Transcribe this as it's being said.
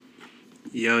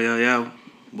Yo, yo, yo.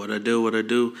 What I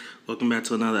do. Welcome back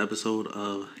to another episode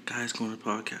of Guys Corner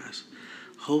Podcast.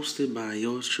 Hosted by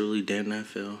yours truly, Dan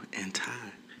Phil and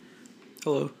Ty.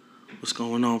 Hello. What's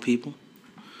going on, people?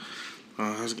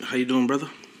 How you doing, brother?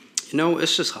 You know,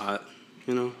 it's just hot.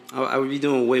 You know, I would be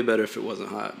doing way better if it wasn't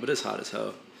hot, but it's hot as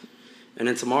hell. And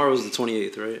then tomorrow's the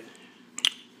 28th, right?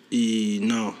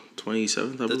 No,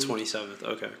 27th, I believe. The 27th.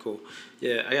 Okay, cool.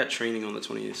 Yeah, I got training on the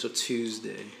 28th, so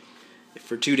Tuesday.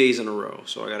 For 2 days in a row.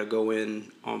 So I got to go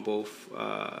in on both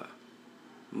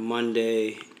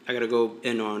Monday. I got to go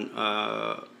in on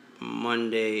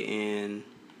Monday and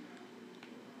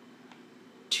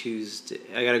Tuesday.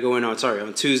 I got to go in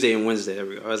on Tuesday and Wednesday. There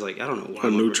we go. I was like, I don't know why.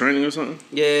 A new training or something?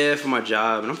 Yeah, for my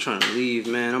job, and I'm trying to leave,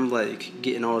 man. I'm like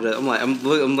getting all that.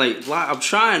 I'm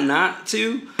trying not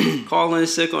to call in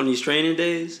sick on these training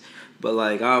days, but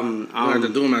like I'm I have to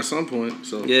do them at some point.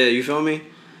 So yeah, you feel me?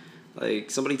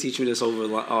 Like somebody teach me this over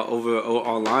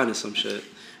online or some shit.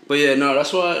 But yeah, no,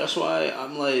 that's why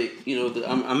I'm like, you know,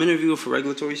 I'm interviewing for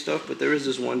regulatory stuff, but there is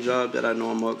this one job that I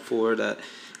know I'm up for that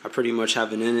I pretty much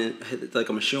have an in it, like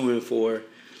I'm a shoe in for,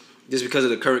 just because of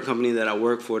the current company that I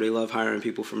work for. They love hiring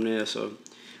people from there. So,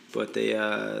 but they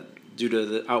due to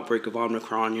the outbreak of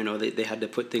Omicron, you know, they had to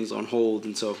put things on hold,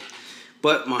 and so.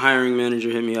 But my hiring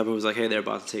manager hit me up and was like, hey, they're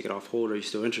about to take it off hold. Are you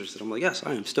still interested? I'm like, yes,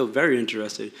 I am still very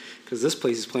interested, because this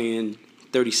place is paying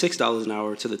 $36 an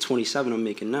hour to the $27 I'm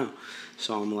making now.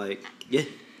 So I'm like, yeah.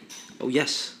 Oh,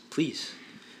 yes, please.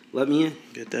 Let me in.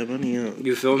 Get that money up.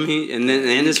 You feel me? And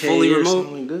it's fully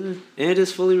remote. Good. And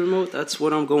it's fully remote. That's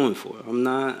what I'm going for. I'm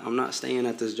not staying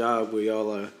at this job where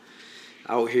y'all are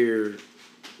out here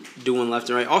doing left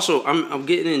and right. Also, I'm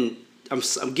getting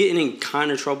in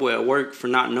kind of trouble at work for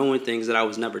not knowing things that I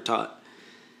was never taught.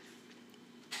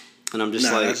 And I'm just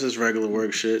like... that's just regular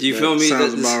work shit. Do you feel me?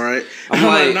 Sounds about right. I'm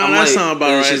like, that sounds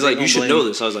about right. She's like, you should know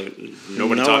this. I was like,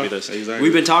 nobody taught me this. Exactly.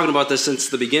 We've been talking about this since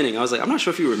the beginning. I was like, I'm not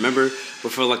sure if you remember,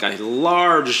 but for like a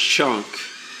large chunk,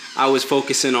 I was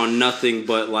focusing on nothing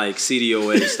but like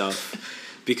CDOA stuff.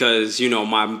 Because, you know,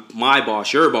 my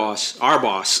boss, your boss, our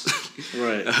boss,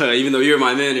 right? Even though you're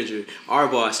my manager, our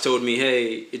boss told me,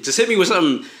 hey, it just hit me with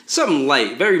something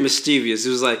light, very mischievous. It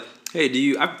was like,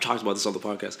 hey, I've talked about this on the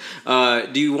podcast.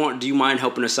 Do you mind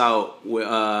helping us out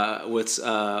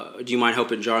do you mind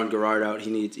helping John Gerard out?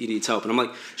 He needs help. And I'm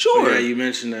like, sure. Oh, yeah, you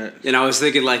mentioned that. And I was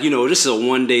thinking like, you know, this is a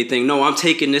one day thing. No, I'm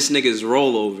taking this nigga's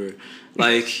rollover.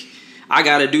 Like, I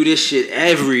got to do this shit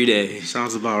every day.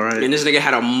 Sounds about right. And this nigga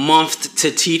had a month to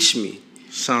teach me.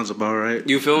 Sounds about right.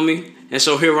 You feel me? And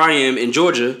so here I am in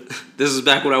Georgia. This is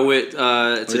back when I went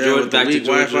to Georgia. Back to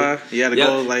Georgia. Wi-Fi. You had to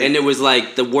go like. And it was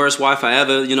like the worst Wi-Fi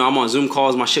ever. You know, I'm on Zoom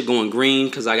calls. My shit going green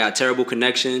because I got terrible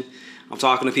connection. I'm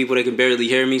talking to people that can barely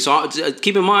hear me. So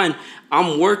keep in mind,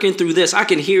 I'm working through this. I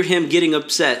can hear him getting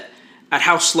upset at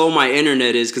how slow my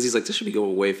internet is because he's like, this should be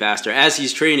going way faster as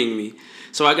he's training me.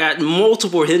 So I got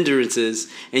multiple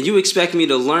hindrances, and you expect me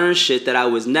to learn shit that I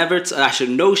was never... I should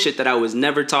know shit that I was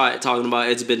never taught, talking about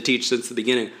it's been taught since the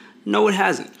beginning. No, it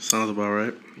hasn't. Sounds about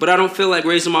right. But I don't feel like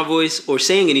raising my voice or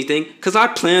saying anything because I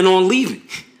plan on leaving.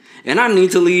 And I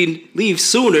need to leave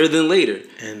sooner than later.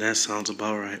 And that sounds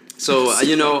about right. So,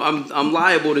 you know, I'm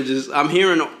liable to just... I'm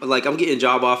hearing... Like, I'm getting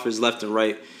job offers left and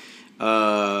right.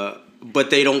 But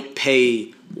they don't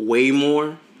pay way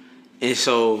more. And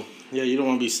so... Yeah, you don't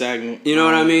want to be stagnant. You know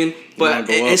what I mean? But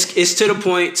it's to the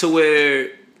point to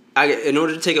where in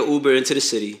order to take an Uber into the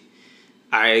city,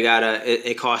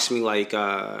 it cost me like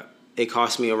around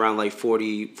like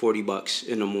 $40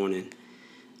 in the morning,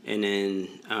 and then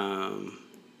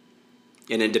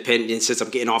depending, since I'm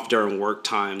getting off during work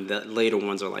time, the later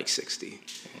ones are like 60.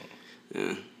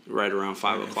 Yeah, right around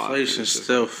 5 o'clock. Inflation's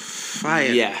still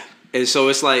fire. Yeah, and so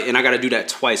it's like, and I got to do that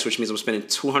twice, which means I'm spending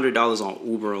 $200 on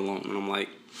Uber alone, and I'm like.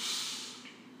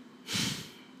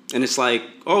 And it's like,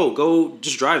 oh, go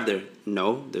just drive there.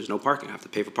 No, there's no parking. I have to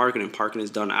pay for parking, and parking is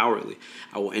done hourly.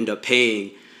 I will end up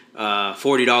paying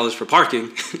 $40 for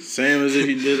parking. Same as if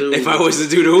you did Uber. If I was to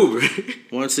do the Uber.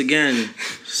 Once again,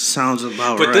 sounds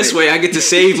about right. But this way, I get to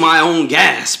save my own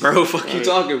gas, bro. Fuck you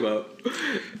talking about?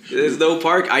 There's no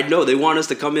park. I know they want us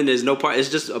to come in. There's no park. It's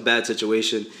just a bad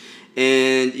situation.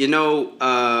 And, you know,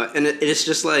 and it's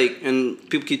just like, and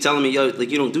people keep telling me, yo, like,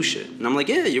 you don't do shit. And I'm like,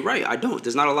 yeah, you're right, I don't.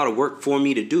 There's not a lot of work for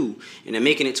me to do. And they're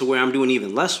making it to where I'm doing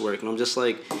even less work. And I'm just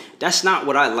like, that's not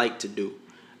what I like to do.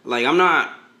 Like, I'm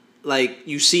not, like,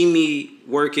 you see me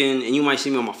working, and you might see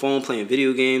me on my phone playing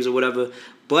video games or whatever,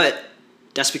 but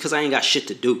that's because I ain't got shit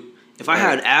to do. If I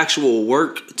had actual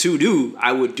work to do,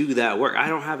 I would do that work. I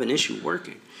don't have an issue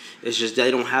working. It's just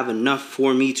they don't have enough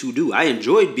for me to do. I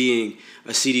enjoyed being a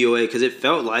CDOA because it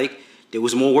felt like there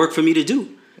was more work for me to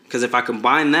do. Because if I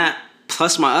combine that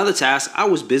plus my other tasks, I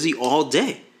was busy all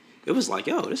day. It was like,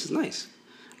 yo, this is nice.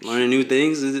 Learning new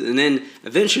things. And then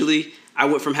eventually I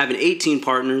went from having 18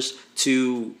 partners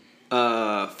to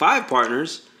 5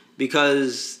 partners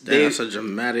because that's a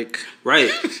dramatic.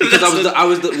 Right. Because I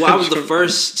was the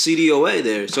first CDOA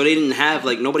there. So they didn't have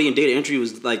like nobody in data entry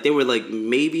was like they were like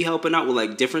maybe helping out with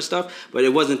like different stuff, but it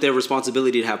wasn't their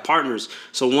responsibility to have partners.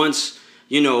 So once,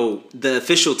 you know, the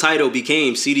official title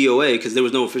became CDOA because there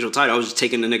was no official title, I was just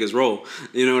taking the nigga's role.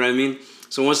 You know what I mean?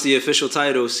 So once the official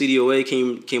title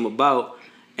CDOA came about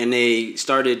and they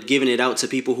started giving it out to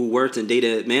people who worked in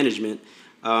data management,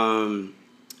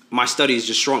 my studies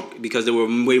just shrunk because there were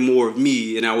way more of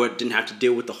me and I didn't have to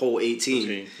deal with the whole 18.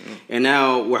 Okay, yeah. And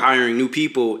now we're hiring new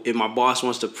people and my boss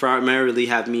wants to primarily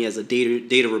have me as a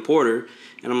data reporter.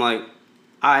 And I'm like,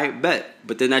 I bet.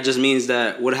 But then that just means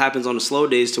that what happens on the slow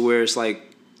days to where it's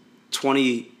like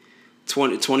 20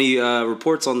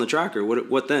 reports on the tracker.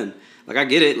 What then? Like I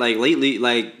get it. Like lately,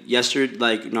 like yesterday,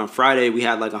 like on Friday, we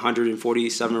had like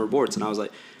 147 reports. And I was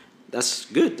like, that's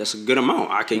good. That's a good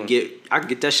amount. I can get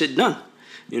that shit done.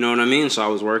 You know what I mean? So I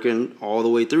was working all the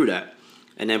way through that.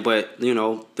 And then, but, you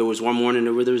know, there was one morning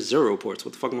where there was 0 reports.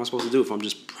 What the fuck am I supposed to do if I'm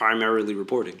just primarily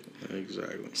reporting?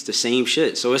 Exactly. It's the same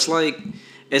shit. So it's like,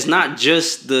 it's not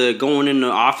just the going in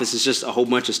the office. It's just a whole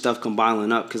bunch of stuff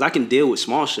compiling up. Because I can deal with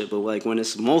small shit, but like when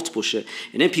it's multiple shit,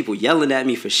 and then people yelling at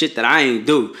me for shit that I ain't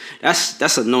do,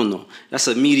 that's a no-no. That's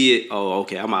immediate, oh,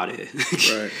 okay, I'm out of here.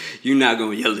 Right. You're not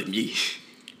going to yell at me.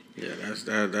 Yeah, that's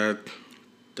that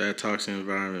toxic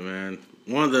environment, man.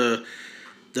 One of the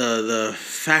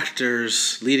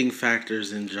leading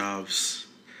factors in jobs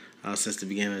since the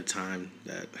beginning of time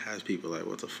that has people like,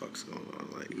 what the fuck's going on?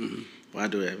 Like, why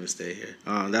do I even stay here?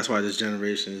 That's why this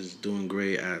generation is doing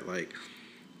great at, like,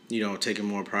 you know, taking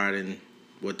more pride in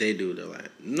what they do. They're like,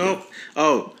 nope. Yeah.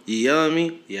 Oh, you yell at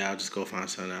me? Yeah, I'll just go find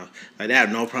something else. Like, they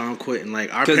have no problem quitting.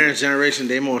 Like, our parents' generation,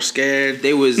 they more scared.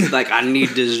 They was like, I need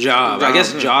this job. I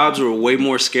guess jobs were way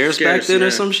more scarce back then, yeah,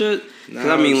 or some shit. Because,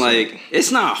 I mean, like,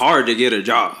 it's not hard to get a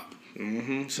job.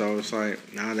 Mm-hmm. So it's like,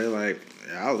 now they're like,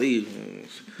 yeah, I'll leave.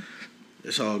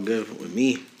 It's all good with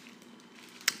me.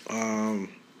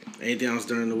 Anything else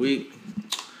during the week?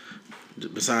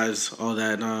 Besides all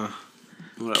that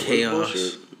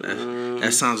chaos?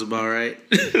 That sounds about right.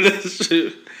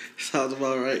 Sounds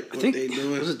about right. I think,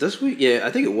 was it this week? Yeah,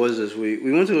 I think it was this week.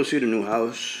 We went to go shoot a new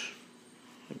house.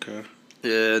 Okay.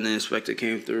 Yeah, and the inspector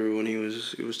came through and he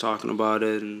was talking about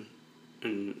it and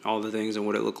all the things and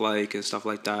what it looked like and stuff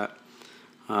like that.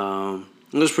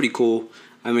 It was pretty cool.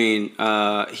 I mean,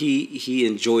 he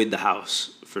enjoyed the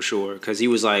house for sure because he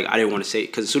was like, I didn't want to say,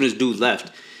 because as soon as dude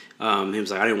left, he was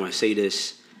like, I didn't want to say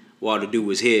this while the dude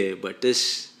was here, but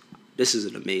this is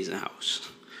an amazing house.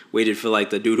 Waited for like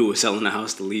the dude who was selling the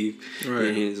house to leave. Right.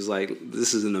 And he was like,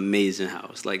 this is an amazing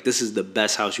house. Like, this is the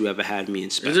best house you ever had me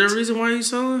inspect. Is there a reason why he's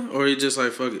selling? Or he just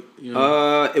like, fuck it? You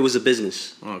know? It was a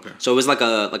business. Oh, okay. So it was like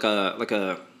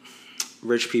a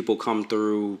rich people come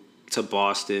through to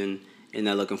Boston and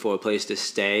they're looking for a place to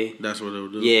stay. That's what they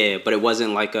would do. Yeah, but it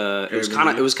wasn't like it was kind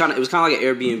of like an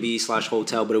Airbnb /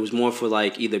 hotel, but it was more for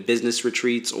like either business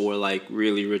retreats or like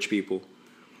really rich people.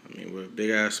 I mean, with a big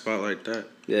ass spot like that.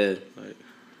 Yeah. Like,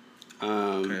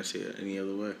 can't see it any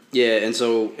other way. Yeah,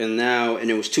 and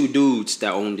it was 2 dudes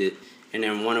that owned it, and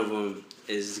then one of them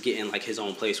is getting like his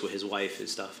own place with his wife and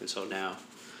stuff, and so now,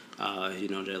 you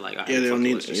know, they're like, they don't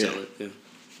need to sell it. Yeah.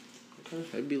 Okay,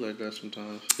 it'd be like that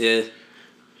sometimes. Yeah.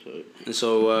 And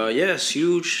so, yeah, it's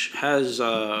huge. Has,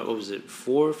 4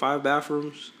 or 5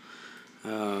 bathrooms.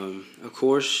 Of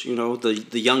course, you know,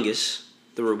 the youngest,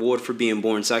 the reward for being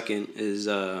born second is,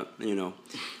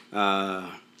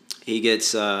 he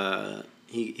gets a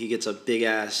big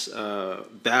ass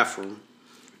bathroom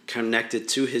connected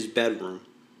to his bedroom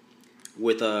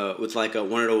with like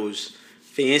one of those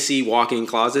fancy walk-in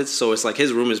closets. So it's like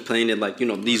his room is painted like, you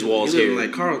know, these walls here.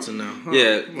 Like Carlton now. Huh?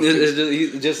 Yeah,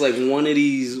 it's just like one of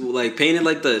these like painted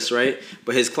like this, right?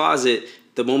 But his closet,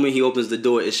 the moment he opens the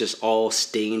door, it's just all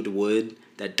stained wood,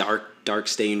 that dark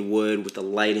stained wood with the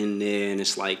light in there, and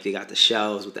it's like they got the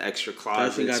shelves with the extra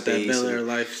closet got space. That Bel Air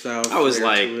lifestyle. I was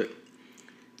like,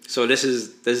 so this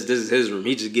is his room.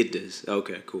 He just get this.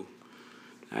 Okay, cool.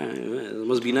 All right, man. It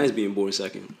must be nice being born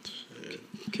second. Shit.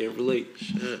 Can't relate.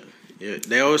 Shit. Yeah,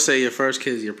 they always say your first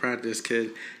kid is your practice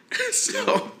kid.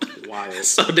 So wild.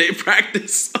 So they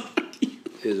practice.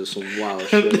 This is some wild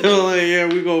shit. They're like, yeah,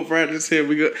 we gonna practice here.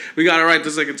 We got it right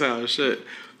the second time. Shit.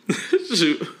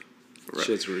 Shoot.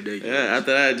 Shit's ridiculous. Yeah,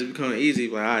 after that, it just become easy.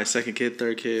 Like, all right, second kid,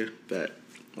 third kid, bet.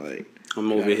 Like,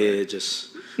 I'm over here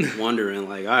just wondering,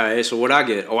 like, all right, so what I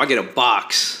get? Oh, I get a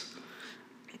box.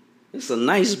 It's a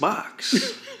nice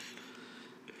box.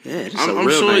 Yeah, it's I'm a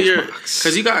real sure nice you're box.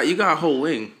 because you got a whole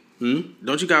wing.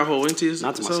 Don't you got a whole wing to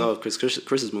yourself? Not to myself, because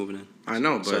Chris is moving in. I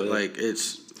know, but So, yeah. like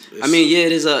it's. I mean, yeah,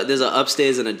 there's a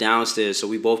upstairs and a downstairs, so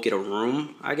we both get a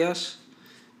room, I guess.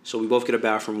 So we both get a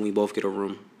bathroom, we both get a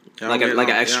room, like an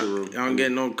extra room. Y'all don't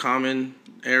get no common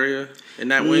area in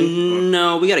that wing.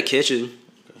 No, we got a kitchen,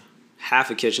 half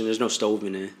a kitchen. There's no stove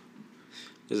in there.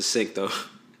 There's a sink though.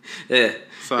 Yeah.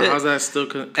 So yeah. how's that still?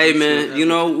 Hey man, you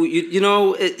know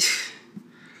it.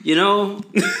 You know.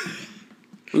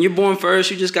 When you're born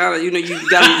first, you just gotta, you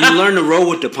learn to roll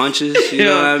with the punches. You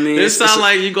know what I mean? It sounds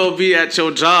like you gonna be at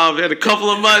your job in a couple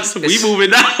of months. We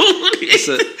moving out.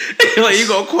 Like you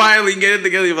gonna quietly get it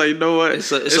together. You're like, you know what? It's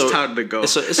time to go.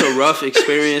 It's a rough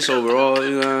experience overall.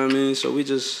 You know what I mean? So we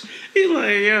just. He's like,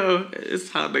 yo, it's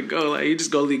time to go. Like you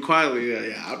just gonna leave quietly.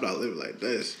 Like, yeah, I'm not living like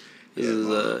this. This is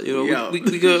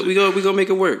we go make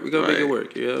it work. We go make it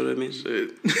work. You know what I mean?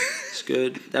 Shit. It's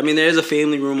good. I mean, there is a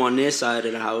family room on their side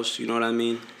of the house. You know what I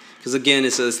mean? Because again,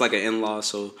 it's like an in-law,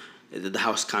 so the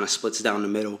house kind of splits down the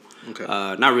middle. Okay.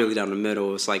 Not really down the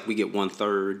middle. It's like we get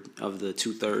 1/3 of the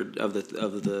 2/3 of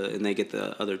the, and they get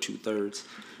the other 2/3.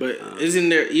 But isn't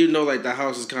there, even though like the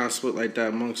house is kind of split like that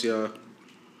amongst y'all,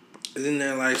 isn't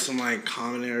there like some like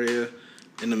common area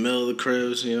in the middle of the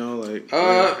cribs? You know, like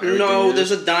no,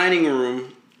 there's a dining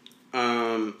room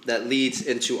that leads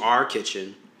into our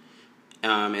kitchen.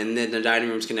 And then the dining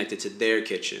room's connected to their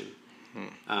kitchen.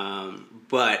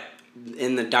 But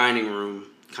in the dining room,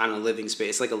 kind of living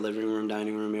space, like a living room,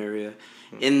 dining room area,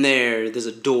 in there's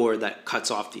a door that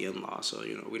cuts off the in-law. So,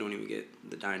 we don't even get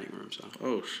the dining room. So.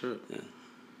 Oh, shit. Yeah.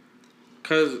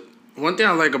 Because one thing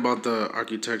I like about the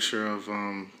architecture of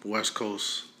West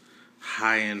Coast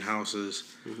high-end houses,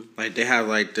 like they have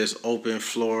like this open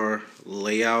floor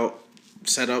layout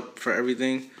set up for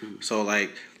everything. So,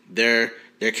 like, their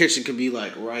kitchen could be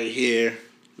like right here,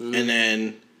 and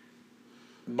then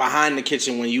behind the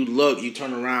kitchen, when you look, you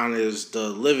turn around, is the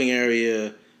living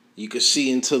area. You could see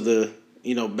into the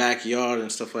backyard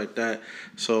and stuff like that.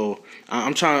 So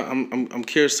I'm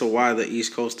curious to why the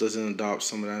East Coast doesn't adopt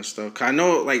some of that stuff. 'Cause I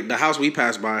know like the house we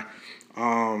passed by,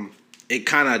 it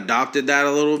kind of adopted that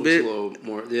a little bit. A little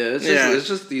more, yeah. It's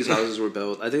just these houses were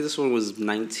built. I think this one was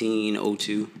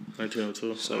 1902.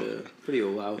 1902. So yeah, pretty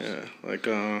old house. Yeah, like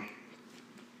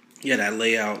that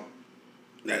layout,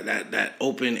 that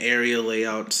open area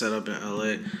layout set up in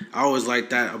LA. I always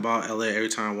liked that about LA. Every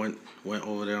time I went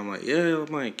over there, I'm like,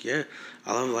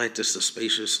 I love like just the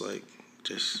spacious, like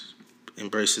just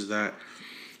embraces that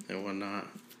and whatnot.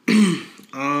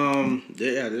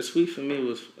 This week for me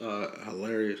was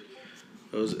hilarious.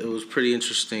 It was pretty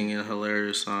interesting and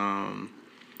hilarious.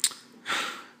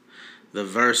 The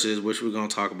verses, which we're gonna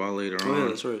talk about later on. Oh yeah,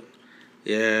 that's right.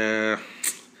 Yeah.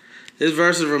 This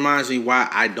versus reminds me why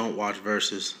I don't watch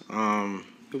verses. It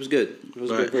was good. It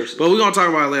was a good versus. But we're going to talk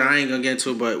about it later. I ain't going to get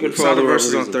into it, but we saw the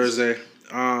verses on Thursday.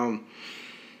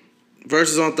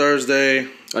 Verses on Thursday.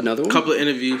 Another one? A couple of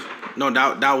interviews. No,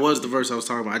 that was the verse I was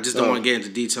talking about. I just don't want to get into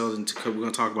details because we're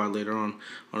going to talk about it later on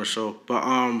the show. But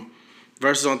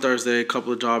verses on Thursday, a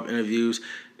couple of job interviews.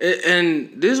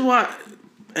 And this is why...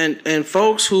 And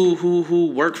folks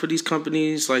who work for these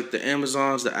companies like the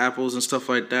Amazons, the Apples, and stuff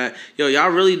like that, y'all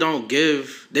really don't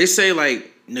give. They say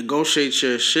like negotiate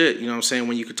your shit. You know what I'm saying,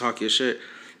 when you can talk your shit,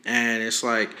 and it's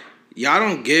like y'all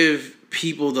don't give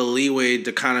people the leeway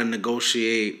to kind of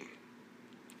negotiate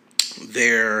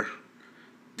their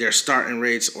starting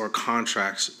rates or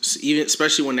contracts, even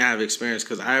especially when they have experience.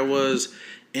 Because I was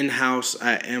in house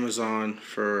at Amazon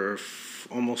for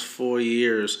almost 4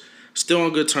 years. Still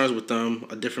on good terms with them,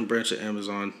 a different branch of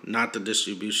Amazon, not the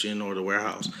distribution or the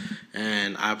warehouse.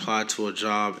 And I applied to a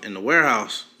job in the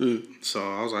warehouse. So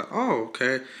I was like, oh,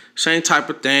 okay. Same type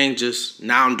of thing, just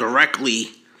now I'm directly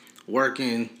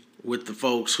working with the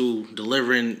folks who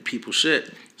delivering people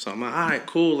shit. So I'm like, all right,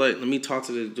 cool. Like, let me talk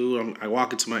to the dude. I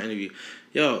walk into my interview.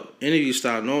 Interview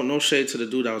style. No shade to the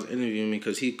dude that was interviewing me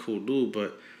because he cool dude,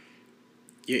 but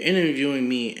you're interviewing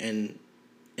me in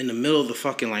the middle of the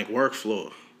fucking like work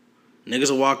floor.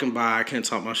 Niggas are walking by. I can't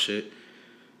talk my shit.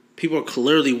 People are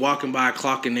clearly walking by,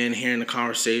 clocking in, hearing the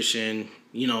conversation,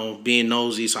 being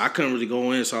nosy. So I couldn't really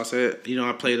go in. So I said,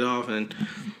 I played it off. And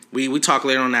we talked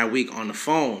later on that week on the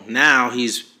phone. Now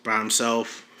he's by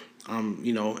himself,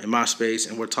 in my space.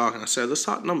 And we're talking. I said, let's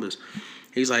talk numbers.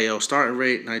 He's like, starting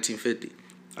rate, $19.50.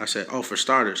 I said, oh, for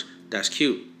starters, that's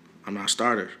cute. I'm not a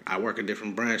starter. I work a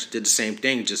different branch. Did the same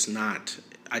thing, I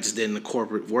just did in the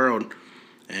corporate world.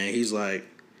 And he's like,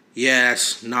 yeah,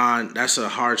 that's a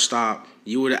hard stop.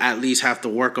 You would at least have to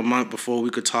work a month before we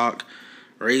could talk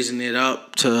raising it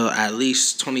up to at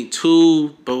least 22,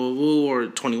 blah, blah, blah, or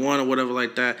 21 or whatever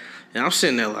like that. And I'm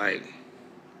sitting there like,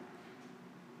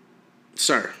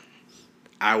 sir,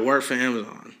 I work for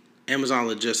Amazon. Amazon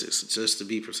Logistics, just to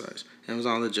be precise.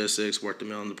 Amazon Logistics, worked the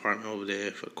mailing department over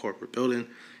there for the corporate building.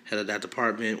 Head of that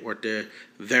department, worked there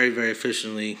very, very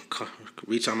efficiently.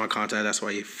 Reach out my contact. That's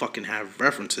why you fucking have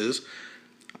references.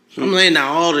 I'm laying down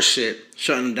all the shit,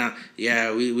 shutting them down.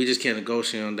 Yeah, we just can't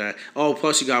negotiate on that. Oh,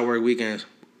 plus you got to work weekends.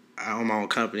 I own my own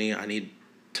company. I need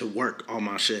to work all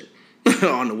my shit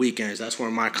on the weekends. That's where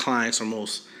my clients are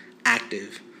most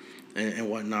active and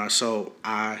whatnot. So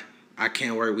I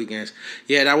can't work weekends.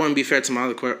 Yeah, that wouldn't be fair to my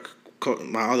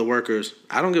other workers.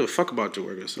 I don't give a fuck about your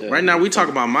workers. Yeah, right now, we talk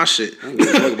about my shit. I don't give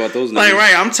a fuck about those niggas. Like,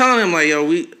 right, I'm telling him, like, yo,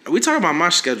 we talk about my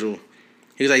schedule.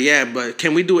 He's like, yeah, but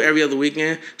can we do it every other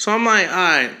weekend? So I'm like, all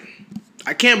right,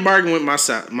 I can't bargain with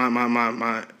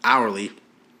my hourly,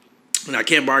 and I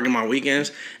can't bargain my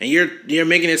weekends. And you're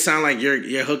making it sound like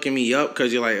you're hooking me up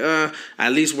because you're like,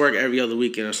 at least work every other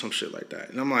weekend or some shit like that.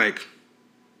 And I'm like,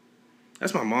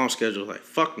 that's my mom's schedule. Like,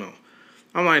 fuck no.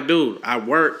 I'm like, dude,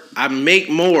 I make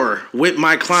more with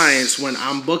my clients when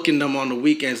I'm booking them on the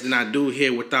weekends than I do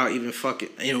here without even fucking,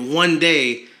 in one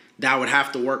day that I would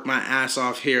have to work my ass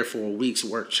off here for a week's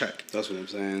work check. That's what I'm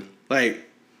saying. Like,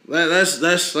 let's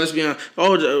be honest.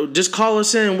 Oh, just call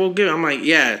us in and we'll give it. I'm like,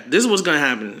 yeah, this is what's going to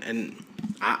happen. And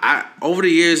I over the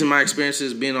years and my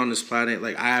experiences being on this planet,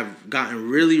 like, I have gotten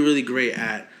really, really great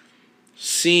at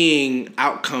seeing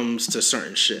outcomes to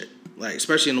certain shit. Like,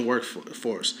 especially in the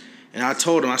workforce. And I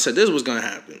told him, I said, this is what's going to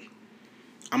happen.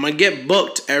 I'm going to get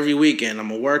booked every weekend. I'm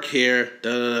going to work here.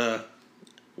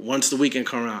 Once the weekend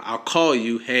comes around, I'll call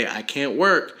you. Hey, I can't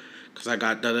work because I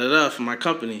got for my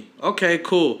company. Okay,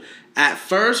 cool. At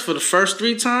first, for the first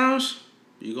 3 times,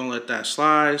 you're going to let that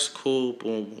slide. Cool,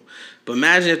 boom, boom. But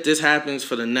imagine if this happens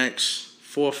for the next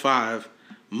 4 or 5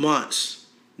 months.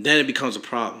 Then it becomes a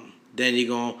problem. Then you're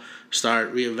going to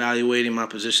start reevaluating my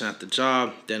position at the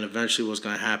job. Then eventually what's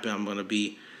going to happen, I'm going to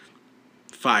be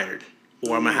fired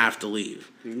or I'm going to have to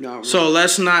leave. So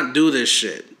let's not do this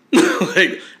shit.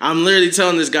 Like, I'm literally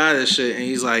telling this guy this shit and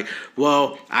he's like,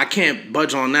 well, I can't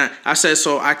budge on that. I said,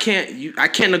 so I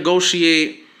can't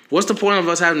negotiate. What's the point of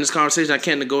us having this conversation? I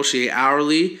can't negotiate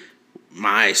hourly,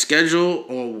 my schedule,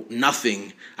 or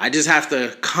nothing. I just have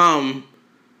to come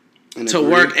to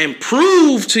work and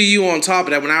prove to you on top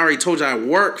of that when I already told you I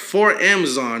work for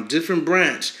Amazon, different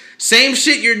branch. Same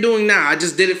shit you're doing now. I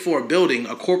just did it for a building,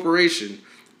 a corporation.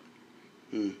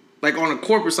 Like on a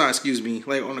corporate side,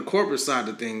 like on the corporate side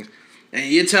of things.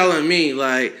 And you're telling me,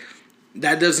 like,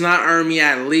 that does not earn me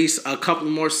at least a couple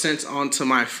more cents onto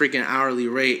my freaking hourly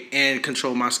rate and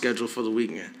control my schedule for the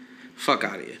weekend. Fuck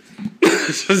out of here.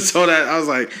 So that, I was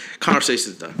like,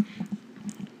 conversation's done.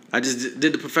 I just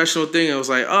did the professional thing. I was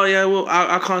like, oh, yeah, well,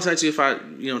 I'll contact you if I,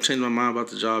 change my mind about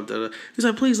the job. He's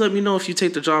like, please let me know if you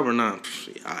take the job or not.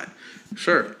 Yeah, all right.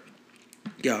 Sure.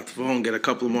 Get off the phone, get a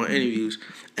couple of more interviews.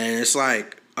 And it's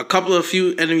like, a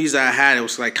few interviews that I had, it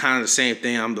was like kind of the same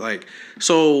thing. I'm like,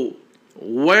 so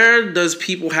where does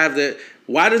people have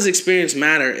why does experience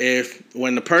matter if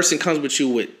when the person comes with you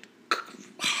with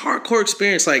hardcore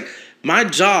experience, like my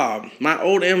job, my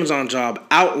old Amazon job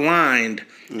outlined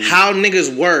how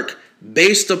niggas work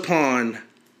based upon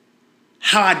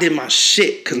how I did my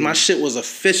shit, because my shit was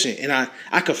efficient and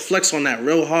I could flex on that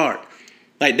real hard.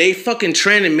 Like, they fucking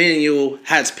training manual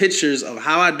has pictures of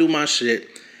how I do my shit,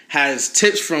 has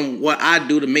tips from what I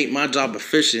do to make my job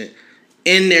efficient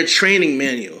in their training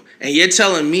manual. And you're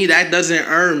telling me that doesn't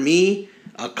earn me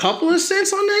a couple of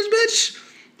cents on this bitch?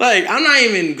 Like, I'm not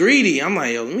even greedy. I'm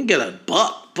like, yo, let me get a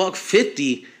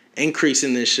 $1.50 increase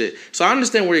in this shit. So I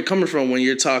understand where you're coming from when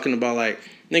you're talking about, like,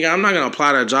 nigga, I'm not going to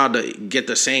apply that job to get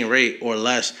the same rate or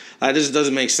less. Like, this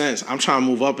doesn't make sense. I'm trying to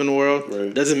move up in the world.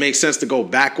 Right. Doesn't make sense to go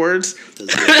backwards.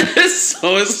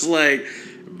 So it's like,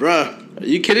 bruh, are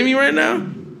you kidding me right now?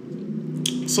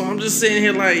 So I'm just sitting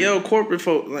here like, yo, corporate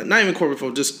folk, like, not even corporate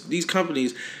folk, just these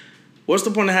companies, what's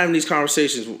the point of having these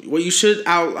conversations? What you should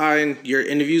outline your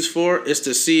interviews for is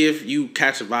to see if you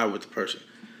catch a vibe with the person.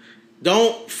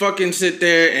 Don't fucking sit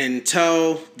there and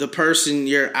tell the person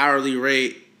your hourly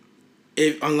rate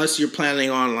unless you're planning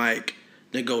on, like,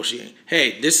 negotiating.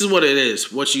 Hey, this is what it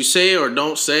is. What you say or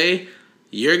don't say,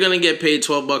 you're going to get paid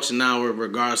 $12 an hour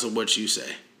regardless of what you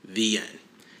say. The end.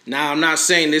 Now, I'm not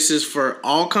saying this is for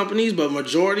all companies, but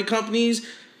majority companies,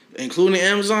 including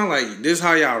Amazon, like, this is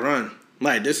how y'all run.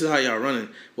 Like, this is how y'all running.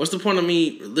 What's the point of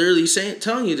me literally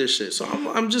telling you this shit? So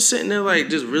I'm just sitting there, like,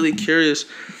 just really curious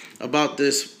about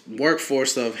this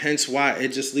workforce stuff, hence why it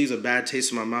just leaves a bad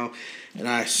taste in my mouth. And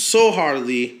I so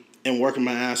heartily am working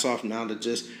my ass off now to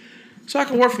just So I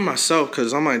can work for myself,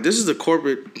 because I'm like, this is the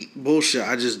corporate bullshit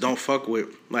I just don't fuck with.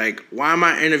 Like, why am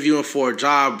I interviewing for a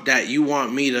job that you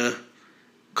want me to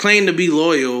claim to be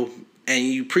loyal, and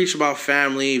you preach about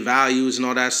family, values, and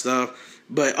all that stuff,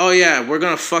 but, oh yeah, we're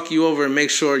going to fuck you over and make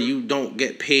sure you don't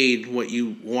get paid what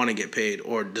you want to get paid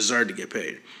or deserve to get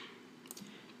paid.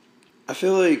 I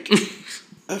feel like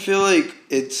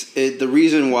it's the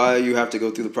reason why you have to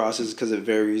go through the process is because it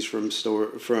varies from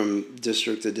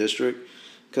district to district.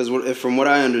 Because from what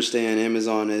I understand,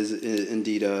 Amazon is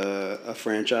indeed a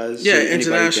franchise. Yeah, so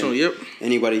international.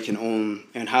 Anybody can own,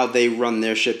 and how they run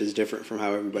their ship is different from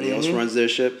how everybody else runs their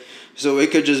ship. So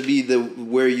it could just be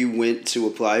where you went to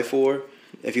apply for.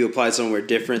 If you applied somewhere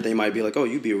different, they might be like, "Oh,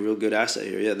 you'd be a real good asset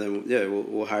here. Yeah, then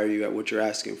we'll hire you at what you're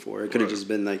asking for." It could have just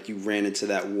been like you ran into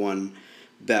that one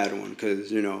bad one,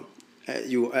 because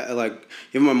like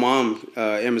even my mom,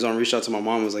 Amazon reached out to my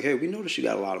mom and was like, "Hey, we noticed you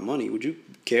got a lot of money. Would you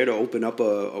care to open up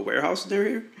a warehouse near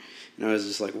here?" And I was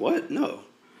just like, "What? No."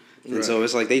 And so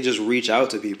it's like they just reach out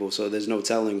to people, so there's no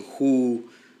telling who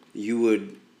you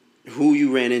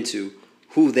ran into,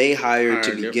 who they hired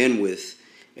to begin with,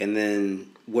 and then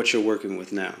what you're working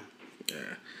with now. Yeah.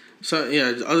 So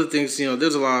other things,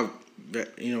 there's a lot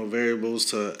of variables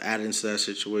to add into that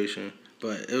situation.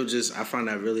 But it was just, I find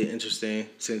that really interesting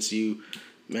since you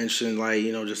mentioned, like,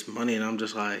 just money. And I'm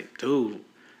just like, dude,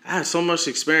 I had so much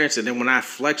experience. And then when I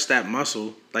flexed that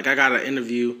muscle, like, I got an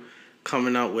interview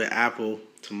coming up with Apple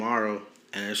tomorrow.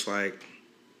 And it's like,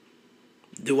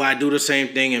 do I do the same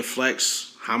thing and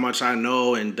flex how much I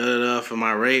know and da-da-da for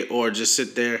my rate? Or just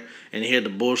sit there and hear the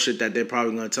bullshit that they're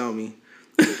probably going to tell me?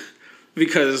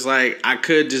 Because it's like, I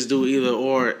could just do either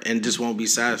or and just won't be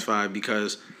satisfied,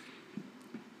 because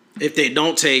if they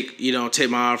don't take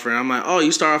my offer, and I'm like, oh,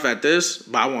 you start off at this,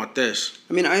 but I want this.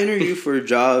 I mean, I interview for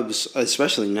jobs,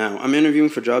 especially now. I'm interviewing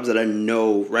for jobs that I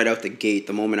know right out the gate,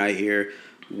 the moment I hear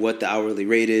what the hourly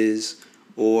rate is,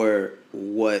 or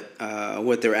what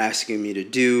they're asking me to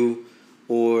do,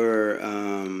 or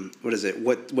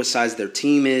what size their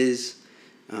team is.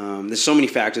 There's so many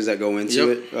factors that go into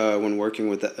it when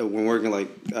working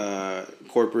like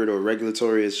corporate or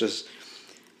regulatory. It's just,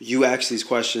 you ask these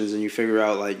questions and you figure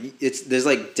out, like, there's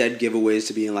like dead giveaways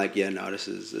to being like, yeah, no, this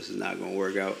is not going to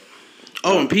work out.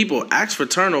 Oh, and people ask for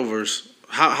turnovers.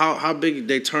 How big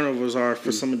their turnovers are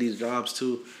for some of these jobs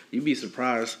too. You'd be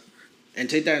surprised. And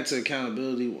take that into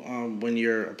accountability when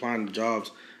you're applying to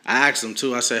jobs. I asked them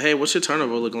too. I said, hey, what's your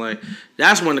turnover looking like?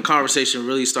 That's when the conversation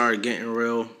really started getting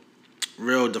real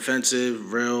defensive,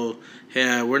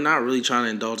 yeah, we're not really trying to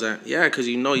indulge that. Yeah, because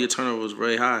your turnover was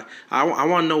really high. I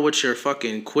want to know what your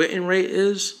fucking quitting rate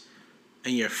is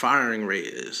and your firing rate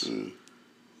is.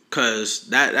 Because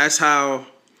that's how...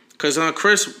 Because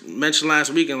Chris mentioned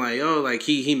last week, and like,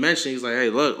 he mentioned, he's like, hey,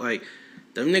 look, like,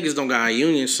 them niggas don't got a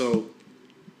union, so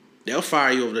they'll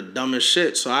fire you over the dumbest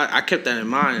shit. So I kept that in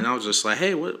mind, and I was just like,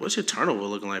 hey, what's your turnover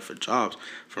looking like for jobs?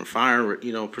 From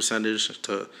firing, percentage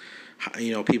to,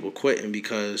 people quitting,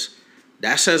 because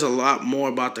that says a lot more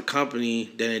about the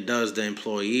company than it does the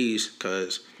employees,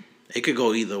 because it could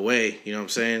go either way, you know what I'm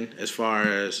saying, as far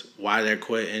as why they're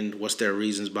quitting, what's their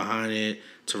reasons behind it,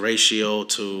 to ratio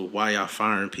to why y'all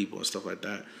firing people and stuff like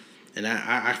that. And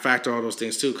I factor all those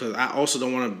things too, because I also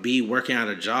don't want to be working at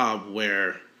a job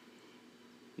where,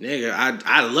 nigga,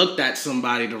 I looked at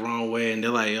somebody the wrong way and they're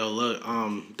like, yo,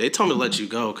 look, they told me to let you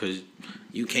go because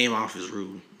you came off as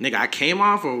rude. Nigga, I came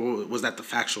off, or was that the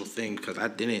factual thing? Because I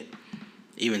didn't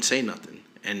even say nothing.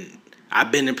 And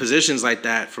I've been in positions like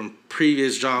that from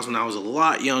previous jobs when I was a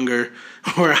lot younger,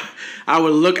 where I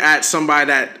would look at somebody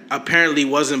that apparently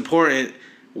was important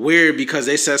weird because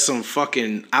they said some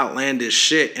fucking outlandish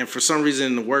shit. And for some reason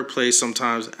in the workplace,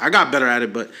 sometimes I got better at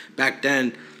it, but back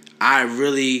then I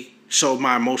really showed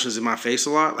my emotions in my face a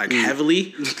lot, like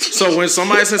heavily. So when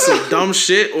somebody says some dumb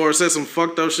shit or says some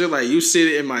fucked up shit, like, you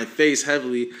see it in my face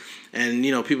heavily. And,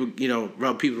 people,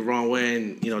 rub people the wrong way,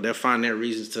 and, they'll find their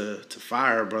reasons to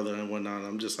fire a brother and whatnot. And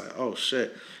I'm just like, oh,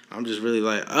 shit. I'm just really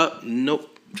like,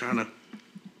 nope. Trying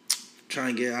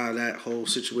to get out of that whole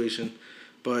situation.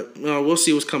 But, we'll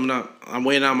see what's coming up. I'm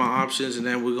weighing out my options, and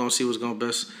then we're going to see what's going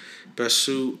to best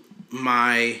suit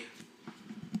my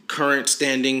current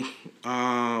standing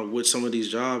with some of these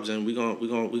jobs, and we're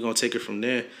gonna take it from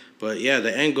there. But, yeah,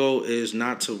 the end goal is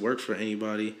not to work for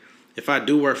anybody. If I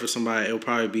do work for somebody, it'll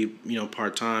probably be,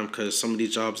 part-time, because some of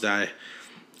these jobs that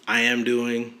I am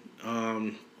doing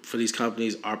for these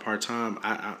companies are part-time.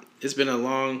 It's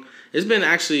been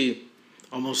actually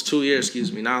almost 2 years,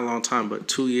 not a long time, but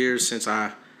 2 years since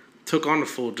I took on the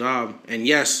full job. And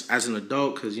yes, as an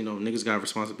adult, because, niggas got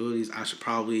responsibilities, I should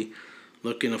probably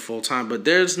look into full-time. But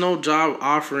there's no job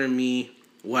offering me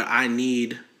what I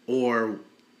need or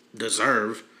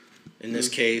deserve. In this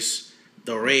case,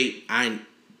 the rate I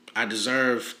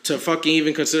deserve to fucking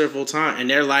even consider full time. And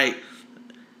they're like,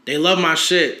 they love my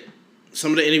shit.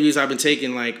 Some of the interviews I've been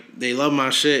taking, like, they love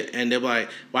my shit, and they're like,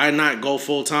 why not go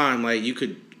full time? Like, you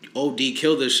could OD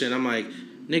kill this shit. I'm like,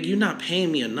 nigga, you're not paying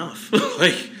me enough.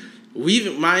 Like,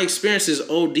 my experience is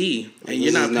OD, and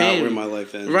you're not paying me. Where my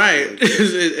life ends. Right.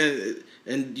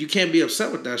 And you can't be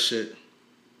upset with that shit.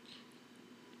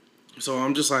 So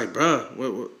I'm just like, bruh,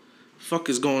 what the fuck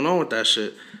is going on with that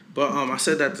shit? But I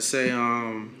said that to say,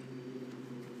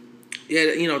 yeah,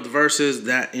 you know, the verses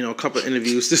that, you know, a couple of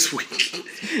interviews this week.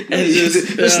 And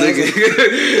just, this nigga.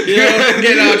 You know,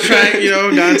 getting out of track, you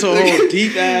know, got into a whole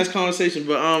deep ass conversation.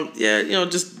 But yeah, you know,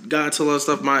 just got into a lot of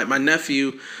stuff. My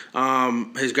nephew,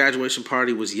 his graduation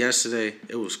party was yesterday.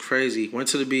 It was crazy. Went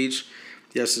to the beach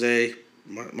yesterday.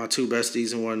 My two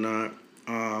besties and whatnot.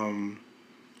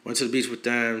 Went to the beach with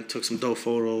them, took some dope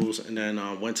photos, and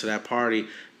then went to that party.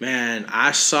 Man,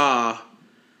 I saw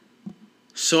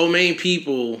so many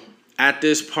people at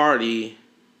this party.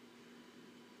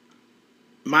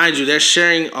 Mind you, they're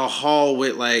sharing a hall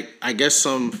with, like, I guess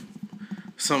some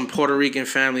Puerto Rican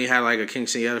family had like a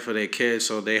quinceañera for their kids,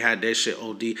 so they had their shit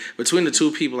OD. Between the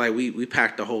two people, like, we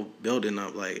packed the whole building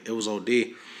up, like, it was OD.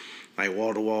 Like,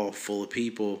 wall to wall, full of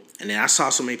people. And then I saw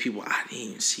so many people I didn't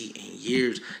even see in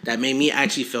years that made me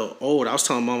actually feel old. I was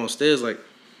telling Mom upstairs, like,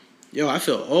 yo, I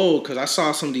feel old because I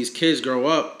saw some of these kids grow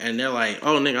up and they're like,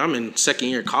 oh, nigga, I'm in second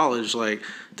year college, like,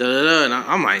 da-da-da. And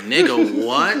I'm like, nigga,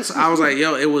 what? I was like,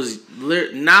 yo, it was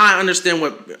now I understand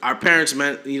what our parents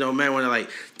meant, you know, when they're like,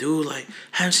 dude, like,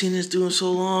 haven't seen this dude in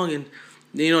so long. And,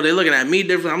 you know, they're looking at me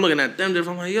different. I'm looking at them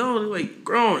different. I'm like, yo, they're, like,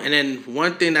 grown. And then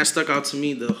one thing that stuck out to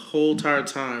me the whole entire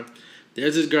time,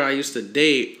 there's this girl I used to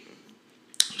date.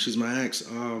 She's my ex.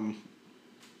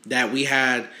 That we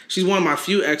had. She's one of my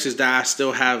few exes that I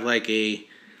still have, like, a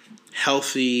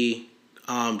healthy,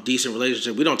 decent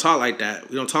relationship. We don't talk like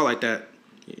that.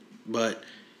 But,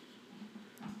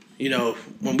 you know,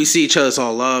 when we see each other, it's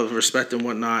all love, respect, and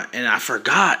whatnot. And I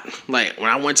forgot, like, when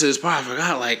I went to this party, I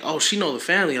forgot, like, oh, she know the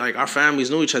family. Like, our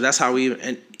families knew each other. That's how we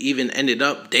even ended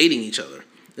up dating each other.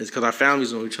 It's because our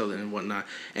families know each other and whatnot.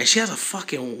 And she has a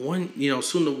fucking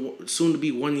soon to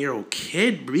be 1-year-old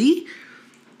kid, Bree.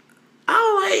 I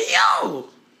was like, yo.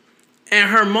 And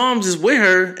her mom's just with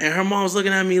her, and her mom's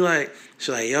looking at me like, she's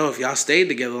like, yo, if y'all stayed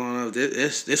together long enough,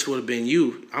 this would have been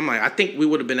you. I'm like, I think we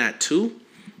would have been at 2.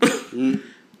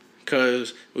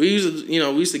 Because we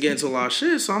used to get into a lot of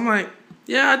shit. So I'm like,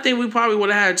 yeah, I think we probably would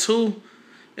have had 2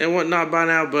 and whatnot by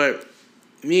now. But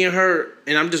me and her,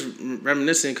 and I'm just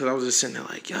reminiscing because I was just sitting there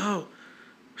like, yo,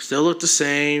 still look the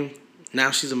same.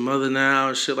 Now she's a mother now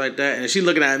and shit like that. And she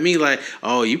looking at me like,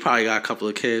 oh, you probably got a couple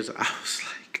of kids. I was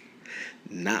like,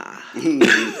 nah.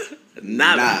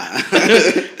 Nada.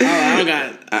 I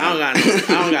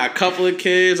don't got a couple of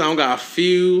kids. I don't got a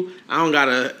few. I don't got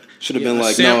a should have been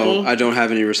like, sample. No, I don't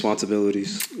have any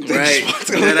responsibilities. Right.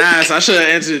 That ass. I should have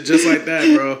answered just like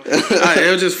that, bro.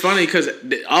 It was just funny because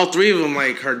all 3 of them,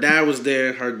 like, her dad was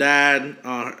there. Her dad,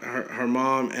 her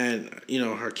mom, and, you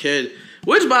know, her kid.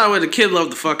 Which, by the way, the kid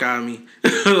loved the fuck out of me.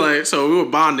 Like, so we were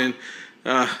bonding.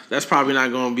 That's probably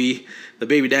not going to be... The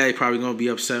baby daddy probably going to be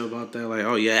upset about that. Like,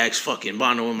 oh, your ex fucking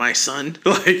bonding with my son.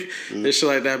 Like, and shit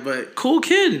like that. But cool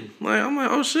kid. Like, I'm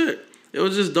like, oh, shit. It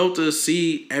was just dope to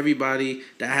see everybody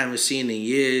that I haven't seen in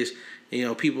years. You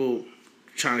know, people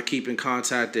trying to keep in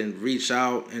contact and reach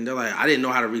out. And they're like, I didn't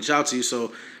know how to reach out to you.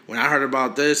 So when I heard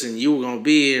about this and you were going to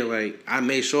be here, like, I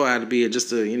made sure I had to be here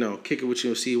just to, you know, kick it with you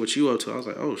and see what you up to. I was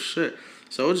like, oh, shit.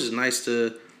 So it was just nice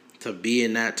to be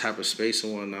in that type of space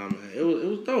and whatnot, man. It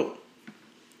was dope.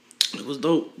 It was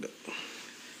dope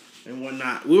and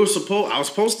whatnot. I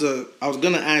was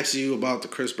gonna ask you about the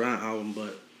Chris Brown album,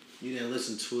 but you didn't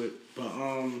listen to it. But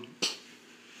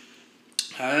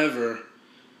however,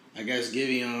 I guess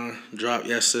Giveon dropped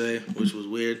yesterday, which was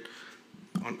weird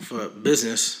for a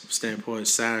business standpoint.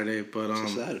 Saturday, but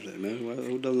it's a Saturday, man.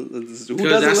 Who doesn't listen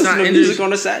to music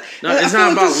on a Saturday? No, it's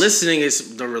not about listening.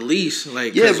 It's the release.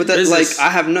 Like, yeah, but that's like, I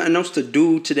have nothing else to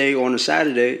do today on a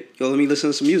Saturday. Yo, let me listen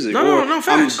to some music. No, facts.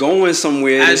 I'm going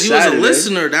somewhere. As you as a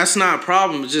listener, that's not a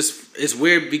problem. It's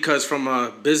weird because from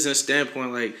a business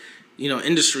standpoint, like, you know,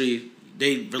 industry,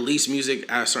 they release music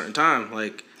at a certain time.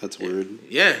 Like, that's weird.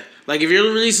 Yeah, like if you're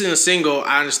releasing a single,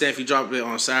 I understand if you drop it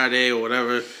on Saturday or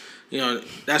whatever. You know,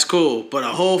 that's cool. But a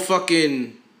whole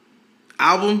fucking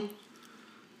album,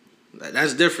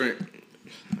 that's different.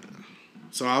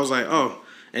 So I was like, oh.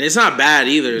 And it's not bad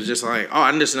either. It's just like, oh,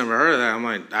 I just never heard of that. I'm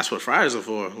like, that's what Fridays are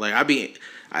for. Like,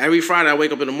 every Friday I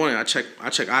wake up in the morning, I check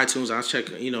iTunes, I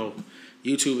check, you know,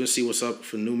 YouTube and see what's up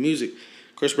for new music.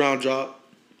 Chris Brown dropped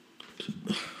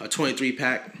a 23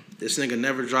 pack. This nigga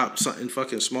never dropped something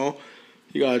fucking small.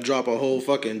 He gotta drop a whole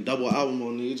fucking double album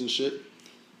on these and shit.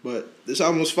 But this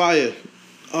album was fire.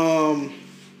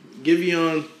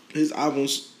 Giveon, his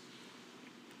albums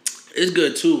is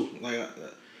good too. Like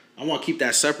I want to keep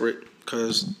that separate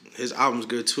because his album's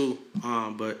good too.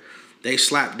 But they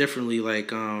slap differently,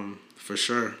 like for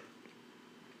sure.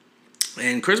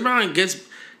 And Chris Brown gets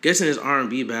in his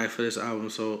R&B bag for this album,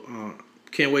 so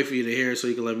can't wait for you to hear it so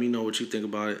you can let me know what you think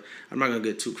about it. I'm not gonna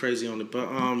get too crazy on it,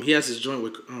 but he has his joint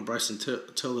with Bryson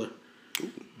Tiller.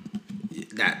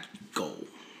 That go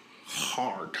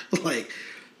hard. Like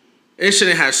it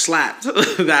shouldn't have slapped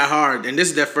that hard, and this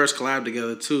is their first collab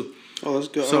together too. Oh, that's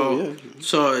good. So,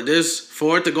 so this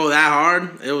for it to go that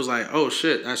hard, it was like, oh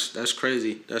shit, that's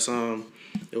crazy. That's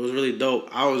it was really dope.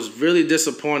 I was really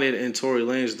disappointed in Tory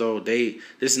Lanez though. This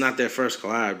is not their first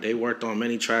collab. They worked on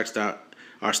many tracks that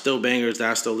are still bangers that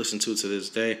I still listen to this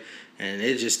day, and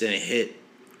it just didn't hit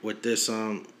with this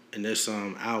in this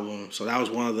album. So that was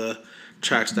one of the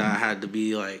tracks that I had to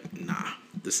be like, nah,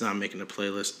 this is not making the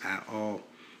playlist at all.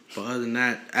 But other than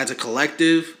that, as a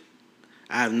collective,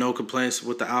 I have no complaints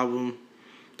with the album.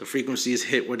 The frequencies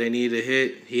hit where they needed to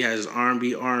hit. He had his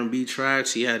R&B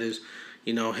tracks. He had his,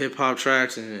 hip hop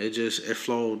tracks, and it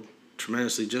flowed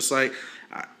tremendously. Just like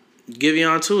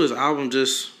Giveon too, his album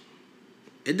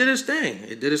it did its thing.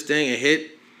 It did its thing. It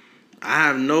hit. I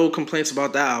have no complaints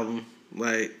about that album,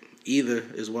 like either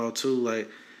as well too. Like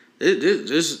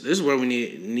this is where we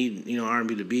need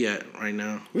R&B to be at right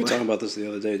now. We were talking about this the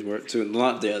other day, too.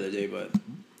 Not the other day, but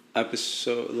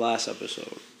last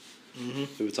episode. Mm-hmm.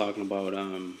 We were talking about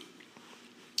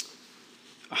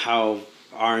how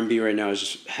R&B right now is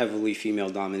just heavily female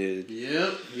dominated.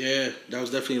 Yep. Yeah, that was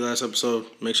definitely last episode.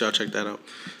 Make sure I check that out.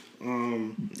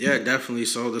 Yeah, definitely.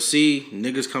 So to see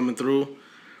niggas coming through,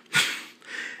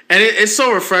 and it's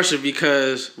so refreshing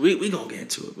because we gonna get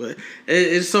into it, but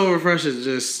it's so refreshing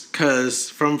just because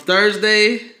from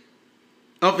Thursday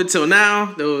up until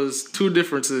now there was two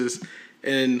differences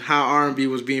in how R&B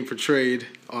was being portrayed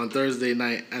on Thursday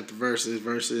night at the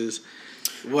versus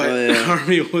what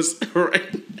R&B was.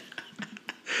 Right.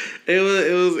 It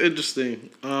was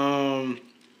interesting.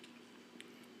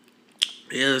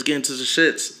 Yeah, let's get into the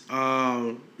shits.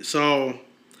 So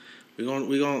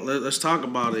let's talk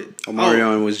about it.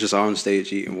 Omarion was just on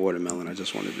stage eating watermelon. I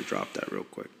just wanted to drop that real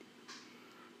quick.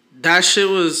 That shit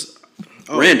was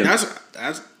random. That's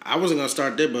I wasn't gonna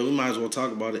start there, but we might as well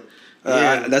talk about it.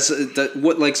 Start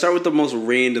with the most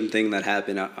random thing that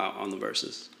happened on the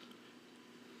verses.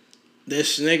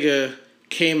 This nigga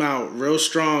came out real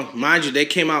strong. Mind you, they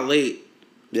came out late.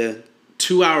 Yeah.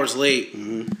 2 hours late.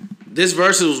 Mm-hmm. This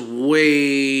verse was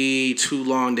way too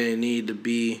long than it needed to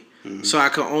be. Mm-hmm. So I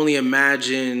could only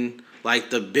imagine like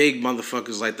the big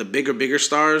motherfuckers, like the bigger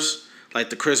stars,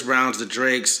 like the Chris Browns, the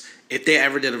Drakes, if they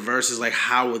ever did a verses, like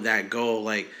how would that go?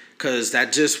 Like, cause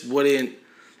that just wouldn't,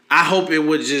 I hope it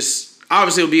would just,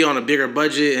 obviously it would be on a bigger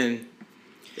budget and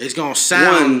it's gonna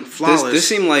sound flawless. This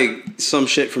seemed like some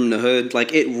shit from the hood.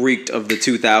 Like it reeked of the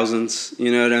 2000s. You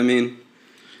know what I mean?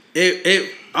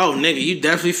 Oh, nigga, you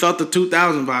definitely felt the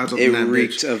 2000 vibes of that bitch. It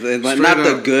reeked of not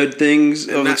the good things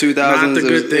of the 2000s. Not the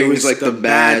good things. It was like the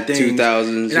bad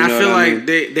 2000s. And I feel like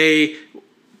they,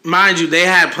 mind you, they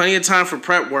had plenty of time for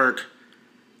prep work.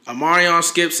 Omarion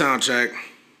skipped sound check.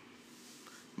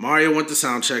 Mario went to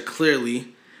sound check, clearly.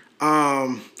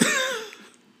 And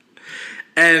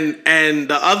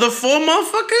the other four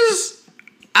motherfuckers,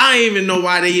 I don't even know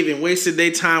why they even wasted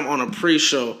their time on a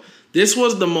pre-show. This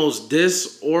was the most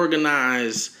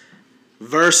disorganized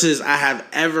verses I have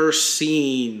ever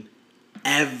seen,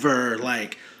 ever.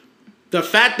 Like, the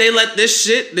fact they let this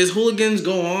hooligans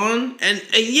go on, and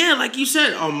yeah, like you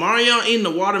said, Mario eating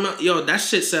the watermelon, yo, that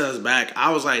shit set us back.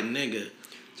 I was like, nigga.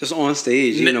 Just on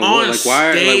stage, you know, like,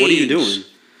 why, like, what are you doing?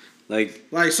 Like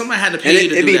somebody had to pay you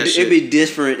to do that shit. It'd be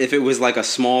different if it was like a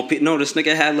small piece. No, this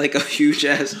nigga had like a huge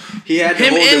ass. He had to him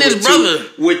hold and it his brother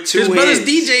with two his hands. brother's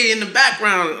DJ in the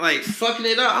background, like fucking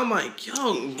it up. I'm like,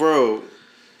 yo, bro,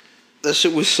 that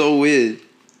shit was so weird.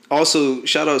 Also,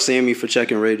 shout out Sammy for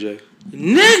checking Ray J.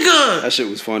 Nigga, that shit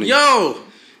was funny. Yo,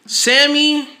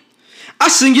 Sammy, I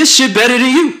sing your shit better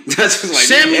than you. That's like,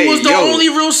 Sammy was the only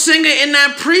real singer in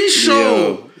that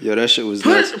pre-show. Yo, that shit was.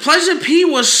 Pleasure P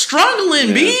was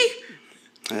struggling, B.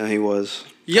 Yeah, he was.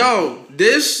 Yo,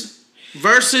 this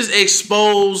versus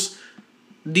exposed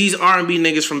these R&B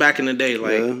niggas from back in the day.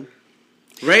 Like,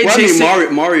 Ray J.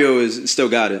 Mario is still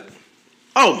got it.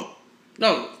 Oh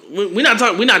no, we're not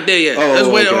talking. We're not there yet. Let's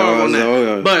wait on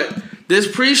that. But this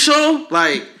pre-show,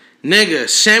 like, nigga,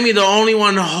 Shammy the only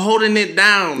one holding it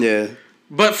down. Yeah.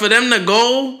 But for them to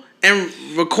go and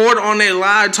record on their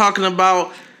live talking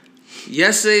about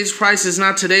yesterday's price is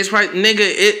not today's price, nigga,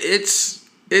 it's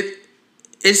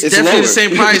definitely lower. the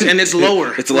same price and it's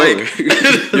lower. It's lower. Like, You're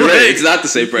right. It's not the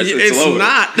same price. It's lower. It's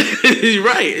not. You're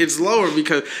right. It's lower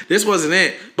because this wasn't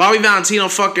it. Bobby Valentino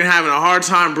fucking having a hard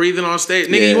time breathing on stage.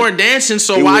 Nigga, you weren't dancing,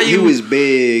 so He was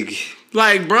big.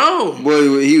 Like, bro.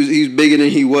 Well, he was bigger than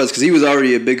he was because he was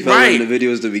already a big fella in the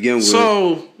videos to begin with.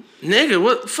 So, nigga,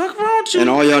 what the fuck wrong with you? And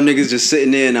all y'all niggas just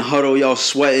sitting there in a huddle, y'all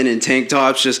sweating in tank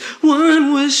tops, just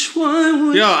one wish. Yo,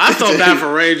 I felt bad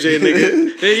for Ray J,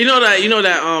 nigga. You know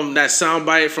that sound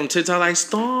bite from TikTok, like,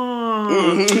 stop.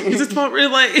 He's just really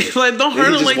like don't hurt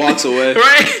him. He just like walks away.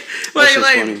 Right? Like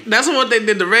funny. that's what they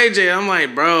did to Ray J. I'm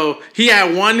like, bro, he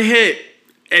had one hit,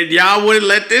 and y'all wouldn't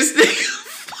let this nigga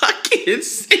fucking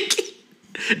sing it.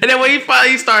 And then when he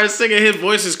finally started singing, his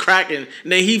voice is cracking.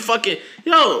 And then he fucking,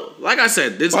 like I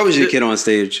said, why was your kid on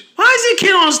stage? Why is your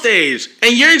kid on stage?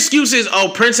 And your excuse is,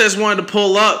 oh, Princess wanted to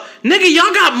pull up. Nigga,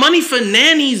 y'all got money for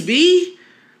nannies, B.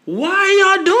 Why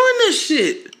are y'all doing this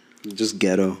shit? Just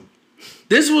ghetto.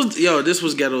 This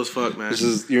was ghetto as fuck, man.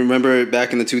 You remember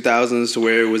back in the 2000s to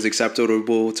where it was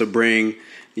acceptable to bring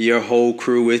your whole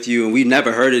crew with you, and we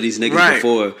never heard of these niggas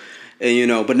before.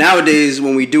 And but nowadays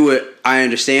when we do it, I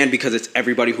understand because it's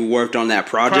everybody who worked on that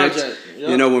project.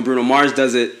 Yep. When Bruno Mars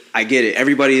does it, I get it.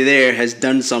 Everybody there has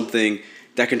done something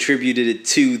that contributed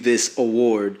to this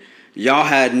award. Y'all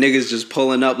had niggas just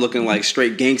pulling up looking like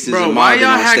straight gangsters. Bro, and why mobbing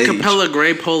y'all on had stage. Capella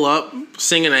Gray pull up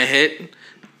singing a hit?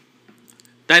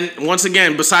 Then once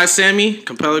again, besides Sammy,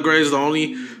 Capella Gray is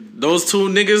those two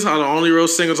niggas are the only real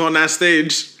singers on that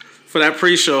stage for that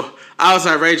pre-show. I was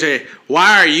like, Ray J,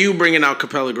 why are you bringing out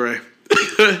Capella Gray?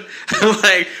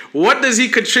 Like, what does he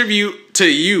contribute to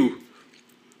you?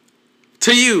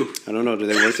 To you? I don't know. Do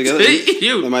they work together?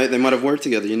 You. They might have worked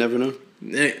together. You never know.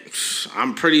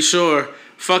 I'm pretty sure.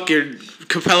 Fucking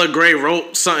Capella Gray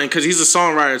wrote something because he's a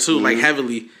songwriter too, like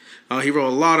heavily. He wrote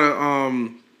a lot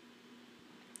of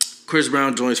Chris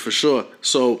Brown joints for sure.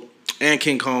 So, and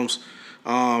King Combs.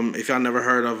 If y'all never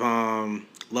heard of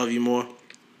Love You More,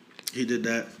 he did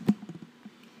that.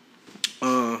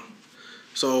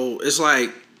 So it's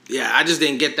like, yeah, I just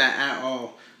didn't get that at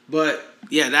all. But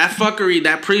yeah, that fuckery,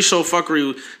 that pre-show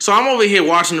fuckery. So I'm over here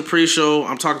watching the pre-show.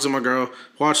 I'm talking to my girl,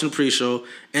 watching the pre-show,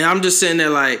 and I'm just sitting there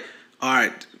like, all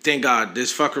right, thank God,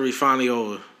 this fuckery finally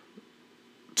over.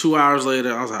 2 hours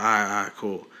later, I was like, all right,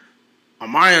 cool.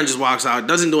 Omarion just walks out,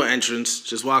 doesn't do an entrance,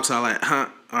 just walks out like, all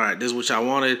right, this is what y'all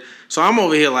wanted. So I'm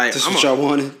over here like, this is what y'all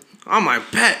wanted? I'm like,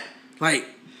 bet. Like,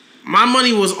 my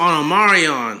money was on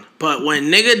Omarion, but when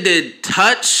nigga did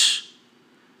touch,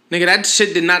 nigga, that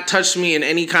shit did not touch me in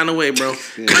any kind of way, bro.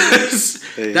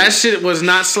 That shit was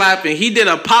not slapping. He did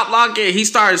a pop lock and he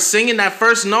started singing that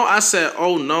first note. I said,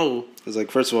 oh no. I was like,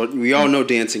 first of all, we all know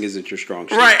dancing isn't your strong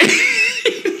suit. Right.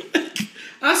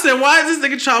 I said, why is this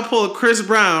nigga trying to pull a Chris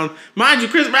Brown? Mind you,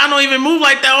 Chris Brown don't even move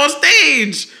like that on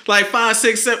stage. Like 5,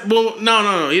 6, 7, boom.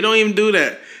 No. He don't even do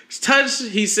that. Touch,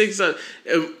 he sings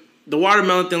the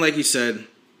watermelon thing, like you said.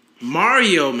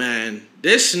 Mario, man,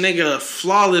 this nigga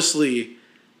flawlessly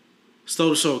stole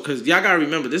the show. Because y'all got to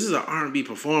remember, this is an R&B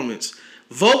performance.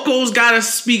 Vocals got to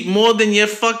speak more than your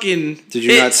fucking Did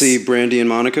you not see Brandy and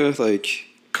Monica? Like,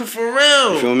 for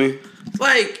real. You feel me?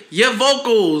 Like, your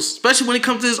vocals, especially when it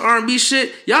comes to this R&B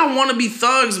shit, y'all want to be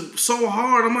thugs so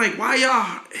hard. I'm like, why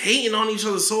y'all hating on each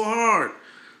other so hard?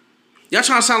 Y'all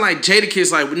trying to sound like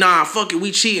Jadakiss, like, nah, fuck it,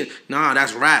 we cheating. Nah,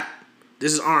 that's rap.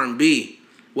 This is R&B.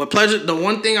 The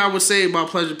one thing I would say about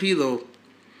Pleasure P, though,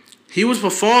 he was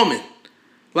performing.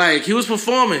 Like, he was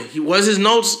performing. Was his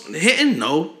notes hitting?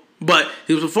 No. But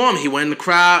he was performing. He went in the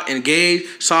crowd,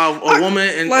 engaged, saw a woman.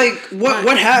 And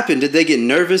what happened? Did they get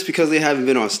nervous because they haven't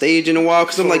been on stage in a while?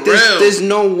 Because I'm like, there's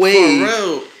no way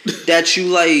that you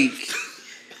like,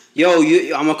 yo,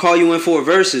 I'm going to call you in for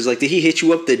verses. Like, did he hit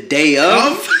you up the day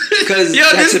of? Because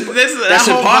that's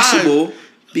impossible.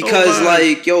 Because,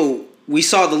 like, yo, we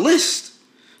saw the list.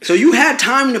 So you had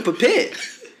time to prepare.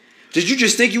 Did you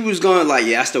just think you was going like,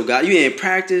 yeah, I still got you? You didn't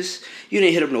practice. You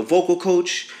didn't hit up no vocal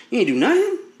coach. You didn't do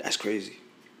nothing? That's crazy.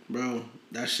 Bro,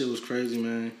 that shit was crazy,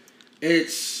 man.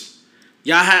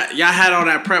 Y'all had all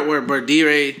that prep work, but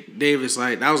D-Ray Davis,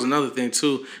 like, that was another thing,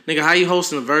 too. Nigga, how you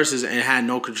hosting the verses and had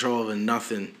no control over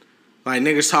nothing? Like,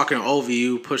 niggas talking over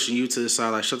you, pushing you to the side,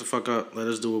 like, shut the fuck up. Let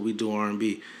us do what we do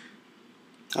R&B.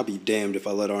 I'll be damned if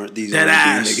I let these that R&B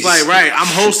ass. niggas. Like, right, I'm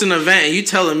hosting an event and you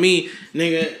telling me,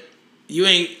 nigga, you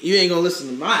ain't gonna listen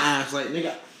to my ass. Like,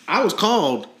 nigga, I was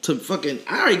called to fucking,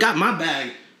 I already got my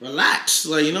bag. Relax.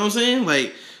 Like, you know what I'm saying?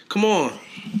 Like, come on.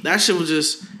 That shit was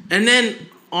just, And then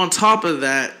on top of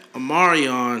that,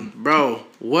 Omarion, bro,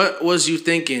 what was you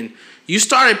thinking? You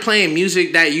started playing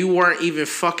music that you weren't even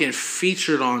fucking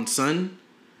featured on, son.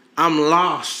 I'm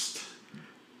lost.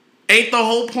 Ain't the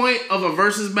whole point of a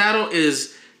versus battle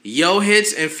is yo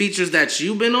hits and features that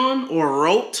you've been on or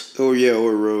wrote? Oh, yeah,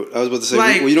 or wrote. I was about to say,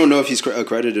 Like, well, you don't know if he's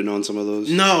accredited on some of those.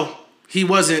 No, he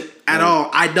wasn't at all.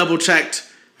 I double checked.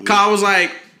 Kyle was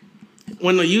like,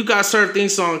 when the You Got Served theme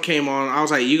song came on, I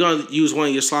was like, you gonna use one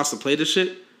of your slots to play this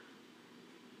shit?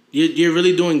 You're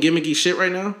really doing gimmicky shit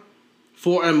right now?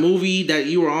 For a movie that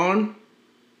you were on?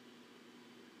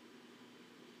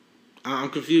 I'm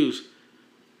confused.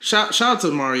 Shout out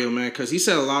to Mario, man, because he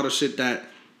said a lot of shit that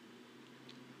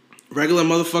regular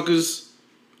motherfuckers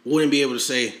wouldn't be able to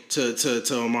say to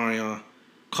Omarion.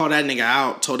 Call that nigga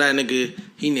out. Told that nigga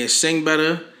he need to sing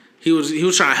better. He was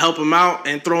trying to help him out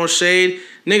and throwing shade.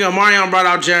 Nigga, Omarion brought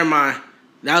out Jeremiah.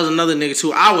 That was another nigga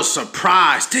too. I was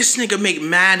surprised. This nigga make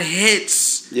mad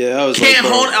hits. Yeah, I was Can't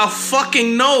like, hold a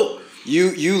fucking note.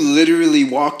 You literally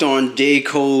walked on J.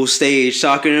 Cole's stage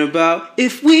talking about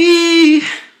if we,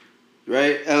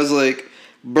 right? I was like,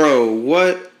 bro,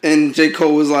 what? And J.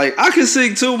 Cole was like, I can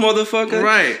sing too, motherfucker.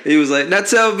 Right. He was like, now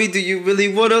tell me, do you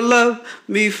really want to love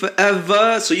me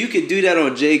forever? So you could do that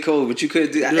on J. Cole, but you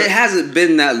couldn't do that. Yeah. It hasn't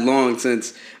been that long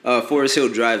since Forest Hill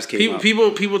Drives came out.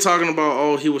 People talking about,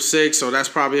 oh, he was sick, so that's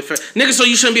probably a fact. Nigga, so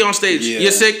you shouldn't be on stage. Yeah.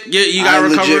 You're sick. You gotta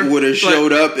recover. I legit would have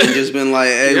showed up and just been like,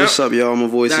 hey, Yep. what's up, y'all? My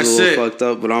voice That's is a little it. fucked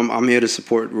up, but I'm here to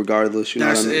support regardless. You know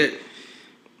That's what I mean? it.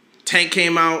 Tank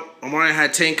came out. Omarion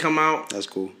had Tank come out That's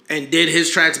cool. and did his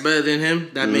tracks better than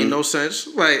him. That made no sense.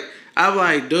 Like, I'm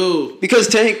like, dude. Because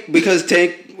Tank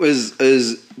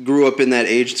grew up in that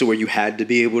age to where you had to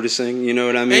be able to sing. You know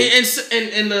what I mean?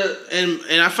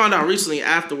 And I found out recently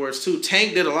afterwards too.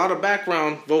 Tank did a lot of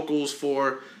background vocals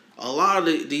for a lot of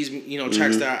these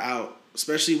tracks that are out,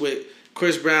 especially with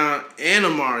Chris Brown and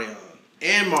Omarion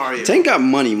and Mario. Tank got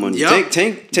money. Yep.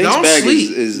 Tank's Don't bag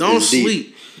sleep. is Don't is deep.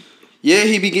 sleep. Yeah,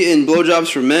 he be getting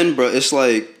blowjobs for men, but it's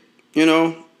like,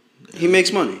 he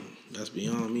makes money. That's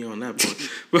beyond me on that point.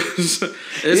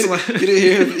 It's like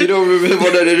You don't remember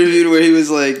that interview where he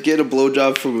was like, getting a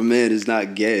blowjob from a man is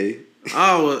not gay.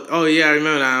 Oh yeah, I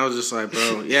remember that. I was just like,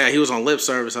 bro, yeah, he was on lip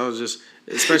service. I was just,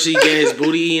 especially getting his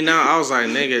booty eaten out. I was like,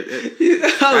 nigga,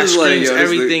 that screams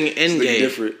everything in gay.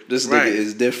 This Right. nigga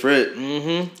is different.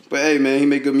 Mm-hmm. But hey, man, he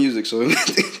make good music, so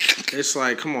It's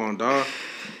like, come on, dog.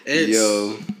 It's,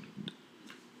 yo.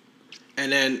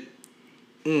 And then,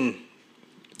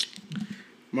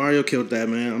 Mario killed that,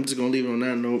 man. I'm just gonna leave it on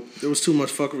that note. There was too much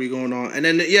fuckery going on. And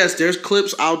then, yes, there's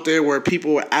clips out there where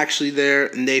people were actually there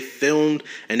and they filmed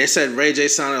and they said Ray J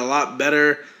sounded a lot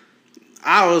better.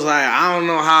 I was like, I don't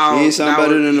know how. He didn't sound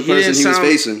better than the person he was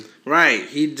facing. Right.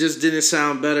 He just didn't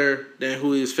sound better than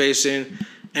who he was facing.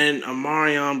 And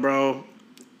Omarion, bro.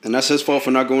 And that's his fault for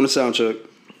not going to soundcheck.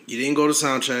 You didn't go to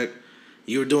soundcheck.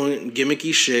 You were doing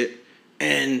gimmicky shit.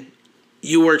 And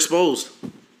you were exposed.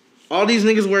 All these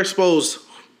niggas were exposed.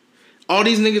 All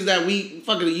these niggas that we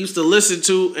fucking used to listen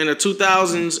to in the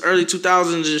 2000s, early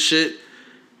 2000s and shit,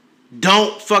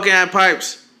 don't fucking have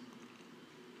pipes.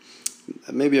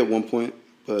 Maybe at one point,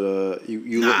 but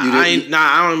you didn't.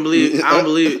 I don't believe it. I don't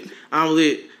believe it. I don't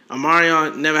believe it.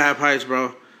 Omarion never had pipes,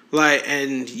 bro. Like,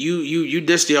 and you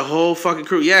dissed your whole fucking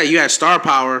crew. Yeah, you had star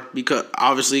power because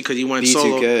you went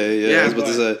solo. B2K, yeah, I was about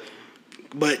to say.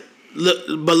 But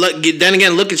look. Then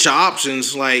again, look at your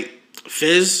options. Like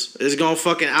Fizz is gonna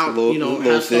fucking out.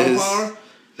 Have star Fizz. power.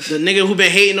 The nigga who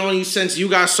been hating on you since You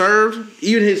Got Served,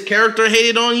 even his character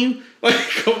hated on you. Like,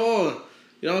 come on.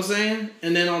 You know what I'm saying?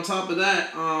 And then on top of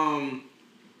that,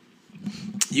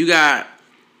 you got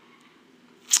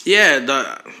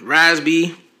the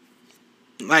Rasby.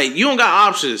 Like, you don't got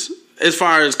options as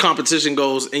far as competition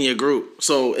goes in your group.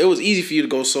 So it was easy for you to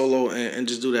go solo and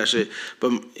just do that shit.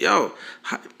 But yo,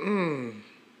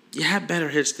 you had better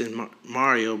hits than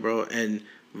Mario, bro. And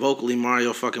vocally,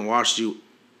 Mario fucking washed you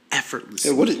effortlessly.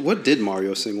 Yeah, what did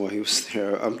Mario sing while he was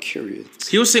there? I'm curious.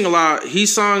 He was singing a lot. He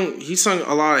sung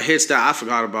a lot of hits that I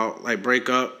forgot about, like Break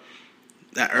Up.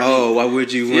 That early. Why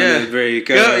would you want to break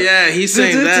up? Yeah, he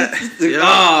sang that.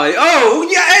 Yo.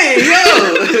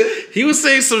 He was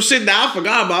saying some shit that I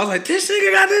forgot about. I was like, this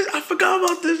nigga got this. I forgot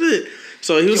about this shit.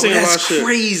 So he was singing a lot of shit.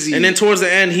 Crazy. And then towards the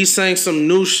end, he sang some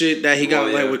new shit that he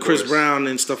got with Chris Brown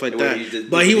and stuff like that.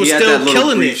 But he was still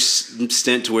killing it.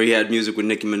 Stint where he had music with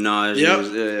Nicki Minaj.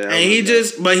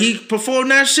 Yep. But he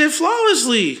performed that shit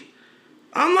flawlessly.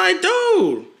 I'm like,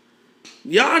 dude,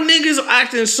 y'all niggas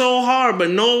acting so hard, but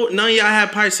none of y'all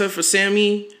had pipes up for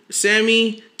Sammy,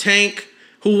 Tank,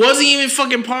 who wasn't even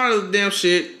fucking part of the damn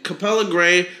shit. Capella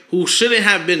Gray, who shouldn't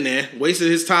have been there, wasted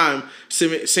his time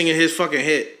singing his fucking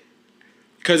hit.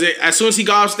 Because as soon as he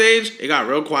got off stage, it got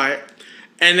real quiet.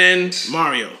 And then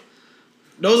Mario.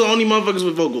 Those are the only motherfuckers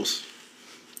with vocals.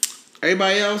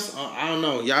 Everybody else, I don't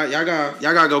know. Y'all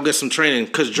gotta go get some training.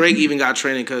 Because Drake even got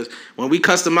training. Because when we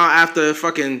cussed him out after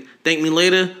fucking Thank Me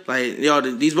Later, like, yo,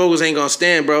 these vocals ain't gonna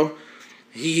stand, bro.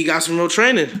 He got some real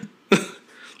training.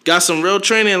 Got some real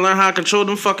training and learn how to control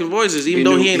them fucking voices, even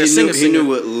though he ain't a singer. He knew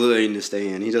what lane to stay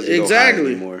in. He doesn't go high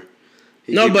anymore.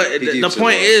 The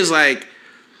point is, like,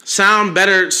 sound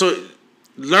better. So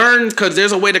learn, because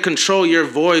there's a way to control your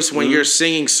voice when you're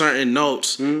singing certain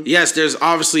notes. Yes, there's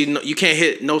obviously you can't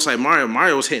hit notes like Mario.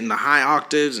 Mario was hitting the high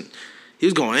octaves and he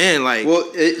was going in like.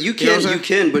 Well, you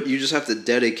can, but you just have to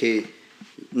dedicate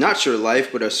not your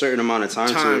life, but a certain amount of time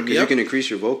to it, because you can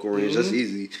increase your vocal range. That's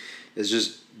easy. It's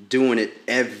just doing it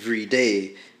every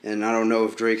day, and I don't know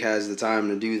if Drake has the time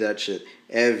to do that shit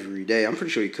every day. I'm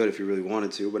pretty sure he could if he really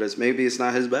wanted to, but maybe it's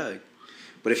not his bag.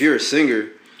 But if you're a singer,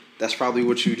 that's probably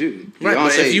what you do. Right,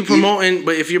 but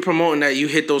if you're promoting that you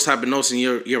hit those type of notes in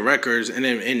your records, and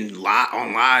then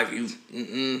on live,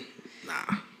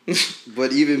 nah.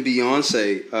 But even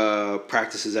Beyonce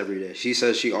practices every day. She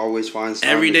says she always finds time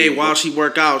every day while she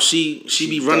work out. She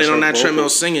be running on that treadmill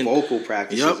singing. Vocal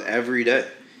practices every day.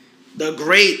 The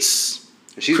greats.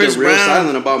 And she's been real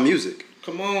silent about music.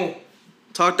 Come on,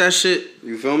 talk that shit.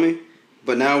 You feel me?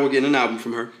 But now we're getting an album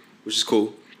from her, which is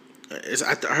cool. I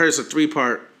heard it's a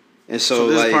 3-part. And so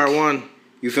this like, is part 1.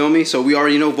 You feel me? So we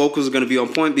already know vocals are going to be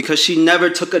on point because she never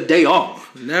took a day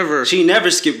off. Never. She never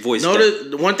skipped voice.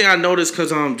 The one thing I noticed,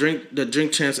 because the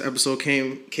Drink Champs episode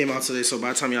came out today, so by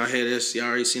the time y'all hear this, y'all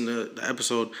already seen the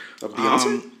episode. Of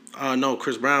Beyonce? No,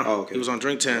 Chris Brown. Oh, okay. He was on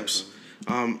Drink Champs.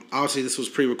 Obviously, this was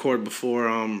pre-recorded before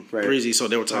Breezy, so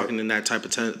they were talking in that type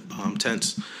of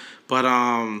tense. But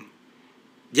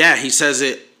yeah, he says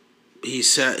it. He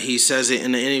says it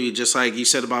in the interview, just like you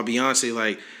said about Beyonce,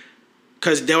 like,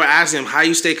 because they were asking him how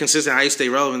you stay consistent, how you stay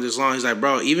relevant this long. He's like,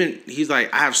 bro, he's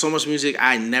like, I have so much music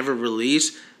I never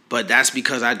release, but that's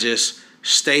because I just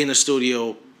stay in the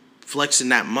studio, flexing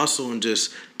that muscle, and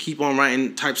just keep on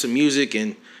writing types of music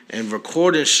and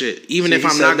recording shit, even if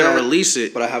I'm not gonna release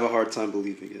it. But I have a hard time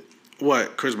believing it.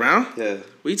 What, Chris Brown? Yeah.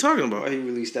 What are you talking about? Why he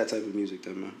released that type of music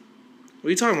then, man? What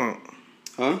are you talking about?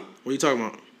 Huh? What are you talking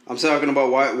about? I'm talking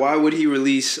about why would he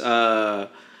release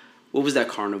what was that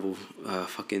Carnival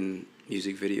fucking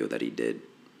music video that he did?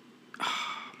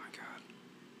 Oh my god.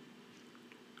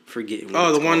 Forgetting.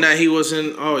 Oh, the one that he was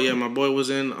in. Oh yeah, my boy was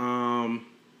in.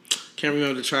 Can't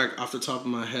remember the track off the top of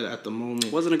my head at the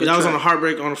moment. Wasn't a good track. That was on a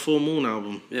Heartbreak on a Full Moon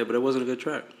album. Yeah, but it wasn't a good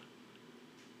track.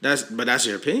 That's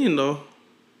your opinion though.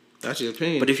 That's your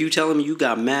opinion. But if you telling me you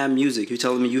got mad music, you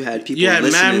telling me you had people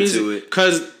listening to it,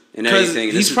 and everything,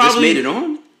 and this made it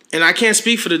on. And I can't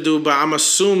speak for the dude, but I'm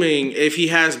assuming if he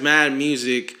has mad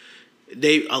music,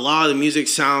 a lot of the music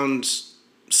sounds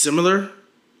similar,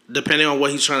 depending on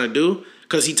what he's trying to do.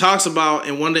 Because he talks about,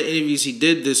 in one of the interviews he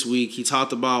did this week, he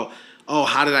talked about,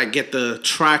 how did I get the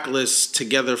track list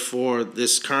together for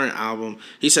this current album?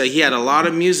 He said he had a lot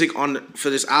of music for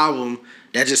this album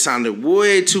that just sounded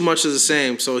way too much of the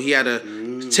same. So he had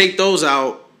to take those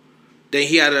out. Then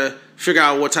he had to figure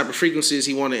out what type of frequencies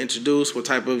he wanted to introduce, what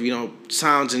type of,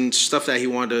 sounds and stuff that he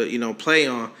wanted to, play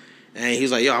on. And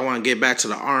he's like, yo, I want to get back to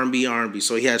the R&B.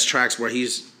 So he has tracks where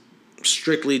he's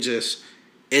strictly just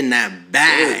in that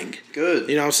bag. Good.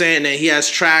 You know what I'm saying? And he has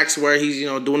tracks where he's,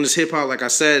 doing this hip hop, like I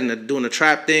said, and doing the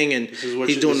trap thing, and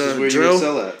he's doing the drill.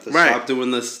 Stop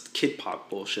doing this kid pop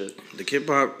bullshit. The kid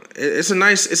pop, it's a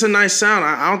nice sound.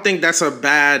 I don't think that's a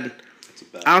bad.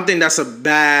 I don't think that's a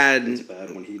bad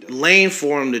when he does. Lane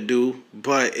for him to do,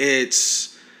 but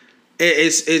it's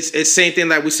same thing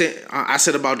like I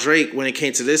said about Drake when it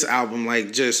came to this album,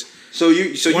 like just. So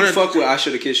you fuck with I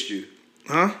Should Have Kissed You,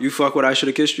 huh? You fuck with I Should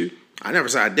Have Kissed You. I never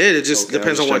said I did. It just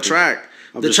depends on what track.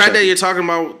 The track that you're talking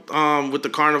about with the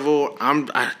Carnival,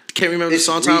 I can't remember the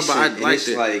song time, but I liked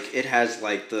it. Like it has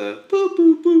like the boop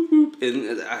boop boop boop,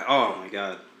 and oh my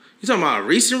god. You talking about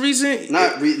recent?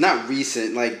 Not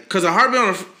recent, like because a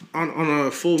Heartbeat on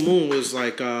a Full Moon was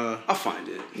like. I'll find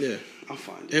it. Yeah, I'll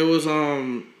find it. It was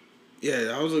yeah,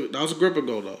 that was a grip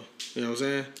ago though. You know what I'm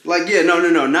saying? Like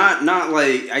no, not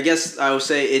like I guess I would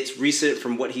say it's recent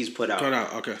from what he's put out.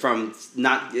 Okay. From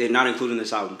not including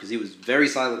this album because he was very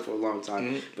silent for a long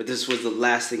time, but this was the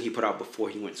last thing he put out before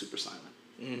he went super silent.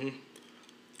 Mm-hmm.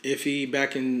 Iffy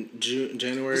back in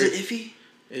January. Is it Iffy?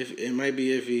 If it might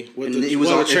be Iffy with and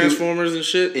the Transformers and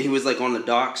shit. And he was like on the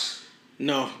docks.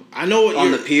 No, I know what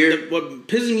on the pier. What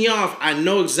pisses me off, I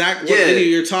know exactly what video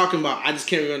you're talking about. I just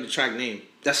can't remember the track name.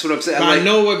 That's what I'm saying. But I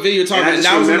know what video you're talking about. I just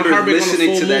That was in the remember Heartbreak on the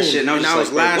listening Full to that Moon. shit, and I was just that was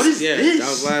like, bro, last. what is yeah, this? That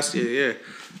was last year. Yeah.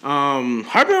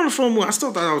 Heartbreak on the Full Moon. I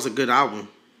still thought that was a good album.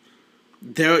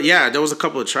 There was a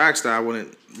couple of tracks that I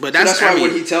wouldn't. But that's why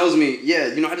when he tells me,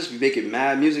 I just be making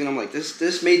mad music, and I'm like,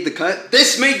 this made the cut.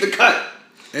 This made the cut.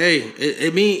 Hey,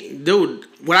 it mean, dude.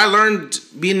 What I learned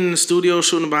being in the studio,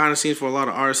 shooting behind the scenes for a lot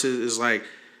of artists is like,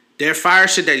 their fire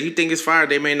shit that you think is fire,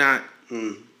 they may not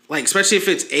like, especially if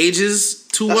it's ages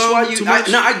too That's well. why you. Too much.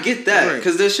 I get that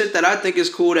because Right. there's shit that I think is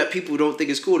cool that people don't think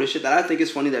is cool. There's shit that I think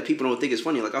is funny that people don't think is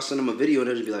funny. Like I'll send them a video and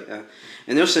they'll just be like,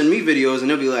 and they'll send me videos and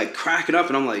they'll be like cracking up,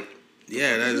 and I'm like,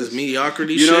 yeah, that is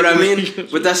mediocrity. you know shit. what I mean?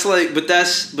 But that's like, but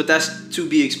that's to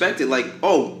be expected. Like,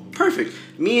 oh, perfect.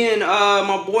 Me and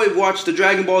my boy watched the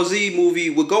Dragon Ball Z movie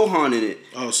with Gohan in it.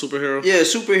 Oh, superhero. Yeah,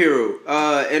 superhero.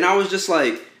 And I was just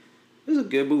like, this is a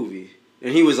good movie.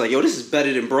 And he was like, yo, this is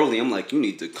better than Broly. I'm like, you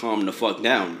need to calm the fuck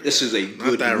down. This is a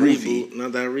good movie.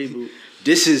 Not that reboot.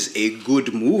 This is a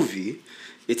good movie.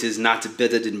 It is not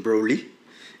better than Broly.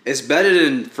 It's better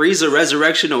than Frieza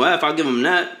Resurrection OF. I'll give him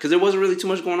that. Because there wasn't really too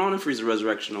much going on in Frieza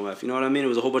Resurrection OF. You know what I mean? It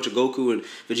was a whole bunch of Goku and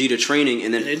Vegeta training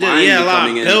and then finally a lot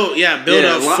coming of in. build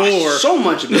up for. So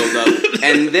much build up.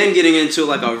 And then getting into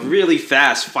like a really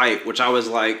fast fight, which I was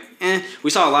like, We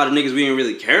saw a lot of niggas we didn't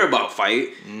really care about fight.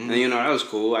 And that was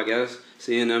cool, I guess.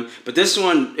 Seeing them, but this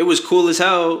one, it was cool as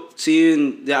hell.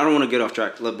 Seeing, I don't want to get off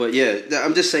track, but yeah,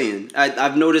 I'm just saying.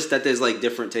 I've noticed that there's like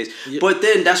different tastes. Yep. But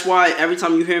then that's why every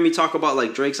time you hear me talk about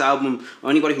like Drake's album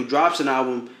or anybody who drops an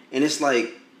album, and it's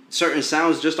like certain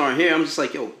sounds just aren't here, I'm just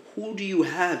like, yo, who do you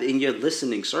have in your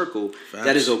listening circle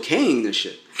that is okaying this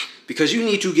shit? Because you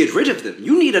need to get rid of them.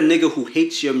 You need a nigga who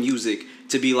hates your music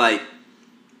to be like,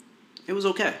 it was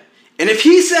okay. And if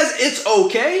he says it's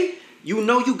okay, you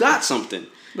know you got something.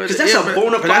 Because that's a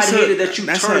bona fide hater that you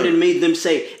turned and made them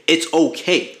say it's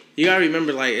okay. You gotta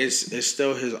remember, like it's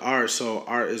still his art, so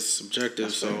art is subjective.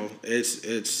 That's so right.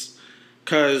 it's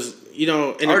because in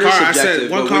art the car I said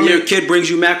one comment. When your kid brings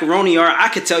you macaroni art, I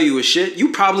could tell you it's shit.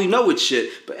 You probably know it's shit,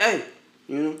 but hey,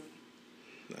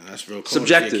 that's real.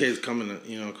 Subjective. Your kids coming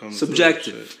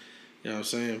subjective. You know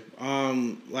what I'm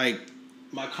saying? Like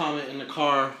my comment in the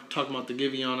car talking about the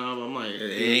Giveon album. I'm like,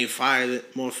 it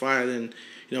ain't more fire than.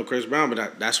 Chris Brown,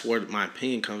 but that's where my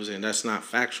opinion comes in. That's not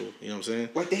factual. You know what I'm saying?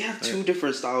 Like, they have two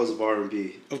different styles of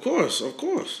R&B. Of course. You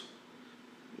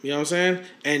know what I'm saying?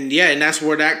 And that's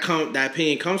where that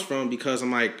opinion comes from, because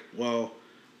I'm like, well,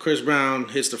 Chris Brown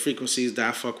hits the frequencies that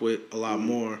I fuck with a lot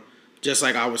more. Just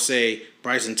like I would say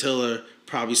Bryson Tiller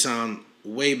probably sound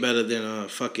way better than a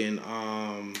fucking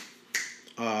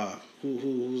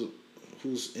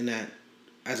who's in that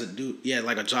as a dude. Yeah,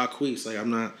 like a Jacquees. Like,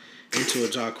 I'm not into a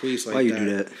Jacquees like that. Why you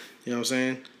do that? You know what I'm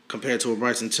saying? Compared to a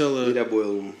Bryson Tiller. Leave that boy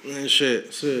alone. And shit,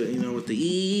 with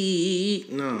the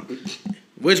no.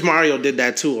 Which Mario did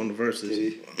that too on the verses.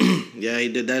 Did he? Yeah, he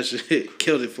did that shit.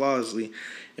 Killed it flawlessly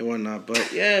and whatnot.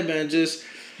 But yeah, man, just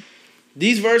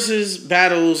these versus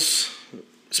battles,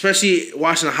 especially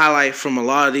watching the highlight from a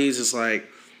lot of these, it's like,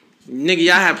 nigga,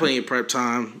 y'all had plenty of prep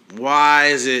time. Why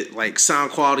is it like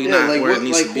sound quality not where it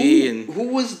needs to be? And who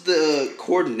was the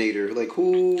coordinator? Like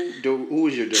who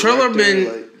was your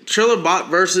director? Triller bought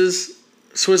versus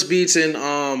Swiss Beats and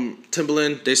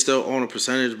Timbaland. They still own a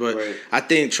percentage, but right. I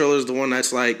think Triller's the one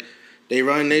that's like they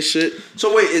run their shit.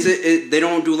 So wait, is it they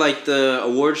don't do like the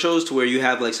award shows to where you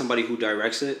have like somebody who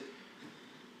directs it?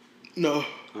 No.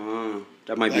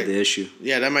 That might be the issue.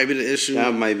 Yeah, that might be the issue.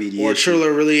 That might be the issue. Or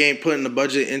Triller really ain't putting the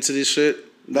budget into this shit.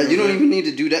 Like, you don't even need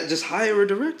to do that. Just hire a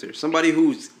director. Somebody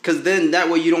who's... Because then that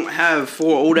way you don't have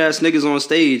 4 old-ass niggas on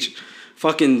stage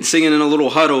fucking singing in a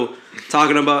little huddle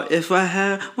talking about, if I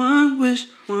had one wish,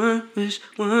 one wish,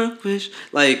 one wish.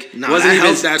 Like, wasn't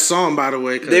even that song, by the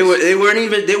way. They were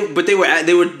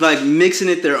like mixing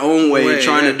it their own way,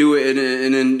 trying to do it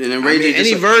in Ray J.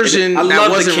 Any version I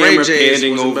love the camera Ray J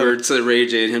panning over to Ray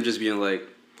J and him just being like...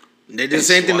 They did the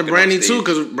same thing to Brandy too,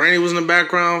 because Brandy was in the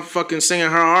background fucking singing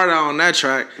her heart out on that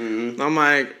track. Mm-hmm. I'm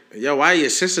like, yo, why are your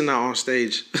sister not on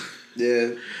stage? Yeah.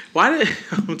 Why did...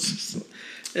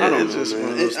 I don't know,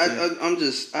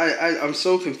 man. I'm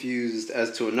so confused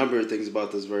as to a number of things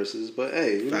about this verses, but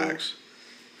hey, Facts.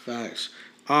 Let's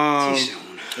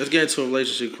get into a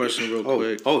relationship question real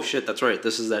quick. Oh shit, that's right.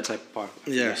 This is that type of part.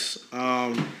 Yes.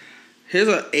 Here's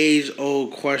an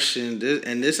age-old question,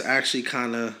 and this actually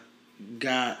kind of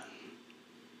got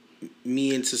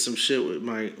me into some shit with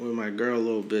my girl a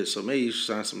little bit, so maybe you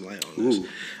should shine some light on this.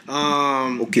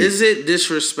 Okay. Is it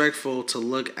disrespectful to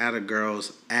look at a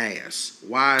girl's ass?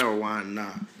 Why or why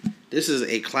not? This is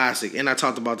a classic, and I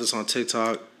talked about this on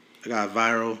TikTok. I got a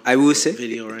viral I will say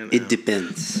video right now. It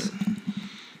depends.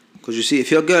 Because you see, if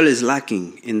your girl is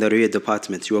lacking in the rear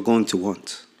department, you are going to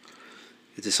want.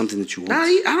 It is something that you want. Nah,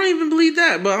 I don't even believe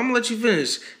that, but I'm gonna let you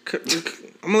finish.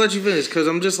 Because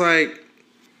I'm just like,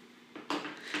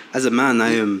 as a man, I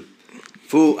am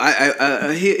full.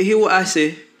 I hear what I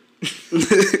say.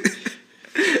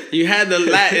 you had the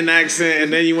Latin accent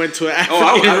and then you went to an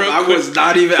African. I was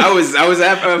not even. I was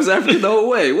African the whole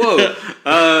way. Whoa.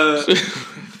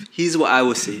 Here's what I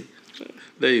would say.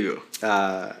 There you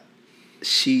go.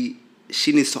 She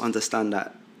needs to understand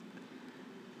that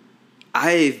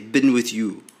I've been with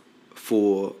you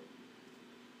for,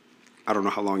 I don't know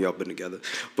how long y'all been together,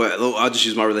 but I'll just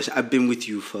use my relation. I've been with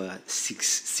you for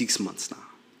six months now.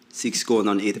 6 going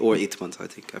on 8 months, I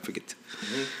think. I forget.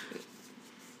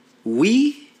 Mm-hmm.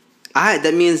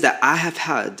 That means that I have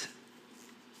had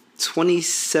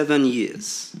 27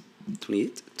 years.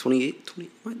 28? 20,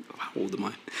 what? How old am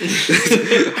I?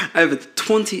 I have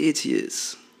 28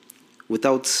 years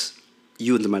without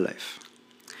you into my life.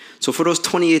 So for those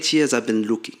 28 years, I've been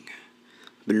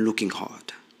looking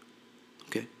hard.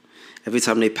 Okay? Every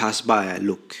time they pass by, I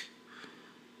look.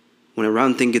 When a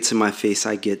round thing gets in my face,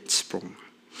 I get sprung.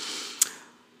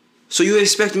 So you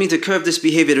expect me to curb this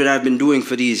behavior that I've been doing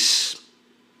for these...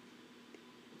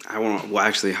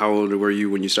 actually, how old were you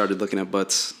when you started looking at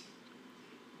butts?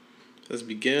 That's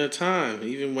beginning of time.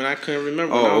 Even when I couldn't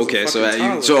remember. Oh, okay. So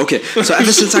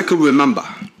ever since I could remember,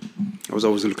 I was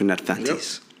always looking at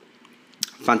fanties. Yep.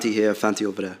 Fanty here, fanty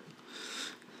over there.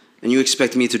 And you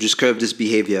expect me to just curb this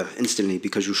behavior instantly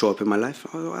because you show up in my life?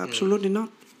 Oh, absolutely not.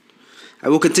 I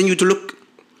will continue to look.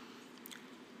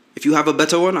 If you have a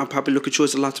better one, I'll probably look at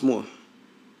yours a lot more.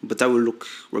 But I will look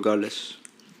regardless.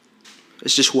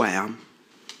 It's just who I am.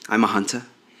 I'm a hunter.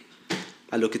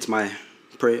 I look at my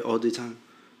prey all the time.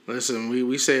 Listen,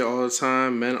 we say all the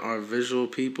time, men are visual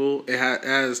people. It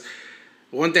has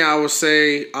one thing I would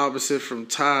say opposite from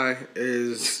Ty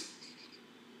is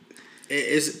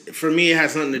for me it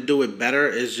has nothing to do with better.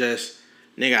 It's just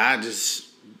nigga,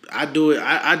 I do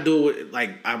it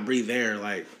like I breathe air.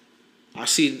 Like I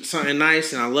see something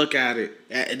nice and I look at it.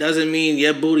 It doesn't mean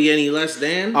your booty any less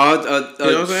than. You know what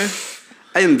I'm saying?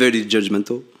 I am very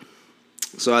judgmental.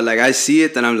 So I see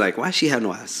it and I'm like, why she have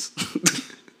no ass?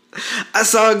 I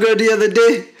saw a girl the other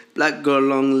day, black girl,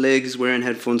 long legs, wearing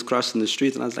headphones, crossing the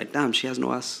street, and I was like, damn, she has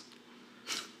no ass.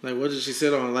 Like, what did she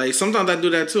sit on? Like, sometimes I do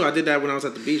that too. I did that when I was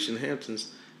at the beach in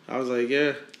Hamptons. I was like,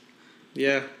 yeah.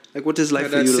 Like, what is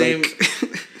life for you like?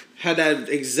 Had that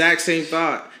exact same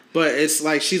thought. But it's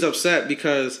like she's upset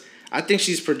because I think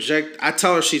I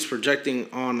tell her she's projecting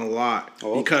on a lot.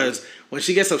 Oh, okay. Because when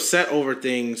she gets upset over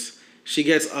things, she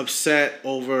gets upset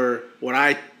over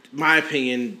my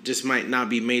opinion, just might not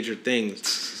be major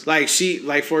things. Like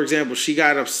for example, she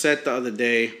got upset the other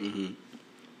day. Mm-hmm.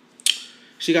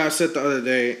 She got upset the other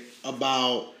day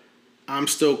about I'm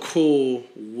still cool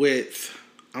with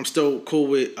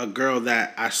a girl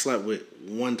that I slept with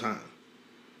one time.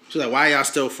 She's like, why y'all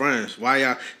still friends? Why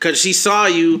y'all? Because she saw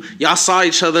y'all saw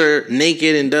each other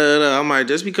naked and da. I'm like,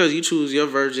 just because you choose your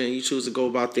virgin, you choose to go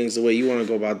about things the way you want to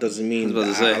go about, doesn't mean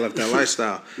I left that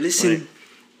lifestyle. Listen. Like,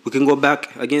 we can go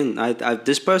back again.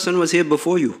 This person was here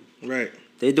before you. Right.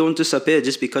 They don't disappear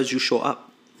just because you show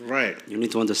up. Right. You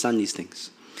need to understand these things.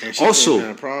 And she also,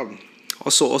 had a problem.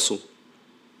 Also,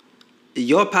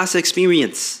 your past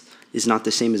experience is not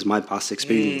the same as my past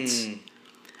experience.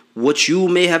 What you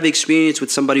may have experienced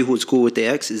with somebody who's cool with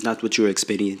their ex is not what you're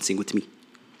experiencing with me.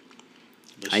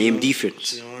 I am different.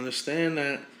 She don't understand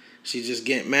that. She just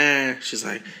get mad. She's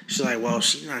like, well,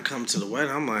 she's not coming to the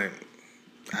wedding. I'm like,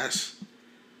 that's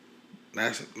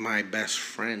my best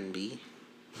friend, B.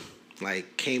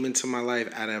 Like, came into my life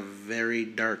at a very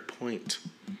dark point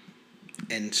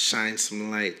and shined some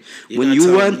light. When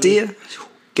you weren't there,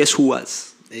 guess who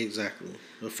was? Exactly.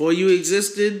 Before you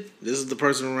existed, this is the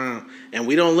person around. And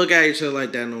we don't look at each other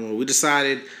like that no more. We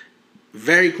decided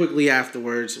very quickly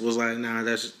afterwards, was like, nah,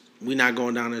 we not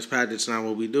going down this path. It's not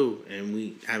what we do. And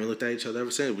we haven't looked at each other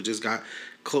ever since. We just got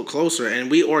closer.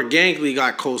 And we organically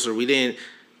got closer. We didn't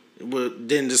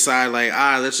decide like,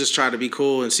 let's just try to be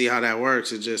cool and see how that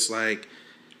works. It's just like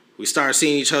we started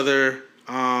seeing each other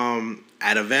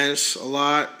at events a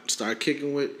lot, started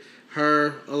kicking with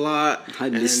her a lot.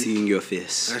 I miss seeing your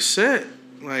face. That's it.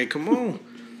 Like, come on.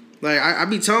 Like, I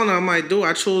be telling her, I'm like, dude,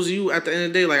 I chose you at the end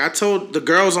of the day. Like, I told the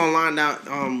girls online that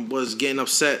was getting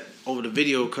upset over the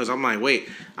video because I'm like, wait,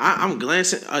 I'm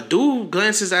glancing. A dude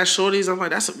glances at shorties. I'm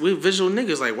like, we're visual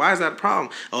niggas. Like, why is that a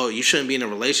problem? Oh, you shouldn't be in a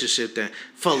relationship then.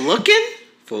 For looking?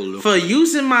 For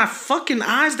using my fucking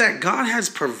eyes that God has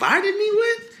provided me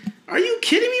with? Are you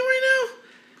kidding me right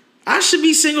now? I should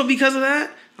be single because of that?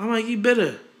 I'm like, you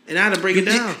bitter. And I had to break it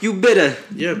down. You bitter.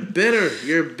 You're bitter.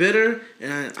 You're bitter.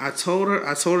 And I told her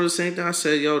the same thing. I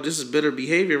said, yo, this is bitter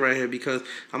behavior right here because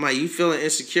I'm like, you feeling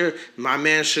insecure. My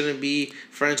man shouldn't be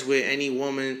friends with any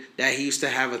woman that he used to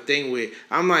have a thing with.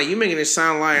 I'm like, you making it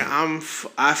sound like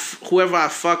whoever I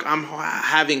fuck, I'm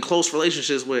having close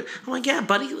relationships with. I'm like, yeah,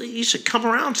 buddy, you should come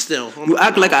around still. You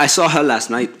act like I saw her last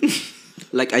night.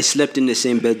 Like I slept in the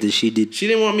same bed that she did. She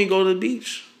didn't want me to go to the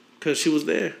beach because she was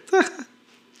there.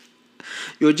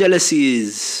 Your jealousy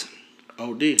is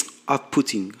OD.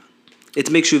 off-putting. It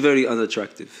makes you very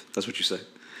unattractive. That's what you say.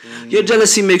 Your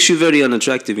jealousy makes you very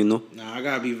unattractive, you know? Nah, I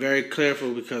gotta be very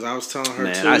careful because I was telling her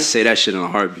Man, too. I say that shit in a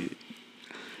heartbeat.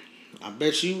 I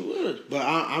bet you would. But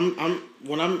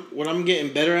what I'm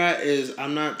getting better at is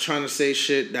I'm not trying to say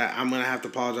shit that I'm gonna have to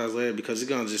apologize later because it's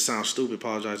gonna just sound stupid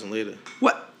apologizing later.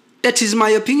 What? That is my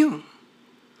opinion.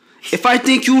 If I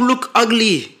think you look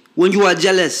ugly when you are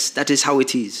jealous, that is how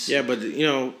it is. Yeah, but you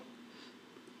know,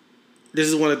 this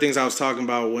is one of the things I was talking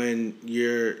about when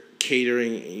you're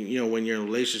catering, you know, when you're in a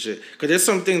relationship. Because there's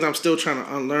some things I'm still trying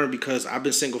to unlearn because I've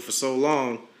been single for so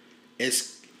long.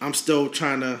 I'm still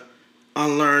trying to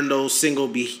unlearn those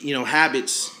single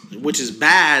habits, which is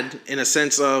bad in a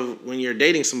sense of when you're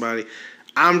dating somebody.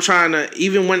 I'm trying to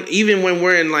even when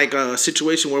we're in like a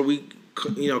situation where we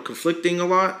conflicting a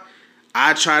lot,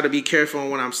 I try to be careful on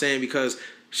what I'm saying because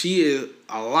she is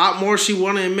a lot more she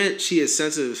want to admit. She is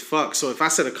sensitive as fuck. So if I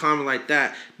said a comment like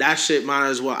that shit I might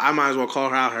as well call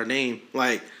her out her name.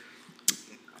 Like,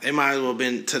 it might as well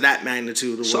been to that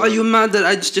magnitude. So are you mad that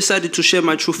I just decided to share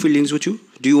my true feelings with you?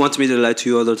 Do you want me to lie to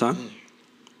you all the time?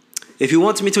 If you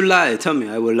want me to lie, tell me.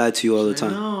 I will lie to you all the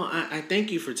time. No, I thank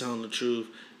you for telling the truth.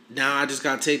 Now I just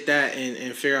gotta take that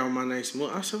and figure out my next move.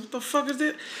 I said, what the fuck is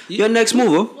that? Your next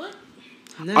move, huh? What?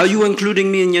 Are you including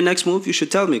me in your next move? You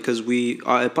should tell me because we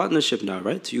are a partnership now,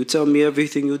 right? You tell me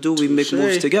everything you do, we make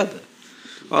moves together.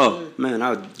 Oh, man,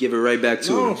 I'll give it right back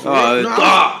to her.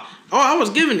 I was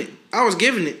giving it.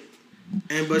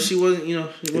 But she wasn't,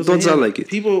 it don't sound like it.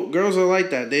 Girls are like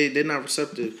that. They're not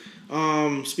receptive.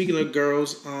 Speaking of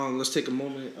girls, let's take a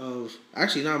moment of,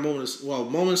 actually not a moment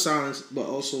of silence, but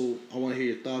also I want to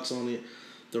hear your thoughts on it.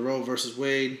 The Roe versus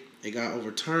Wade, it got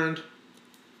overturned.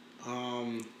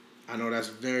 I know that's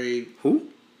very... Who?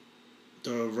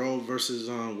 The Roe versus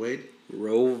Wade.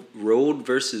 Roe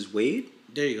versus Wade?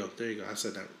 There you go. I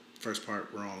said that first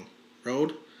part wrong.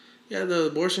 Road? Yeah, the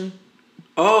abortion.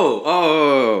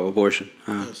 Oh, abortion.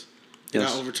 Yes. It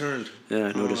got overturned. Yeah,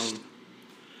 I noticed.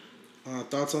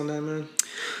 Thoughts on that, man?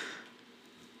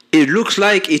 It looks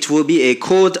like it will be a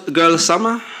cold girl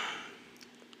summer.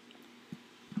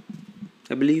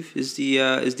 I believe is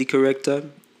the correct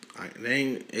term.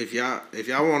 If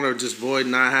y'all want to just avoid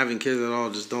not having kids at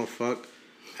all, just don't fuck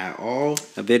at all.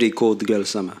 A very cold girl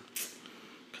summer.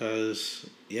 Cause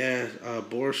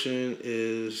abortion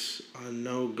is a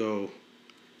no-go,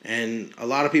 and a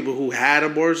lot of people who had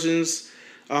abortions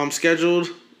scheduled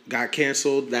got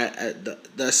canceled. That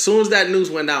as soon as that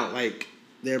news went out, like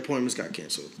their appointments got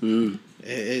canceled.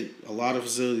 A lot of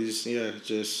facilities,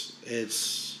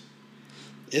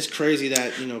 it's crazy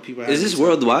that people. Is this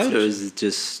worldwide or is it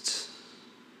just?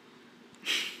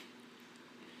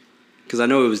 Because I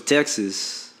know it was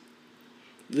Texas.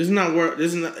 This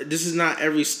is not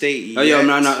every state yet. Oh yeah,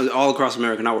 not all across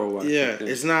America, not worldwide. Yeah,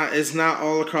 it's not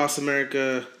all across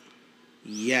America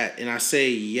yet, and I say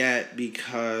yet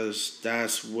because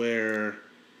that's where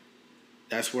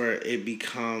it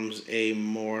becomes a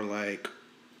more like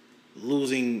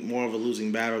more of a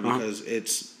losing battle because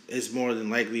it's more than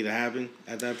likely to happen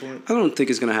at that point. I don't think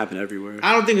it's gonna happen everywhere.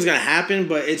 I don't think it's gonna happen,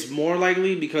 but it's more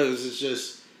likely because it's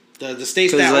just the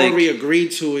states that already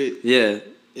agreed to it. Yeah.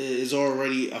 Is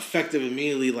already effective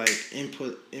immediately, like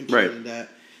implementing right. that.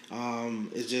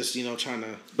 It's just trying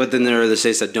to. But then there are the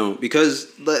states that don't, because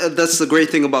that's the great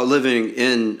thing about living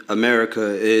in America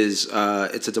is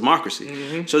it's a democracy.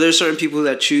 Mm-hmm. So there's certain people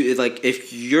that choose, like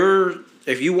if you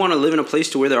want to live in a place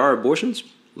to where there are abortions,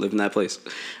 live in that place.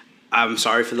 I'm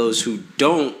sorry for those who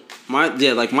don't. My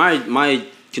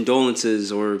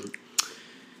condolences, or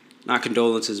not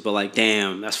condolences, but like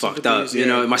damn, that's fucked up.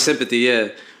 My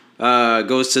sympathy,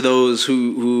 goes to those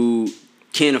who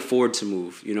can't afford to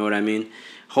move. You know what I mean?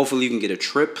 Hopefully you can get a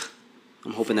trip.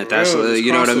 I'm hoping that's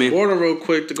you know what I mean. Border real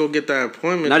quick to go get that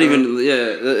appointment. Not even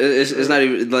it's not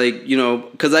even like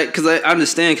because I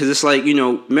understand because it's like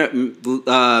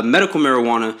medical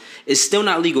marijuana is still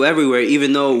not legal everywhere,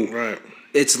 even though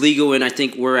it's legal. And I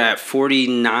think we're at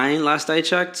 49 last I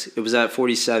checked. It was at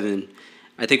 47.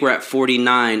 I think we're at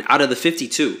 49 out of the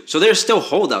 52. So there's still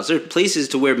holdouts. There are places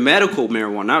to where medical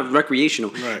marijuana, not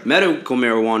recreational, Right. medical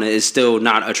marijuana is still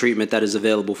not a treatment that is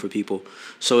available for people.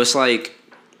 So it's like,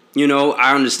 you know,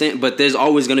 I understand, but there's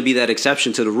always going to be that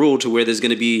exception to the rule to where there's going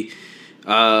to be,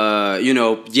 you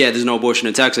know, yeah, there's no abortion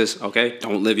in Texas. Okay,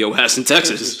 don't live your ass in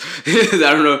Texas.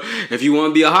 I don't know if you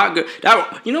want to be a hot girl.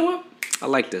 You know what? I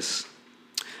like this.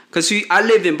 Because see, I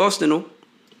live in Boston, no?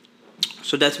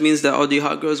 So that means that all the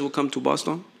hot girls will come to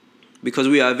Boston because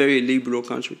we are a very liberal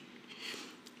country.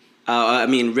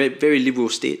 Very liberal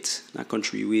state, not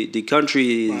country. The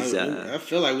country is. I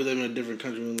feel like we live in a different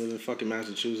country when we live in fucking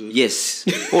Massachusetts. Yes.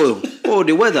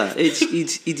 The weather. It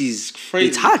is crazy.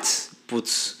 It's hot,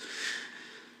 but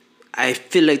I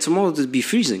feel like tomorrow it'll be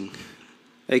freezing.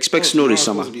 I expect snow this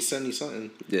summer. It's supposed to be 70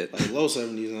 something. Yeah. Like low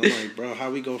 70s. And I'm like, bro,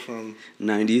 how we go from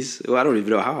 90s? Well, I don't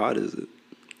even know how hot is it.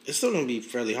 It's still gonna be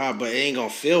fairly hot, but it ain't gonna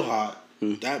feel hot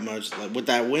that much. Like with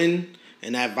that wind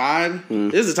and that vibe,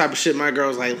 this is the type of shit my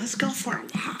girl's like, let's go for a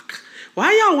walk.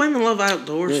 Why y'all women love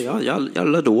outdoors? Yeah, y'all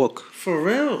love to walk. For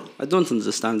real. I don't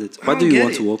understand it. I Why don't do you get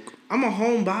want it. to walk? I'm a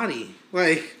homebody.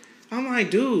 Like, I'm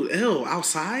like, dude, ew,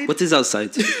 outside? What is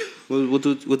outside? what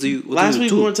do you Last week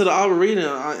do? we went to the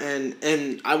Arboretum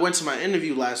and I went to my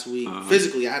interview last week.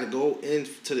 Physically, I had to go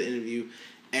into the interview,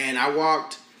 and I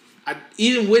walked.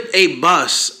 Even with a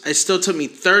bus, it still took me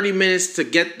 30 minutes to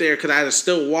get there because I had to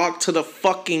still walk to the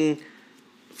fucking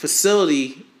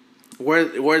facility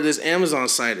where this Amazon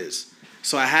site is.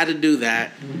 So I had to do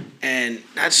that, and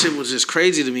that shit was just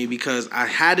crazy to me because I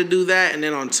had to do that, and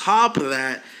then on top of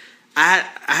that, I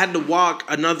had to walk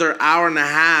another hour and a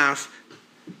half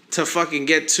to fucking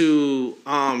get to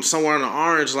somewhere on the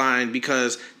Orange Line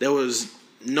because there was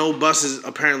no buses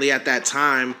apparently at that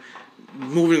time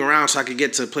moving around so I could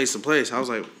get to place. I was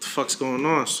like, what the fuck's going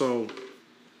on? So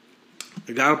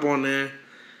I got up on there.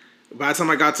 By the time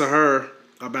I got to her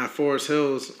about Forest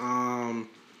Hills, I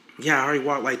already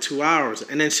walked like 2 hours.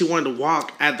 And then she wanted to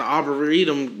walk at the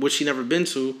Arboretum, which she never been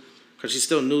to because she's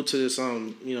still new to this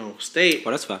state.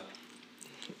 Oh, that's fine.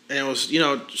 And it was,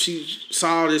 she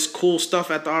saw this cool stuff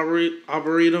at the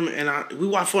Arboretum, and we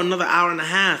walked for another hour and a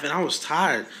half, and I was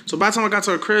tired. So by the time I got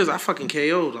to her crib, I fucking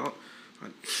KO'd. I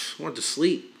wanted to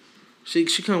sleep. She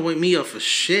couldn't wake me up for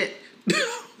shit.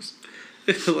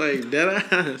 Like, dead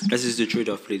ass. This is the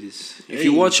trade-off, ladies. If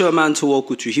you want your man to walk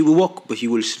with you, he will walk, but he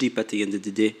will sleep at the end of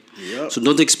the day. Yep. So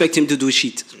don't expect him to do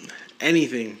shit.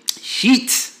 Anything.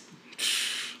 Shit.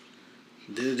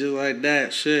 Did it like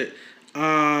that. Shit.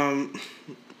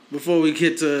 Before we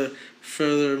get to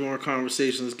more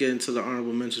conversations, let's get into the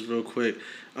honorable mentions real quick.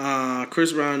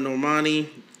 Chris Brown and Normani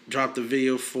dropped a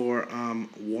video for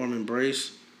Warm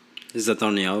Embrace. Is that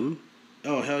on the album?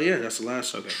 Oh, hell yeah. That's the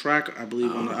last track, I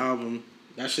believe, on the album.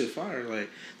 That shit fire. Like,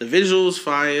 the visuals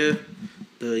fire.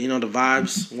 The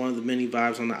vibes, one of the many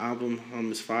vibes on the album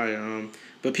is fire.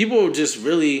 But people just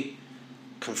really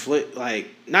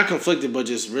not conflicted, but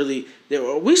just really,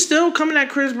 are we still coming at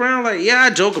Chris Brown? Like, yeah, I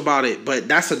joke about it, but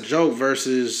that's a joke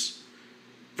versus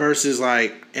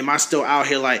like, am I still out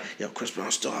here like, yo, Chris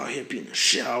Brown's still out here beating the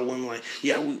shit out of women? Like,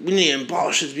 yeah, we need to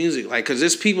abolish his music. Like, because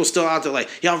there's people still out there like,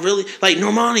 y'all really, like,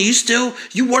 Normani,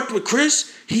 you worked with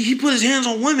Chris? He put his hands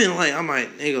on women. Like, I'm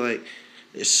like, nigga, like,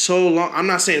 it's so long. I'm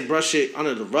not saying brush it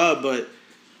under the rug, but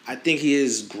I think he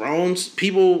is grown.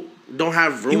 People don't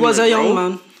have room. He was a young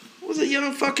man. He was a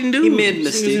young fucking dude. He made a He's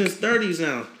mistake. in his 30s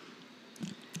now.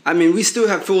 I mean, we still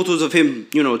have photos of him,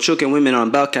 choking women on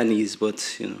balconies,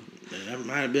 but, Yeah, that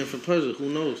might have been for pleasure. Who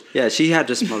knows? Yeah, she had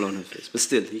a smile on her face, but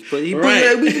still.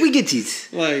 Right. We get it.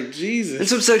 Like, Jesus. And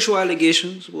some sexual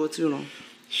allegations, but,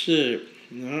 Shit.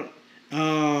 No.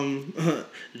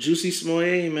 Juicy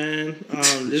Smollett, man.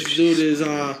 This dude is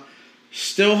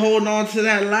still holding on to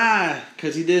that lie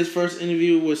because he did his first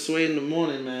interview with Sway in the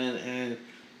Morning, man, and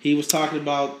he was talking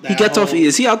about that. He got off.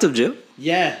 Is he out of jail?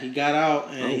 Yeah, he got out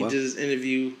and he wow. did his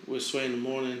interview with Sway in the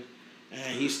Morning,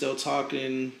 and he's still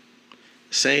talking.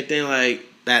 Same thing like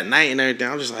that night and everything.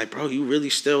 I'm just like, bro, you really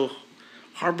still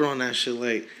harping on that shit,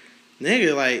 like,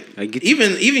 nigga, like, I get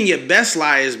even your best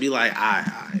liars be like,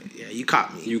 yeah, you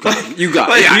caught me. You got me. You got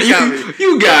Like, me. you got me.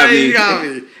 You got me. You got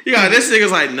me. You got this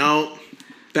nigga's like, no,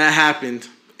 that happened.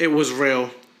 It was real.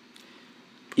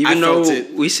 Even I though felt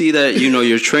it. we see that,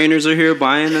 your trainers are here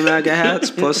buying the MAGA hats,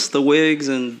 plus the wigs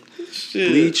and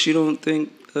bleach, you don't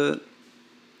think that...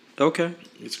 Okay.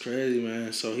 It's crazy,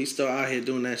 man. So he's still out here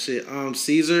doing that shit.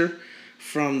 Caesar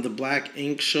from the Black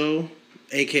Ink Show,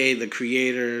 a.k.a. the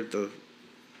creator,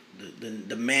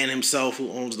 the man himself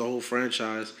who owns the whole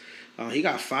franchise, he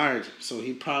got fired. So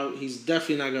he's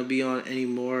definitely not going to be on any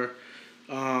more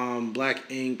Black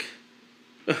Ink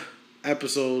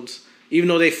episodes. even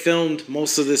though they filmed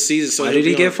most of this season. So why did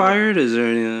he get fired? Is there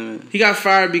any? He got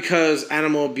fired because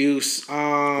animal abuse.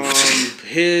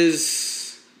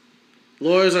 His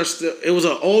lawyers are still. It was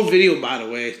an old video, by the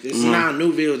way. This is not a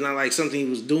new video. It's not like something he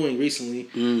was doing recently.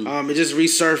 It just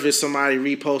resurfaced. Somebody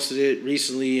reposted it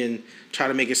recently and tried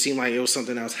to make it seem like it was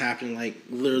something that was happening, like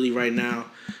literally right now,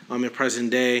 in present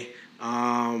day.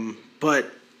 But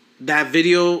that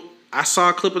video, I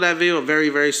saw a clip of that video, a very,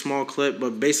 very small clip.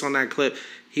 But based on that clip,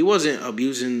 he wasn't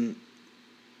abusing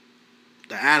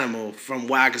the animal from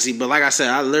what I could see. But like I said,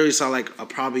 I literally saw like a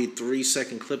probably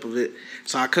 3-second clip of it.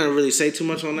 So I couldn't really say too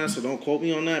much on that, so don't quote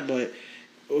me on that. But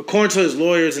according to his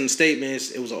lawyers and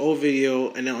statements, it was an old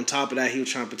video. And then on top of that, he was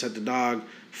trying to protect the dog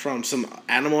from some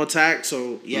animal attack.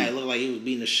 So, yeah, it looked like he was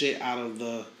beating the shit out of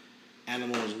the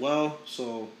animal as well.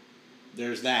 So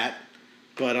there's that.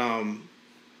 But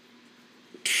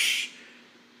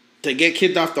to get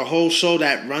kicked off the whole show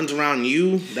that runs around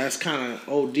you, that's kind of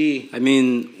OD. I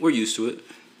mean, we're used to it.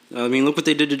 I mean, look what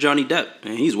they did to Johnny Depp,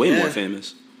 and he's way more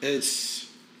famous. It's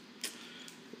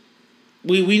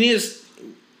we need to.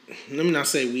 Let me not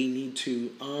say we need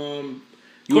to.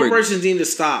 Corporations need to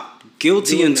stop.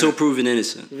 Guilty until proven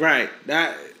innocent. Right.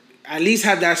 That at least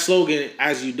have that slogan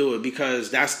as you do it, because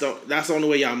that's the only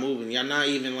way y'all moving. Y'all not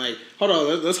even like, hold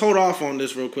on, let's hold off on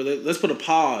this real quick. Let's put a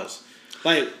pause.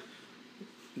 Like,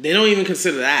 they don't even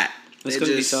consider that. It's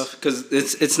gonna be tough because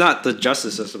it's not the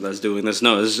justice system that's doing this.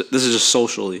 No, this is just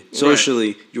socially.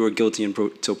 Socially, you are guilty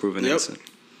until proven innocent.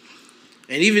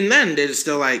 And even then, they're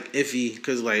still like iffy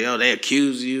because like, yo, they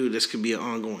accuse you. This could be an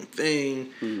ongoing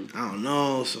thing. I don't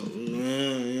know. So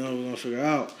we're gonna figure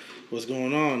out what's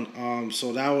going on.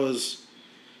 So that was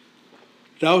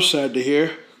sad to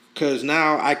hear, because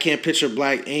now I can't picture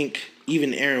Black Ink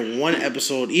even airing one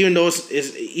episode, even though it's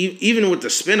even with the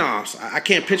spinoffs. I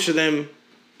can't picture them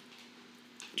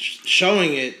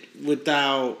showing it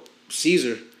without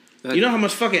Caesar. You know how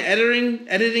much fucking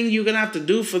editing you're gonna have to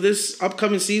do for this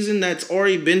upcoming season that's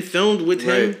already been filmed with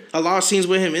him. A lot of scenes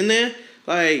with him in there.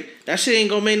 Like, that shit ain't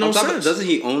gonna make no sense. Doesn't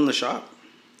he own the shop?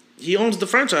 He owns the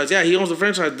franchise. Yeah, he owns the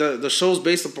franchise. The show's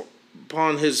based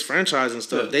upon his franchise and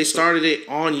stuff. They started it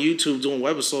on YouTube doing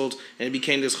webisodes, and it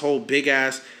became this whole big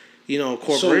ass,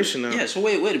 corporation now. Yeah. So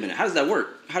wait a minute. How does that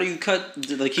work? How do you cut?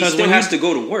 Like, he still has to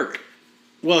go to work.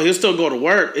 Well, he'll still go to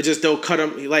work. It's just they'll cut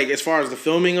him, like, as far as the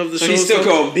filming of the show. He's still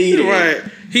gonna beat it. Right.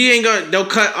 He ain't gonna. They'll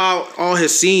cut out all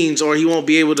his scenes, or he won't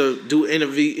be able to do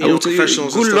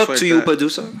professionals. Good luck to you,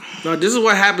 producer. No, this is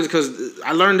what happens, because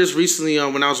I learned this recently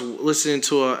when I was listening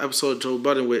to an episode of Joe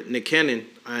Budden with Nick Cannon.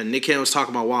 Nick Cannon was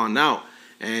talking about Wild 'N Out,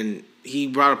 and he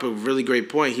brought up a really great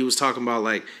point. He was talking about,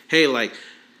 like, hey, like,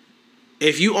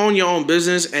 if you own your own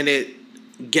business and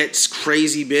it gets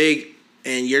crazy big,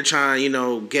 and you're trying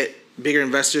to, get bigger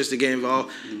investors to get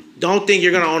involved, don't think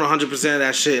you're gonna own 100% of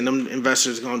that shit, and them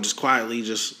investors gonna just quietly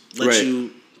just let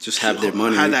you just have their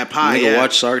money, have that pie.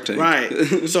 Watch Shark Tank,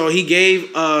 right? So he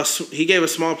gave a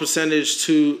small percentage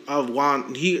of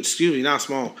Wild. Not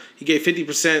small. He gave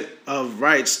 50% of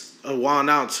rights of Wild 'N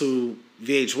Out to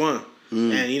VH1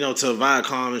 and to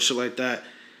Viacom and shit like that.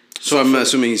 So I'm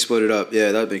assuming he split it up.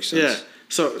 Yeah, that makes sense. Yeah.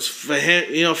 So for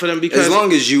him, for them, because as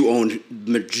long as you own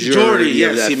majority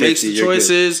of that, he makes the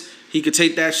choices. He could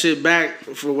take that shit back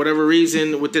for whatever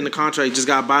reason within the contract. You just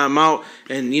got to buy them out,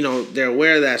 and, they're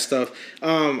aware of that stuff.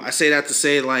 I say that to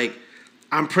say, like,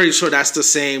 I'm pretty sure that's the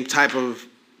same type of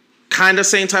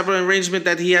arrangement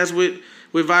that he has with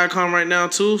Viacom right now,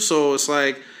 too. So it's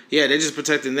like, yeah, they're just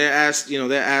protecting their ass,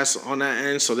 their ass on that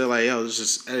end. So they're like, yo, let's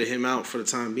just edit him out for the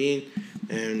time being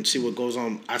and see what goes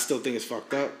on. I still think it's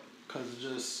fucked up because of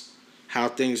just how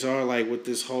things are, like, with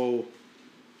this whole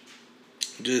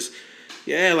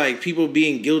like, people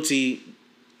being guilty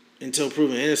until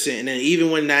proven innocent. And then even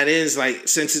when that ends, like,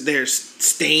 since they're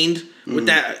stained with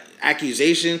that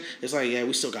accusation, it's like, yeah,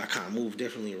 we still got to kind of move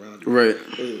differently around it. Right.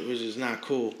 Which is not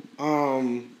cool.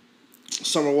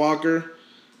 Summer Walker.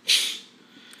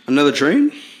 Another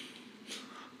train?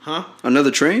 Huh?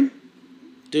 Another train?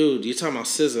 Dude, you're talking about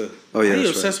SZA. Oh, yeah, Why are you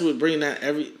obsessed with bringing that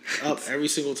every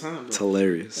single time, bro? It's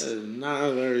hilarious. That is not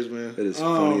hilarious, man. It is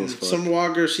funny as fuck. Summer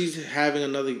Walker, she's having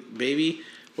another baby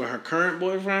with her current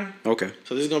boyfriend. Okay.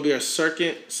 So this is going to be her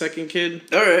second kid.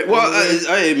 All right. Well,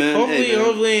 hey, man.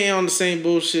 Hopefully he ain't on the same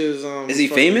bullshit as... Is he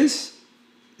famous?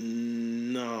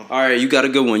 No. All right, you got a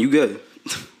good one. You good.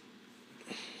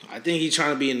 I think he's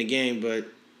trying to be in the game, but...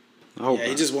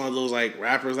 he's just one of those, like,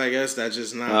 rappers, I guess, that's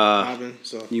just not popping.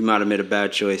 So you might have made a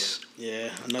bad choice. Yeah,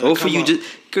 go for you.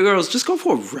 Girls, just go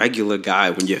for a regular guy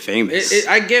when you're famous.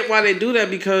 I get why they do that,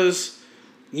 because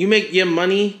you make your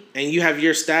money and you have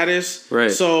your status,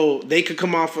 Right. So they could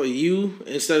come off of you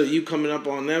instead of you coming up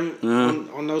on them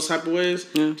on those type of ways.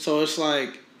 Yeah. So it's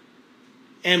like,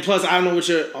 and plus I don't know what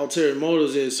your ulterior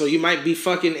motives is. So you might be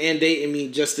fucking and dating me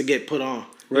just to get put on.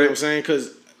 You know what I'm saying?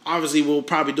 Because obviously we'll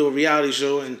probably do a reality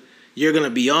show and you're gonna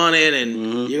be on it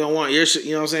and you're gonna want your shit.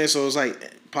 You know what I'm saying? So it's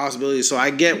like possibilities. So I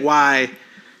get why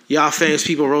y'all famous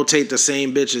people rotate the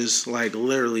same bitches, like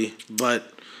literally, but.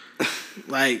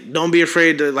 Like, don't be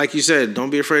afraid to, like you said, don't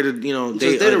be afraid to, date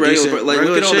Just date a regular, decent, like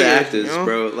look at all the chick, actors,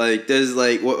 bro. Like there's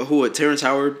like what Terrence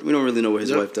Howard. We don't really know what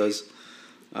his wife does,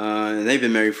 and they've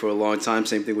been married for a long time.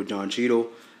 Same thing with Don Cheadle.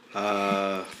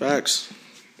 Facts.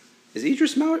 Is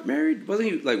Idris married? Wasn't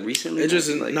he like recently? Idris,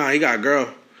 like, nah, he got a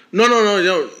girl.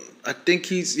 No. I think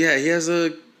he has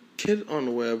a kid on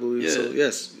the way, I believe. Yeah. So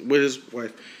yes, with his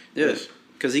wife. Yes.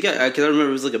 Because I remember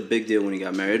it was like a big deal when he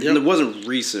got married. Yep. It wasn't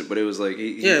recent, but it was like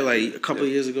like a couple of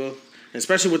years ago,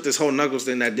 especially with this whole Knuckles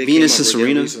thing that did. Venus and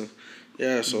Serena.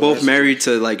 Yeah, so both married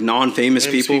to like non-famous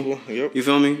people. Yep. You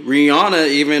feel me?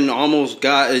 Rihanna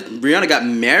got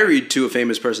married to a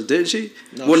famous person, didn't she?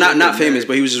 No, well, not famous,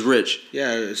 but he was just rich.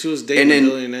 Yeah, she was dating a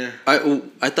billionaire.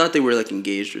 I thought they were like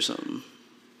engaged or something.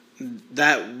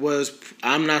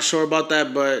 I'm not sure about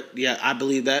that, but yeah, I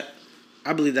believe that.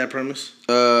 I believe that premise.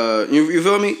 You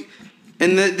feel me?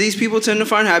 And these people tend to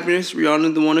find happiness.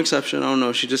 Rihanna, the one exception. I don't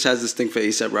know. She just has this thing for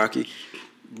A$AP Rocky.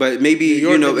 But maybe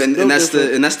and that's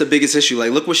the biggest issue.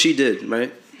 Like, look what she did,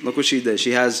 right? Look what she did.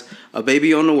 She has a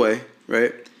baby on the way,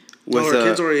 right? Her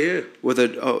kid's already here.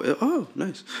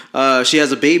 Nice. She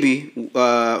has a baby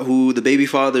who the baby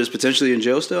father is potentially in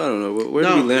jail still. I don't know. Where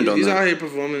do we land on that? He's out here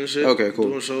performing and shit. Okay, cool.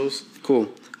 Doing shows. Cool.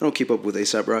 I don't keep up with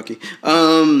A$AP Rocky.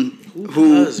 Who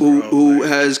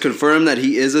has confirmed that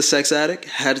he is a sex addict,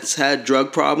 has had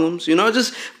drug problems.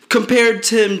 Just compared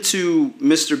him to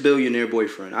Mr. Billionaire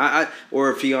Boyfriend,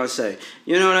 or fiance.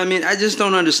 You know what I mean? I just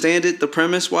don't understand it, the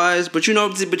premise wise. But you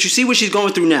see what she's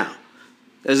going through now.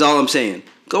 That's all I'm saying.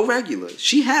 Go regular.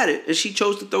 She had it and she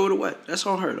chose to throw it away. That's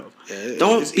all her though. Yeah,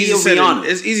 don't be a Rihanna.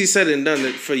 It's easy said and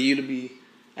done for you to be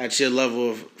at your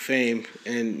level of fame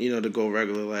and to go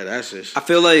regular like that's just. I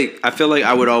feel like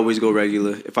I would always go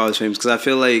regular if I was famous because I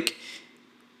feel like.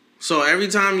 So every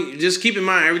time, just keep in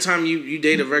mind, every time you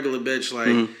date a regular bitch,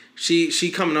 like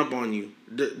she coming up on you,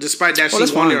 despite that she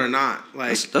wanted or not.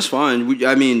 Like that's fine.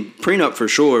 Prenup for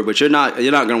sure, but you're not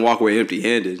gonna walk away empty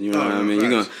handed. You know what I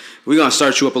mean? We're gonna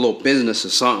start you up a little business or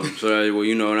something. So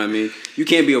you know what I mean. You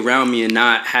can't be around me and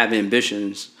not have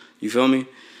ambitions. You feel me?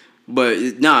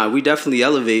 But nah, we definitely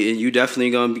elevate, and you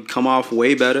definitely gonna come off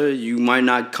way better. You might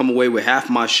not come away with half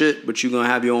my shit, but you're gonna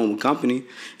have your own company,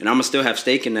 and I'm gonna still have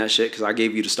stake in that shit because I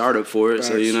gave you the startup for it. Thanks.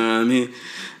 So you know what I mean.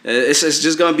 It's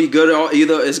just gonna be good.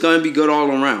 It's gonna be good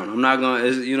all around. I'm not gonna.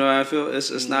 I feel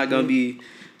it's not gonna be.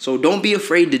 So don't be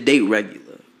afraid to date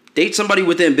regular. Date somebody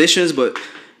with ambitions, but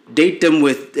date them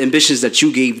with ambitions that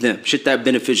you gave them. Shit that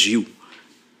benefits you.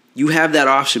 You have that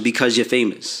option because you're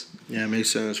famous. Yeah, it makes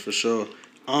sense for sure.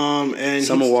 And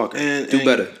Summer Walker, do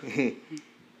better.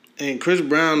 And Chris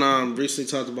Brown recently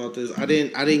talked about this. I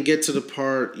didn't get to the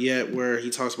part yet where he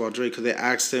talks about Drake because they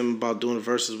asked him about doing the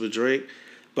verses with Drake,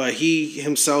 but he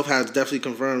himself has definitely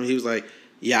confirmed. He was like,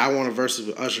 "Yeah, I want a verses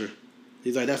with Usher."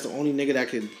 He's like, "That's the only nigga that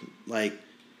could like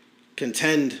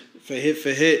contend for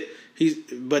hit."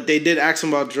 But they did ask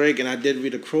him about Drake, and I did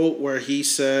read a quote where he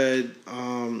said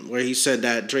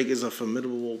that Drake is a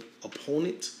formidable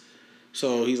opponent.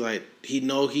 So he's like, he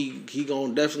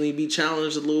gonna definitely be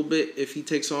challenged a little bit if he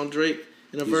takes on Drake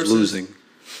in a versus. Losing.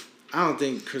 I don't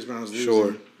think Chris Brown's losing.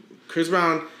 Sure. Chris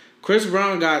Brown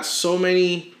got so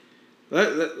many.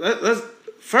 Let's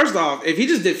first off, if he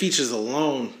just did features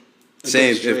alone.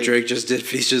 Same. If Drake just did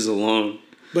features alone.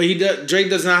 But Drake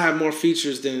does not have more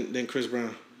features than Chris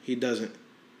Brown. He doesn't.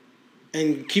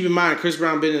 And keep in mind, Chris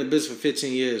Brown been in the business for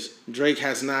 15 years. Drake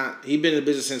has not. He been in the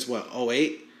business since what,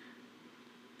 2008?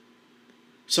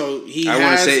 So he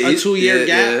has a 2-year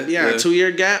gap. A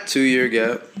 2-year gap. 2-year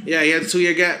gap. Yeah, he has a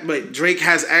 2-year gap. But Drake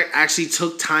has actually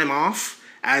took time off,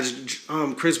 as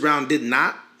Chris Brown did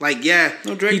not. Like, yeah,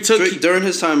 no, Drake during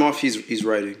his time off, he's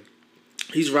writing.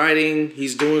 He's writing.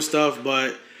 He's doing stuff.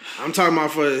 But I'm talking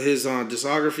about for his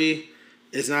discography.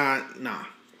 It's not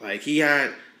like he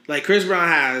had like Chris Brown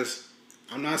has.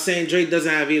 I'm not saying Drake doesn't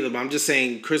have either, but I'm just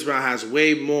saying Chris Brown has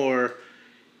way more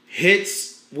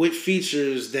hits with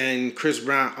features than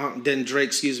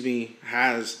Drake,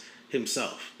 has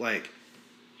himself. Like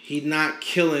he's not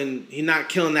killing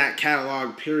that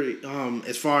catalog period.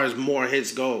 As far as more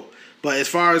hits go, but as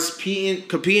far as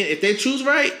competing, if they choose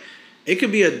right, it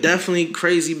could be a definitely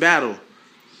crazy battle.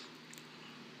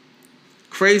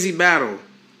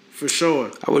 for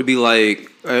sure. I would be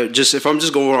like, just if I'm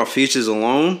just going off features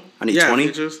alone, I need 20.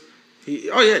 Features.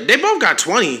 They both got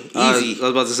 20 easy. I was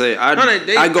about to say I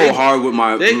go they- hard with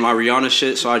my Rihanna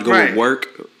shit, so I'd go with work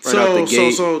out the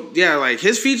gate. So yeah, like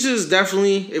his features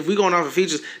definitely. If we going off of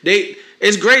features,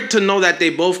 it's great to know that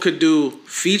they both could do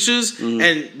features,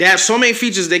 and they have so many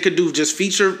features they could do just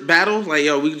feature battle. Like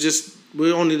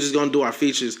we're only just gonna do our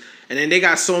features, and then they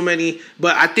got so many.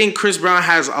 But I think Chris Brown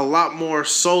has a lot more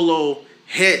solo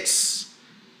hits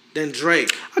than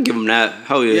Drake. I'll give him that.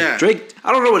 Hell yeah. Drake.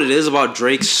 I don't know what it is about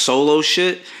Drake's solo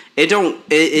shit. It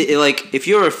like if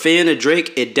you're a fan of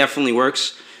Drake, it definitely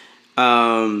works.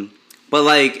 But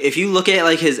like if you look at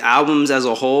like his albums as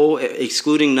a whole,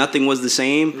 excluding Nothing Was the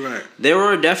Same, right? There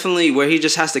are definitely where he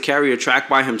just has to carry a track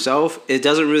by himself. It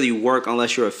doesn't really work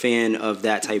unless you're a fan of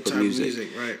that type of music.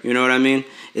 Right. You know what I mean?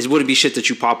 It wouldn't be shit that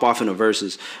you pop off in a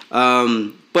verses.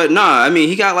 But nah, I mean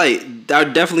he got like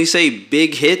I'd definitely say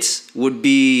big hits would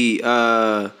be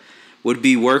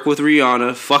Work with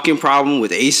Rihanna, Fucking Problem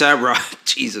with A$AP Rocky,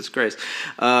 Jesus Christ,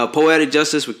 Poetic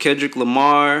Justice with Kendrick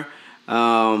Lamar.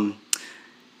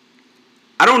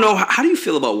 I don't know. How do you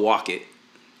feel about Walk It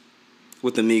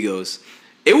with the Migos?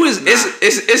 It's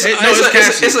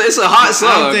a hot song.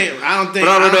 I don't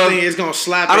think it's gonna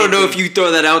slap. I don't know if you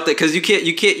throw that out there because you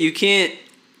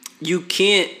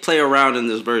can't play around in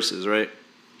those verses, right?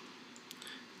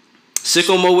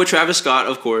 Sicko Mode with Travis Scott,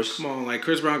 of course. Come on, like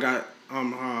Chris Brown got.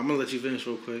 I'm gonna let you finish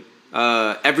real quick.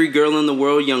 Every Girl in the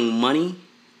World, Young Money.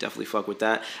 Definitely fuck with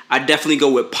that. I'd definitely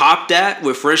go with Pop That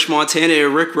with French Montana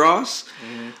and Rick Ross.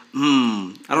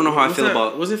 I don't know how I feel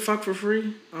about. Was it Fuck for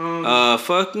Free?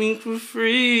 Fuck Me for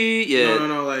Free. Yeah.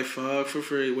 No, like Fuck for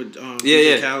Free with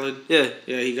Khaled. Yeah,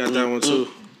 he got that one too.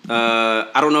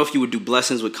 I don't know if you would do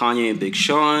Blessings with Kanye and Big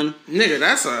Sean. Nigga,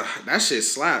 that shit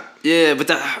slap. Yeah, but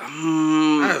that's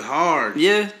hard.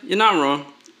 Yeah, you're not wrong.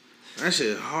 That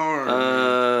shit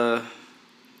hard.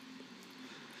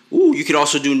 You could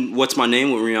also do What's My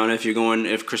Name with Rihanna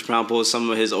if Chris Brown pulls some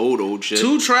of his old shit.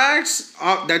 2 tracks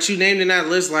that you named in that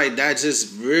list, like that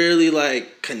just really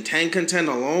like contend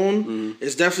alone.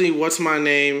 It's definitely What's My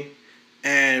Name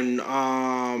and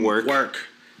Work.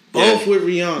 Both with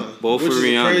Rihanna. Which is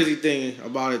the crazy thing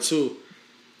about it too.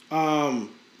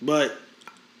 But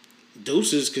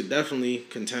Deuces could definitely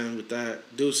contend with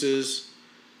that. Deuces,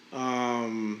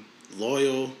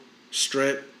 Loyal,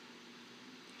 Strip.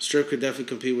 Strip could definitely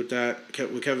compete with that.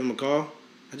 With Kevin McCall.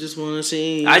 I just want to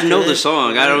sing. I know the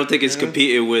song. I don't think it's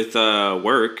competing with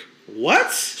Work.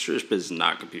 What? Strip is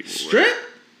not competing with Strip?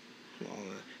 Work.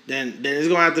 Then it's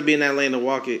going to have to be in that lane to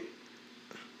Walk It.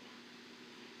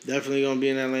 Definitely going to be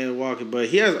in that lane to Walk It. But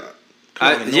he has...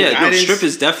 Strip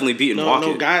is definitely beating Walk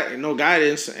It. No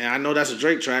guidance, and I know that's a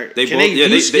Drake track. Can they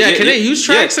use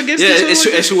tracks against each other?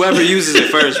 It's whoever uses it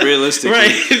first, realistically.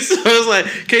 Right. So it's like,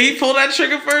 can he pull that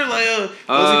trigger first?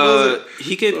 Like,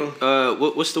 he could.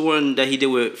 What's the one that he did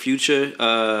with Future?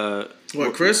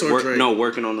 Chris or Drake? No,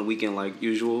 Working on the Weekend like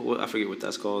usual. I forget what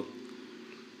that's called.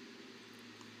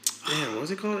 Damn,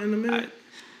 what's it called in the minute?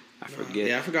 I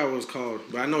forget. I forgot what it's called,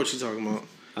 but I know what you're talking about.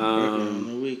 Working on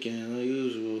the Weekend like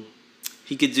usual.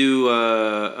 He could do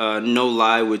No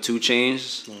Lie with 2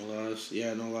 Chainz. No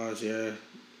lies, yeah.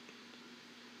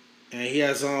 And he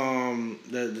has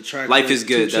the track Life is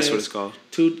Good. That's what it's called.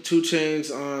 2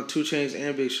 Chainz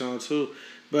and Big Sean too.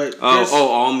 But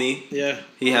All Me. Yeah,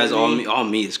 he has All Me. All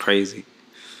Me is crazy.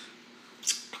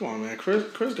 Come on, man.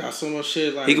 Chris got so much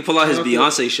shit. Like he could pull out his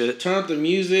Beyonce shit. Turn up the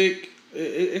music.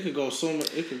 It could go so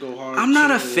much. It could go hard. I'm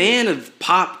not a fan of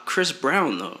pop Chris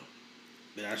Brown though.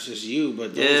 That's just you,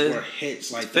 but those were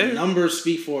hits. Like the numbers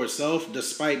speak for itself.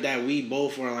 Despite that, we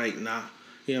both were like, nah.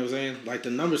 You know what I'm saying? Like the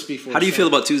numbers speak for itself. How do you feel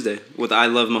about Tuesday with I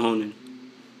Love Mahoning?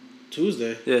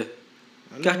 Tuesday? Yeah.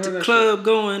 Got the club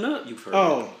going up. You've heard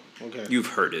it. Okay. You've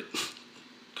heard it.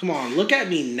 Come on, Look at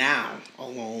Me Now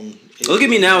alone. Look at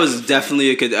Me Now is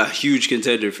definitely a huge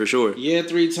contender for sure. Yeah,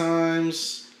 3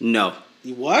 times. No.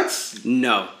 What?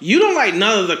 No. You don't like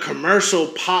none of the commercial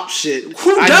pop shit.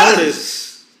 Who does? I noticed.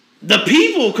 The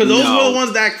people, because those were the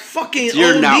ones that fucking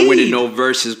You're OD'd. not winning no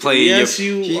verses playing. Yes,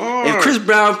 you are. If Chris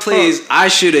Brown plays I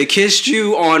Should Have Kissed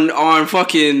You on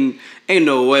fucking... Ain't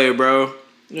no way, bro.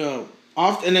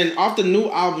 Off the new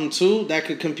album, too, that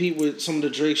could compete with some of the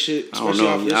Drake shit. I don't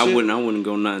know. I wouldn't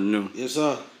go nothing new. Yes,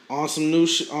 on some new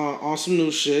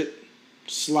shit.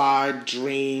 Slide,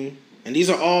 Dream. And these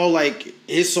are all, like,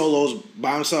 his solos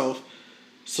by himself.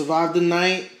 Survive the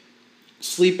Night.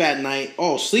 Sleep at Night.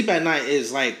 Oh, Sleep at Night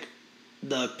is, like,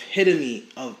 the epitome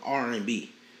of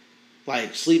R&B.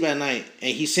 Like, Sleep at Night.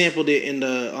 And he sampled it in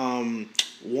the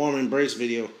Warm Embrace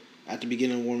video. At the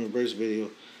beginning of Warm Embrace video.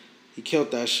 He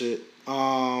killed that shit.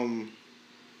 What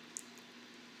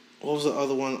was the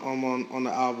other one on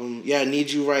the album? Yeah, Need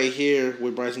You Right Here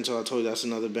with Bryson Tiller. I told you that's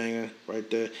another banger right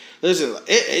there. Listen,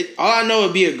 all I know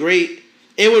would be a great.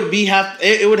 It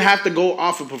would have to go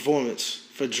off of performance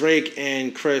for Drake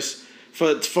and Chris.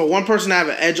 For one person to have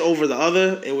an edge over the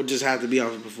other, it would just have to be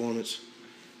off of performance.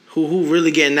 Who really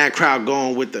getting that crowd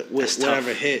going with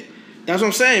whatever hit? That's what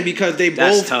I'm saying, because they're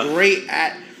both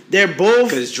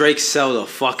because Drake sell the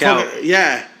fuck out.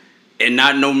 Yeah. And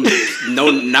not no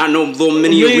little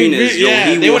mini arenas.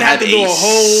 Yo, he would have to do a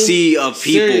whole sea of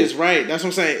people. Serious, right? That's what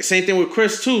I'm saying. Same thing with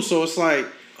Chris too. So it's like,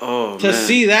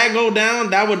 see that go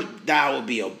down, that would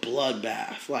be a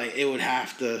bloodbath. Like it would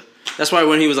have to. That's why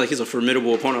when he was like, he's a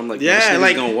formidable opponent, I'm like, yeah,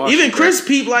 like gonna watch even you, Chris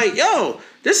Peep, like, yo,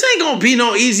 this ain't gonna be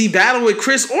no easy battle with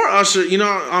Chris or Usher. You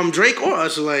know, Drake or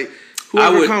Usher, like.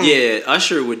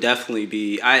 Usher would definitely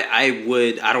be. I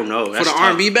don't know. That's for the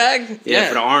R&B bag? Yeah,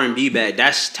 for the R&B bag.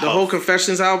 That's tough. The whole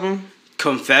Confessions album?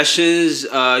 Confessions,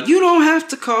 you don't have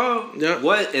to call. Yep.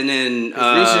 What? And then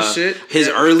shit. His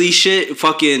early shit,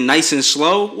 fucking Nice and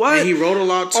Slow. What? And he wrote a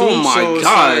lot too. Oh my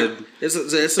God.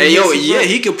 It's hey, yo, yeah,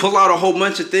 he could pull out a whole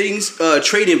bunch of things.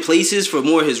 Trading places for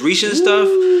more of his recent stuff.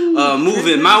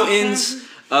 Moving mountains.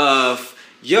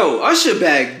 Yo, Usher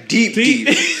bag deep. You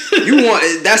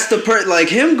want that's the like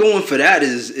him going for that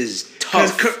is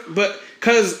tough.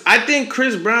 Because I think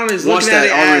Chris Brown is wants looking at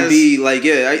that it R&B like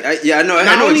I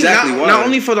know exactly why. Not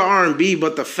only for the R&B,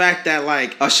 but the fact that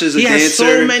like Usher's he a has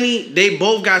dancer. so many. They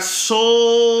both got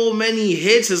so many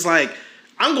hits. It's like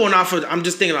I'm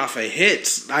just thinking off of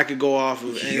hits. I could go off of.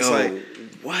 And it's like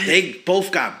what they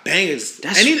both got bangers.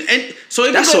 So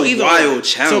it that's could go a either wild or.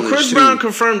 challenge. So Chris Brown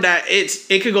confirmed that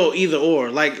it could go either or.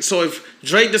 Like so, if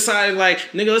Drake decided like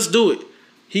nigga, let's do it,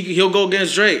 he'll go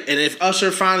against Drake. And if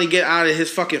Usher finally get out of his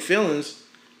fucking feelings,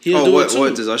 he'll do it too.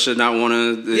 What does Usher not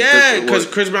want to? Yeah, because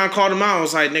Chris Brown called him out. I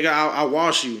was like, nigga, I'll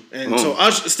wash you. And so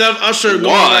Usher, instead of Usher going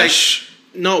like.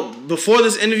 No, before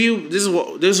this interview, this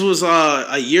was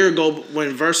a year ago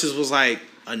when Versus was like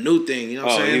a new thing. You know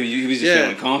what I'm saying? He was just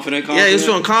feeling confident. Yeah, he was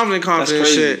feeling confident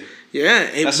shit. Yeah,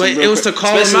 but it was to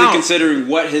call him out. Especially considering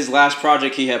what his last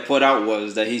project he had put out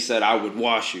was that he said, I would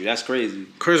wash you. That's crazy.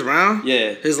 Chris Brown?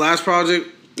 Yeah. His last project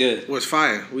was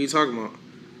fire. What are you talking about?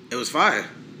 It was fire.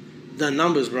 The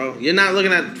numbers, bro. You're not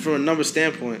looking at it from a number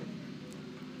standpoint.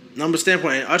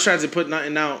 Usher hasn't put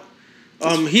nothing out.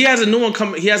 He has a new one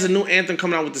coming. He has a new anthem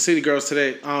coming out with the City Girls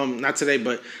today. Not today,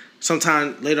 but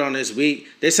sometime later on this week.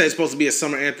 They say it's supposed to be a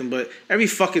summer anthem, but every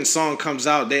fucking song comes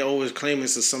out, they always claim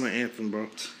it's a summer anthem, bro.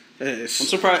 I'm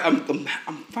surprised.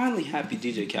 I'm finally happy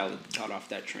DJ Khaled got off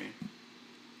that train.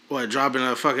 What, dropping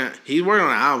a fucking... He's working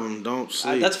on an album, don't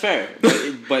sleep. That's fair.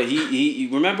 But he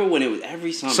remember when it was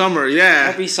every summer. Summer, yeah.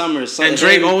 Every summer. And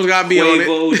Drake always got to be on it.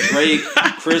 Drake,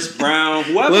 Chris Brown,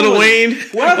 whoever Lil Wayne.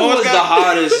 Whoever was the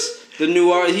hottest... The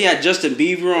new artist, he had Justin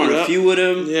Bieber on a few of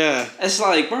them. Yeah. It's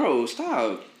like, bro,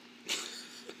 stop.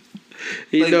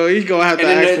 He's going to have to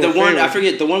ask for the one, I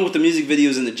forget, the one with the music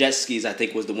videos and the jet skis, I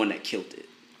think was the one that killed it.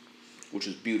 Which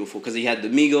was beautiful. Because he had the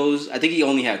Migos. I think he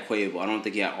only had Quavo. I don't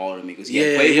think he had all the Migos. He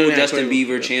had Quavo, Justin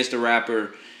Bieber, Chance the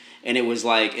Rapper. And it was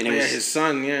like... and it was his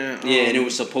son, yeah. Yeah, and it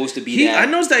was supposed to be that.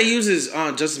 I noticed that he uses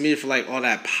Justin Bieber for like all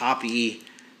that poppy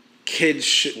kid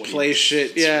play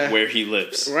shit. Yeah. Where he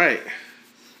lives. Right.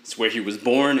 It's where he was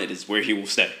born. It is where he will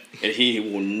stay. And he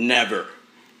will never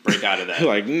break out of that.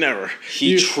 Like, never.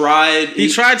 He tried. He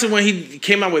tried to when he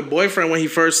came out with Boyfriend when he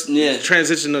first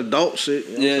transitioned to adult shit.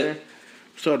 You know what I'm saying?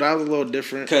 So that was a little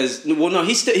different. Because, well, no,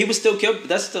 he was still killed. But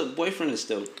that's still, Boyfriend is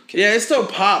still killed. Yeah, it's still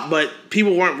pop, but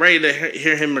people weren't ready to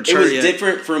hear him mature yet. It was yet.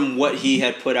 different from what he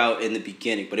had put out in the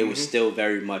beginning, but it was still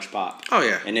very much pop. Oh,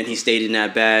 yeah. And then he stayed in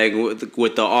that bag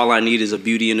with the All I Need Is a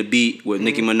Beauty and a Beat with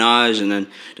Nicki Minaj. And then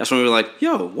that's when we were like,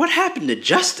 yo, what happened to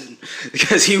Justin?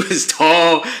 Because he was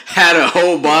tall, had a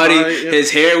whole body. His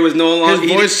hair was no longer...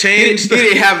 His voice changed. He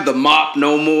didn't have the mop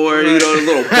no more, the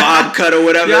little bob cut or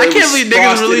whatever. Yeah, I can't believe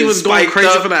niggas really was going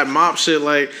crazy for that mop shit.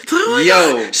 Like, oh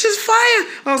God, she's fire.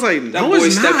 I was like, no, that boy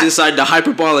stepped inside the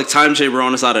hyperbolic time chamber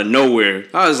on us out of nowhere.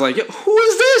 I was like, yo, who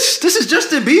is this? This is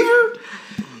Justin Bieber?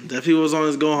 Definitely was on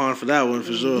his Gohan for that one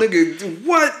for sure. Nigga,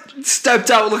 what?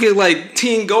 Stepped out looking like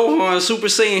Teen Gohan, Super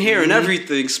Saiyan hair and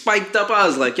everything, spiked up. I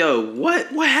was like, yo,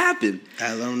 what happened?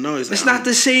 I let him know. It's not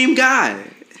the same guy.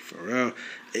 For real.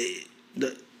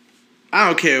 I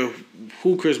don't care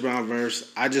who Chris Brown verse.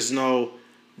 I just know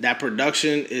that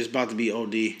production is about to be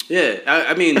OD. Yeah,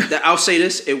 I mean, I'll say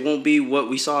this: it won't be what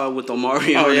we saw with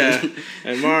Mario. Oh yeah,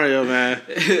 and Mario, man.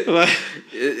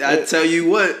 I tell you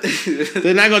what,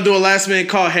 they're not gonna do a last minute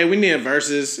call. Hey, we need a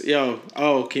versus. Yo,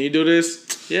 can you do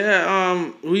this? Yeah.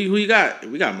 Who you got?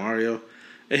 We got Mario.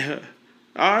 Yeah.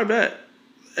 All right, bet.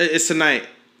 It's tonight.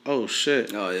 Oh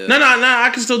shit. Oh, yeah. No, I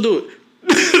can still do it.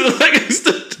 I can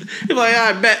still. You're like,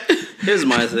 I bet. Here's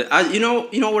my thing. You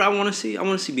know what I want to see? I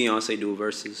want to see Beyonce do a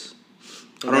verses.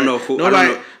 I don't know who.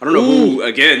 Nobody, I don't know who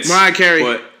against. Mariah Carey.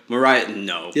 But Mariah,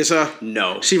 no. Yes, sir.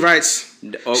 No. She writes.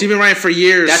 Oh, She's been writing for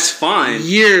years. That's fine.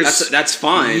 Years. That's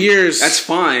fine. Years. That's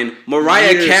fine.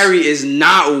 Mariah Carey is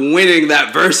not winning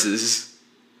that verses.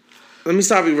 Let me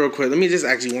stop you real quick. Let me just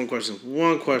ask you one question.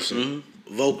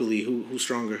 Mm-hmm. Vocally, who's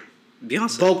stronger?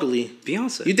 Beyonce. Vocally,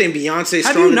 Beyonce. You think Beyonce's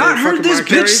stronger? Have you not heard this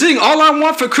bitch sing "All I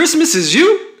Want for Christmas Is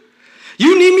You"?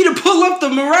 You need me to pull up the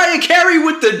Mariah Carey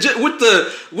with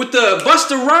the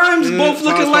Busta Rhymes, both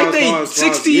looking like they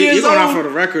 60 years old. You're going off for the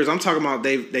records. I'm talking about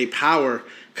they power,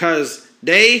 because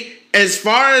they, as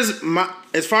far as my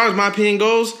opinion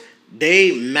goes,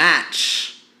 they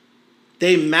match.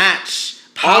 They match.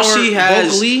 Power, all she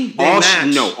has, vocally, they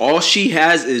match. All she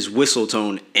has is whistle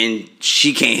tone, and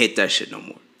she can't hit that shit no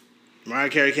more. Mariah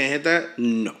Carey can't hit that?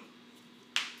 No.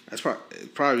 That's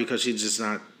probably because she's just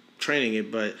not training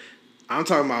it, but I'm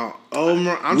talking about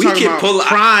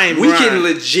prime. We can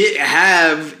legit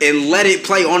have and let it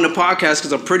play on the podcast,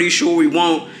 because I'm pretty sure we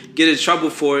won't get in trouble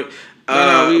for it.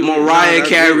 Mariah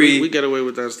Carey. We get away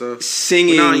with that stuff.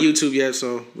 Singing. We're not on YouTube yet,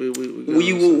 so we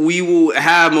will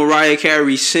have Mariah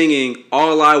Carey singing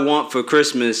 "All I Want for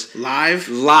Christmas" live.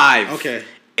 Okay.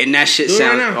 And that shit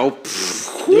sounds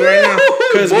do it right now.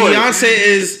 Because Beyonce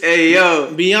is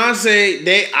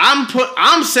Beyonce.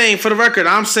 I'm saying, for the record,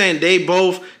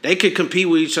 they could compete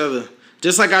with each other.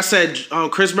 Just like I said,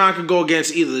 Chris Brown could go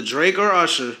against either Drake or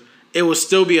Usher. It would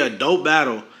still be a dope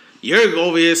battle. You're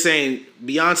over here saying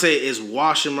Beyonce is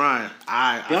washing Mariah.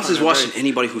 Beyonce's washing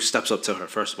anybody who steps up to her.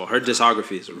 First of all, her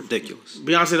discography is ridiculous.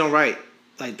 Beyonce don't write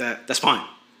like that. That's fine.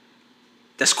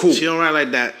 That's cool. She don't write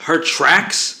like that. Her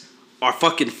tracks are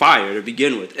fucking fire to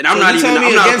begin with, and I'm not a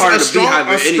part of the Beehive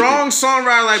or anything. A strong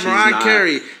songwriter like Mariah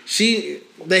Carey,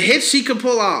 the hits she could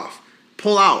pull out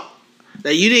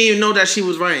that you didn't even know that she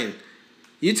was writing.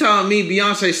 You telling me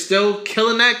Beyonce still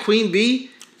killing that Queen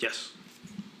Bee? Yes.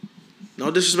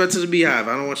 No disrespect to the Beehive.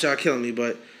 I don't want y'all killing me,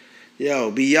 but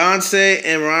Beyonce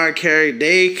and Mariah Carey,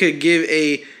 they could give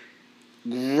a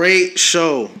great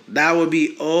show. That would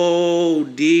be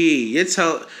OD.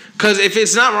 Because if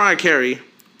it's not Mariah Carey,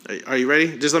 are you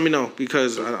ready? Just let me know,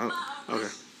 because okay.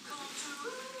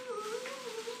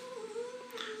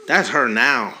 That's her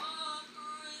now.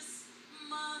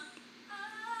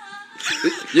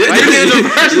 Yeah, Crime.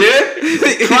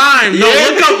 No,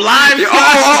 look up live.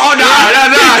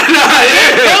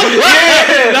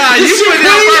 Nah, you put it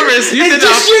on purpose. You did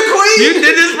this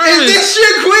purpose. Is this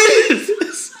your queen?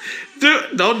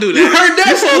 Dude, don't do that. You heard that?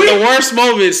 You pull up the worst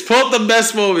moments. Pull up the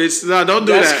best moments. No, don't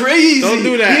do that. That's crazy. Don't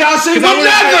do that.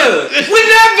 We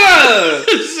never.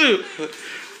 Shoot.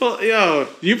 Well,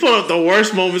 you pull up the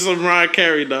worst moments of Mariah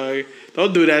Carey, dog.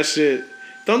 Don't do that shit.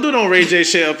 Don't do no Ray J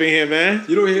shit up in here, man.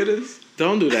 You don't hear this?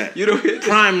 Don't do that. You don't hear this?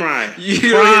 Prime Mariah.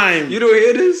 You don't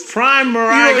hear this? Prime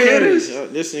Mariah Carey. You don't hear this?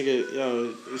 This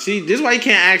nigga, see, this is why you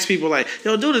can't ask people like,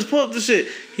 do this, pull up the shit.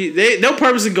 They'll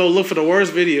purposely go look for the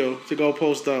worst video to go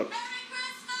post up.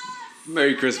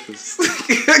 Merry Christmas.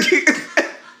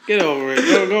 Get over it.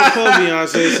 Go pull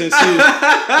Beyonce, since you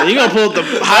gonna pull up the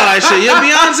highlight shit. You're a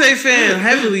Beyonce fan,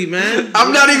 heavily, man.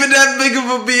 I'm not even that big of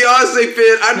a Beyonce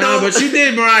fan. I know. No, but you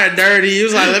did Mariah dirty. You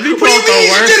was like, let me pull up the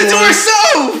worst ones. She did it to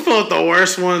herself. Pull up the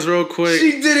worst ones real quick.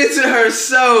 She did it to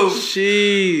herself.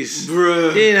 Jeez. Bruh.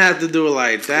 You didn't have to do it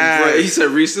like that. Bruh, he said,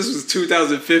 Reese, this was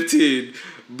 2015.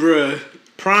 Bruh.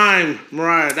 Prime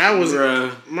Mariah. That was...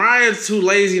 Mariah's too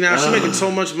lazy now. She's making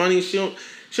so much money. She don't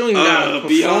even got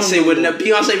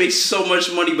Beyonce makes so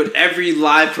much money, but every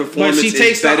live performance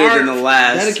is better than the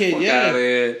last. Dedicated,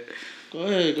 yeah. Go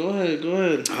ahead.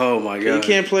 Oh my god. You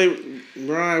can't play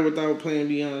Mariah without playing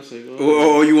Beyonce. Go ahead.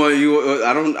 Oh,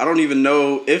 I don't even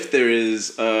know if there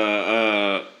is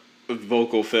a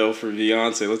vocal fail for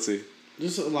Beyonce. Let's see.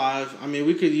 Just live. I mean,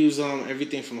 we could use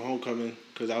everything from Homecoming,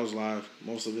 because that was live.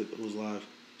 Most of it was live.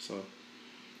 So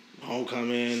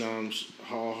Homecoming,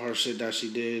 all her shit that she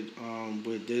did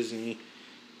with Disney,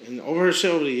 and over her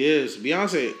shit over the years,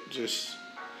 Beyonce just.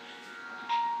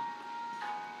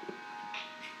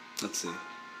 Let's see.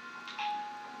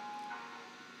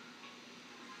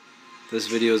 This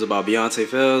video is about Beyonce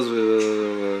fails.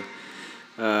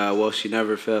 Well, she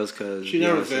never fails because she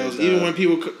never fails. Even when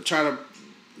people try to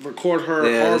record her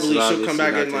horribly, she'll come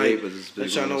back and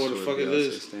let y'all know what the fuck it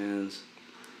is. Stands.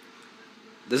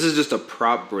 This is just a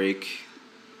prop break.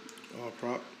 Oh,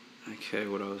 prop. Okay,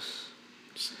 what else?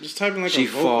 Just type in she a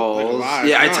vocal, falls. Live.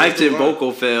 Yeah, I typed in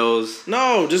vocal fails.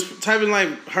 No, just type in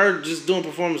her just doing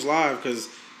performance live, because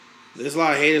There's a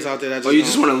lot of haters out there that just. Oh, you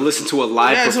just want to listen to a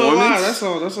live performance? Yeah, that's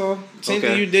all. That's all. Same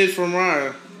thing you did for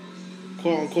Mariah,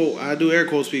 quote unquote. I do air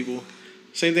quotes, people.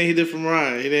 Same thing he did for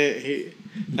Mariah.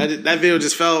 That video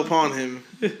just fell upon him.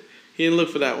 He didn't look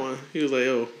for that one. He was like,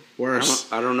 "Oh, worse."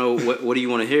 I don't know. What do you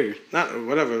want to hear? Not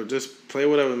whatever. Just play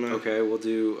whatever, man. Okay, we'll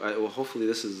do. Well, hopefully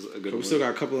this is a good one. We still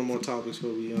got a couple of more topics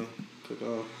before we cook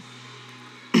off.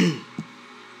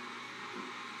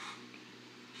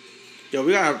 Yo,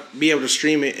 we gotta be able to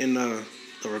stream it in the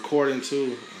recording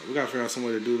too. We gotta figure out some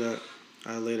way to do that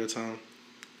at a later time.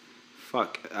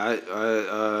 Fuck.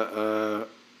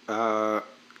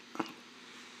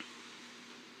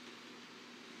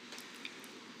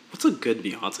 What's a good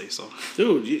Beyonce song?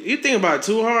 Dude, you think about it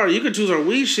too hard. You could choose our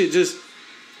weed shit. Just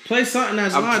play something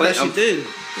that's live that she did.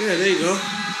 Yeah, there you go.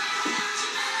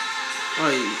 Oh,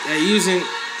 yeah, using.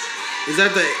 Is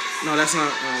that the? No, that's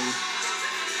not.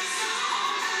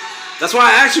 That's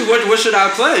why I asked you what should I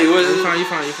play. You fine.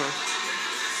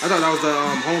 I thought that was the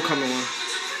Homecoming one.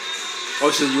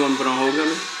 Oh, so you want to put on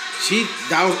Homecoming?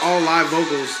 That was all live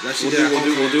vocals that she did.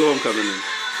 We'll do Homecoming then.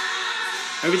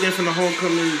 Everything from the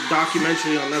Homecoming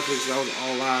documentary on Netflix, that was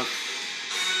all live.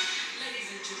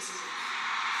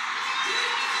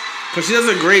 Because she does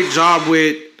a great job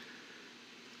with,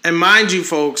 and mind you,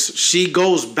 folks, she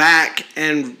goes back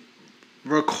and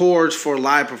records for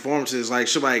live performances. Like,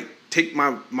 she'll like take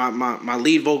my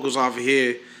lead vocals off of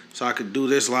here so I could do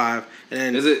this live.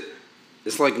 And then,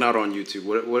 it's like not on YouTube.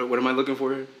 What am I looking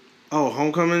for here? Oh,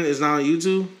 Homecoming is not on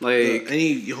YouTube? Like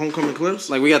any Homecoming clips?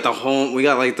 Like we got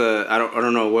like the I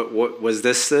don't know what was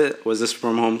this it? Was this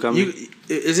from Homecoming?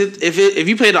 If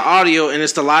you play the audio and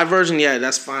it's the live version, yeah,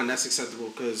 that's fine. That's acceptable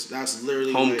because that's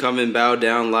literally Homecoming like, Bow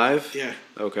Down live? Yeah.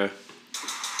 Okay.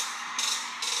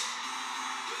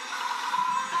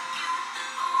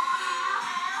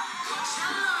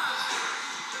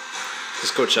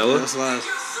 This Coachella? Yeah, that's live.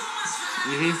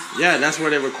 Yeah, that's where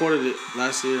they recorded it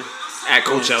last year. At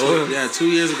Coachella? 2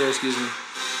 years ago, excuse me.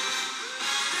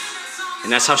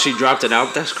 And that's how she dropped it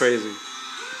out? That's crazy.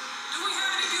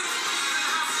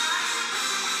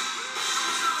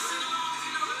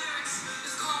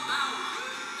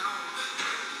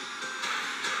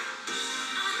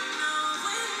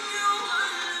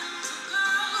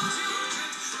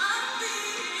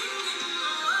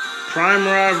 Prime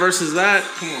Ride versus that?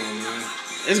 Come on, man.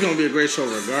 It's going to be a great show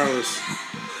regardless.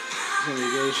 It's going to be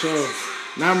a great show.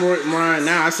 Not Mariah.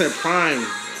 Now I said Prime.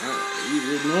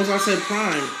 Notice I said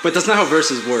Prime. But that's not how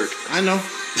verses work. I know.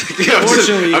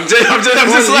 Unfortunately, I'm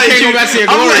just letting you.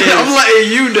 I'm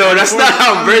letting you know that's not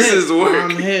how verses work.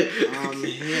 I'm hit.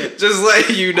 Just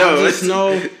letting you know. I just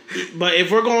know. But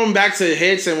if we're going back to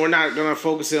hits and we're not gonna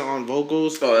focus it on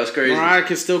vocals, oh, that's crazy. Mariah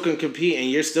can compete, and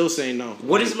you're still saying no.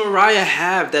 What does Mariah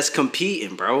have that's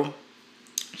competing, bro?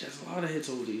 There's a lot of hits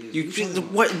over the years.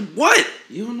 What?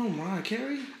 You don't know Mariah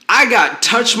Carey? I got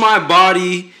 "Touch My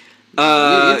Body."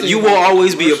 You will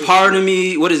always be a part of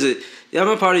me. What is it? Yeah, I'm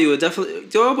a part of you. Definitely.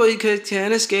 Nobody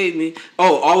can't escape me.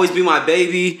 Oh, always be my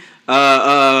baby.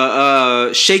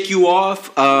 Shake you off.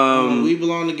 We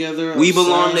belong together. We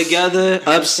belong together.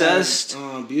 Obsessed.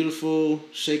 Beautiful.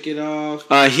 Shake it off.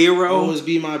 Hero. Always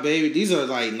be my baby. These are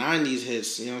like '90s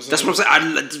hits. You know what I'm saying? That's what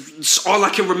I'm saying. It's all I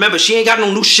can remember. She ain't got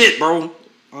no new shit, bro.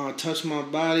 Touch My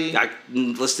Body. I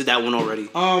listed that one already.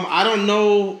 I don't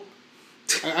know.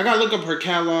 I gotta look up her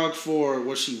catalog for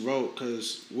what she wrote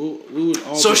because we would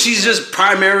all. So she's just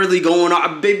primarily going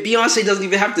on. Beyonce doesn't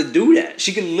even have to do that.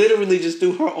 She can literally just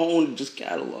do her own just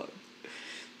catalog.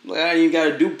 Like I ain't even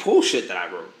gotta do pull shit that I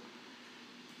wrote.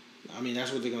 I mean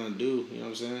that's what they're gonna do. You know what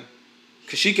I'm saying?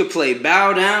 Cause she could play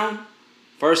Bow Down.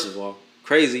 First of all,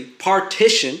 crazy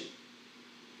Partition.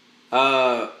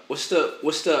 What's the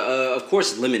of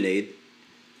course Lemonade.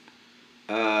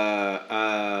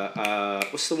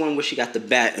 What's the one where she got the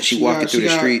bat and she walking through the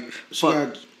street? She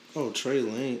got Trey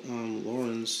Lane,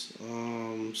 Lawrence,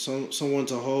 Someone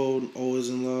to Hold, Always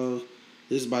in Love.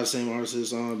 This is by the same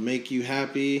artist. Make You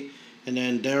Happy, and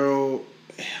then Daryl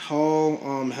Hall.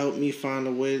 Help Me Find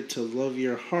a Way to Love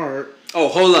Your Heart. Oh,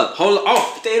 hold up.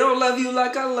 Oh, they don't love you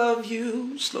like I love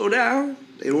you. Slow down.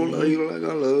 They don't love you like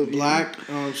I love you. Black.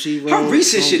 She wrote. Her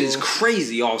recent shit is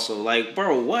crazy. Also, like,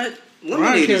 bro, what?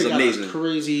 Lemonade is amazing. Got a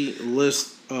crazy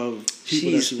list of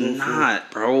people that she wrote not,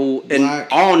 for. Bro. Black.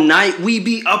 And all night, we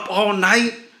be up all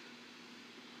night.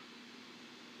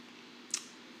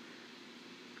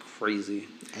 Crazy.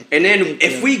 And then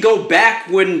if we go back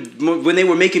when they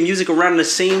were making music around the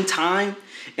same time,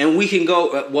 and we can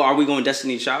go, well, are we going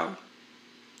Destiny's Child?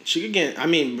 She could get. I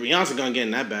mean, Beyonce gonna get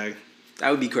in that bag. That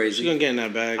would be crazy. She gonna get in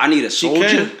that bag. I need a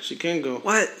Soldier. She can go.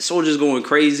 What? Soldier's going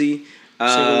crazy.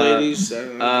 Single ladies.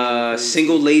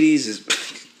 Single ladies is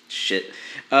shit.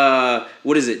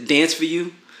 What is it? Dance for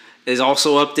You is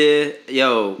also up there.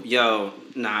 Yo,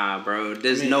 nah, bro.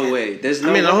 There's no way. There's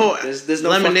no. the whole there's no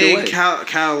Lemonade fucking way.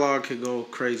 catalog could go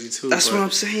crazy too. That's what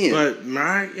I'm saying. But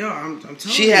Mariah, yo, I'm telling you,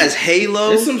 She has Halo.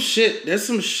 There's some shit.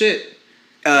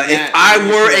 If I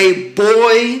were a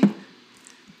boy,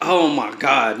 oh my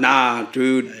god, nah,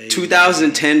 dude. Hey,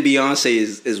 2010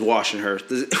 Beyonce is washing her.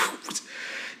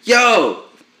 Yo.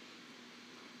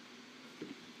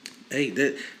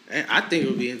 Hey, I think it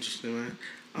would be interesting, man.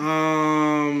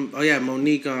 Oh yeah,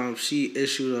 Monique. She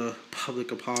issued a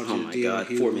public apology. Oh my to god,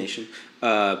 DL Formation.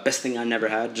 Best thing I never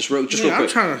had. Just real quick. I'm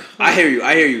trying to. I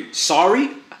hear you. Sorry?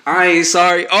 I ain't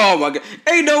sorry. Oh my god.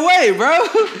 Ain't no way, bro.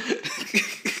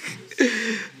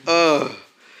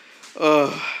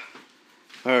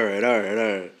 All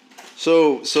right.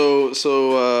 So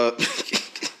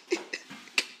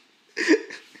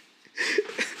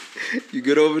you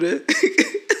good over there?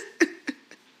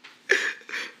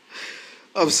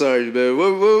 I'm sorry, man.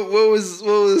 What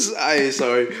was I ain't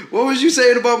sorry. What was you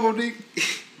saying about Monique?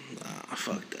 Nah,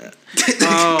 fuck that.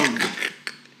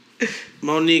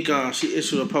 Monique, she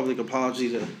issued a public apology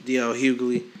to DL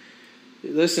Hughley.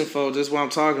 Listen, folks, this is what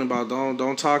I'm talking about.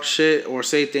 Don't talk shit or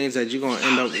say things that you're gonna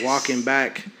end up walking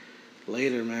back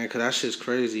later, man. Cause that shit's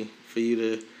crazy for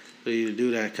you to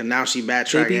do that. Cause now she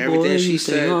backtracking everything she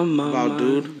said about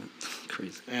dude.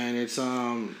 Crazy. And it's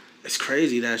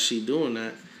crazy that she doing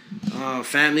that.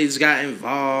 Families got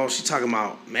involved. She talking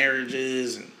about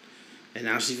marriages and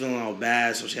now she feeling all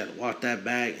bad, so she had to walk that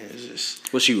back. And it's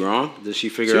just. Was she wrong? Did she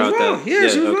figure She was out wrong. that? Yeah,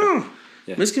 she was wrong.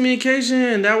 Yeah.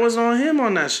 Miscommunication, and that wasn't on him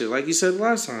on that shit. Like you said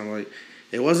last time, like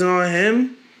it wasn't on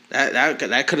him.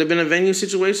 That could have been a venue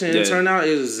situation, and it turned out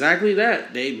it was exactly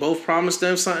that. They both promised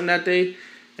them something that day,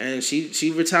 and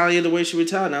she retaliated the way she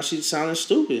retaliated. Now she's sounding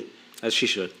stupid. As she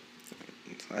should.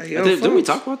 Like, Did we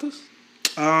talk about this?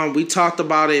 We talked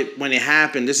about it when it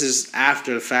happened. This is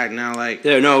after the fact now. Like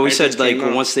we said like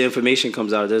once the information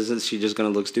comes out, isn't she just gonna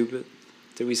look stupid?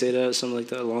 Did we say that or something like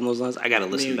that along those lines? I gotta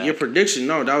listen back. Your prediction,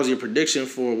 no, that was your prediction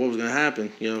for what was gonna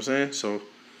happen. You know what I'm saying? So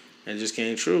it just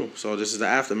came true. So this is the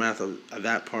aftermath of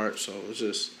that part. So it's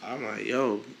just I'm like,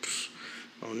 yo,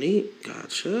 Monique, gotta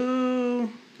chill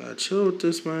with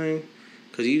this, man,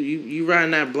 cause you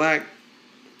riding that black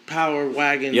power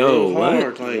wagon real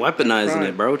hard, like weaponizing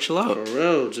it, bro. Chill out. For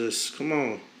real, just come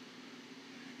on.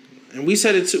 And we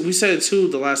said it too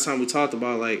the last time we talked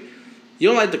about, like, you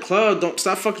don't like the club, don't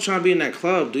stop fucking trying to be in that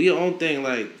club. Do your own thing.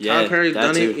 Like Tyler Perry's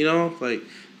done it, you know? Like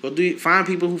go find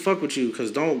people who fuck with you,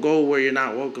 cause don't go where you're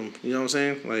not welcome. You know what I'm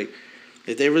saying? Like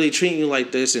if they really treating you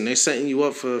like this and they setting you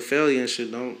up for failure and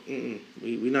shit,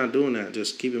 we not doing that.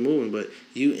 Just keep it moving. But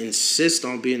you insist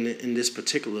on being in this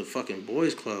particular fucking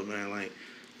boys club, man. Like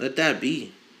let that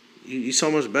be. You so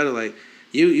much better. Like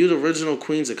you the original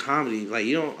queens of comedy. Like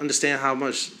you don't understand how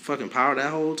much fucking power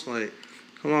that holds. Like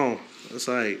come on, it's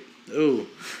like ooh.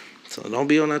 So don't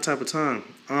be on that type of time.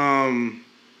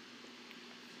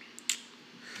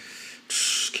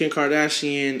 Kim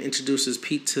Kardashian introduces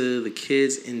Pete to the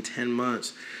kids in 10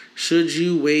 months. Should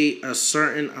you wait a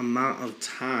certain amount of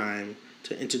time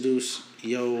to introduce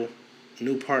your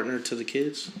new partner to the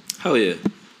kids? Hell yeah.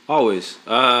 Always.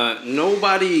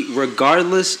 Nobody,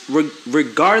 regardless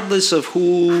of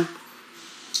who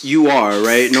you are,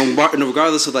 right?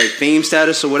 Regardless of like fame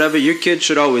status or whatever, your kid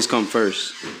should always come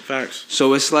first. Facts.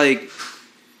 So it's like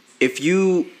if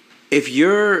your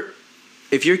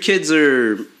kids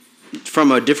are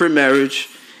from a different marriage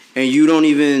and you don't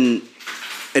even,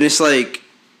 and it's like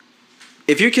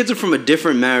if your kids are from a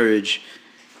different marriage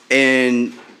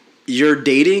and you're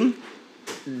dating,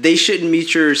 they shouldn't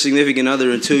meet your significant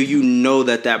other until you know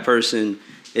that person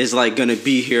is like gonna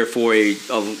be here for a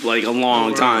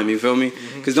long time. You feel me?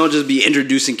 Because don't just be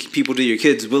introducing people to your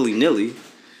kids willy nilly.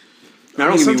 Now,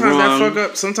 don't get me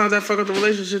wrong. Sometimes that fuck up the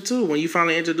relationship too. When you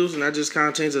finally introduce them, that just kind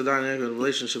of changes the dynamic of the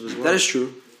relationship as well. That is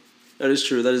true.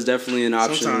 That is definitely an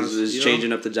option. Is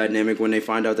changing up the dynamic when they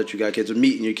find out that you got kids or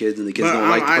meeting your kids and the kids don't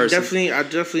like the person. I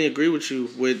definitely agree with you.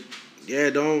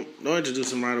 Don't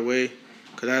introduce them right away,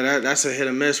 cause that's a hit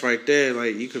or miss right there.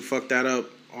 Like you could fuck that up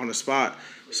on the spot.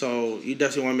 So you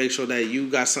definitely want to make sure that you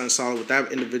got something solid with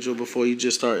that individual before you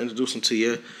just start introducing to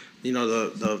your,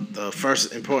 the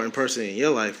first important person in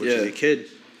your life, which is your kid.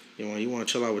 You want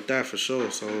to chill out with that for sure.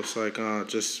 So it's like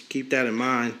just keep that in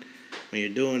mind when you're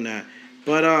doing that.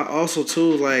 But also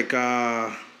too, like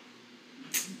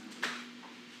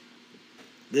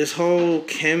this whole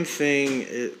Kim thing,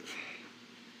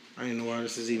 I don't know why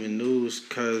this is even news,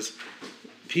 because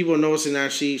people noticing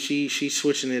that she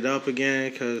switching it up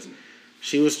again, because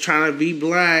she was trying to be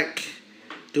black,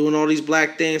 doing all these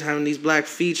black things, having these black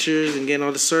features, and getting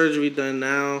all the surgery done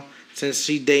now. Since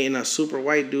she dating a super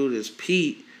white dude, is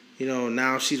Pete. You know,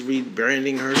 now she's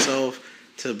rebranding herself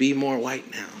to be more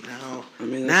white now.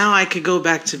 Now I could go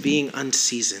back to being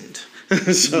unseasoned.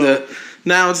 So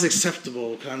now it's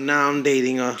acceptable. Now I'm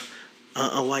dating a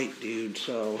white dude.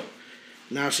 So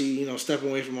now she, stepping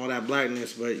away from all that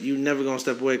blackness. But you never gonna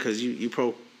step away because you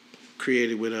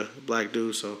procreated with a black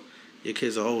dude. So your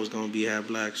kids are always gonna be half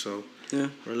black. So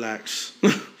relax,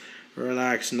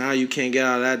 relax. Now you can't get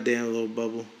out of that damn little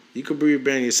bubble. You could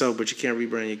rebrand yourself, but you can't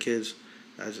rebrand your kids.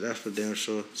 That's for damn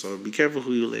sure. So be careful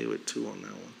who you lay with too on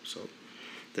that one. So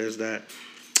there's that.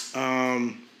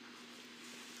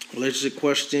 Relationship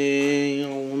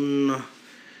question.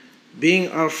 Being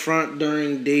upfront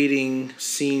during dating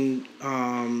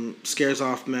scares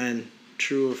off men.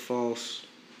 True or false?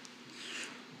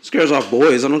 Scares off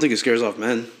boys. I don't think it scares off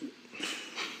men.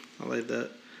 I like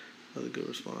that. That's a good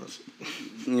response.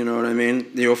 You know what I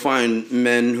mean? You'll find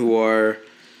men who are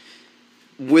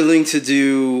willing to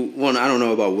do, well, I don't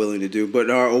know about willing to do, but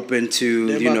are open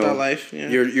to, that life, yeah.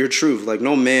 your truth. Like,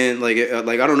 no man, like I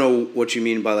don't know what you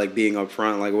mean by, like, being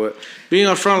upfront. Like, what? Being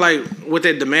upfront, like, with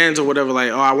their demands or whatever,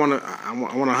 like, I want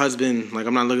a husband. Like,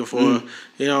 I'm not looking for, a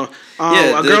girl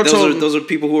those are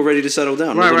people who are ready to settle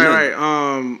down.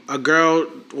 Right. A girl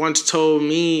once told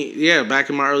me,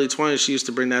 back in my early 20s, she used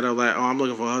to bring that up, like, I'm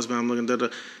looking for a husband, I'm looking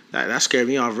that scared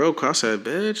me off real quick. I said,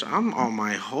 bitch, I'm on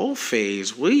my whole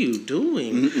phase. What are you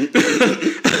doing? Like,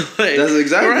 that's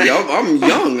exactly. Right. I'm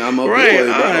young. I'm a boy, bro.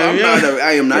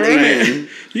 I am not a man.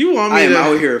 You want me I am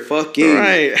out here fucking.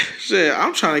 Right. Shit,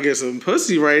 I'm trying to get some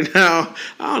pussy right now.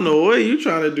 I don't know what you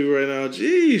trying to do right now.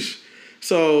 Jeez.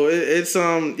 So it's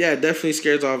definitely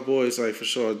scares off boys, like, for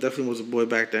sure. Definitely was a boy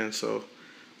back then. So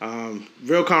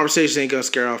real conversation ain't gonna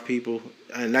scare off people,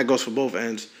 and that goes for both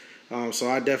ends. So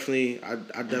I definitely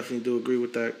do agree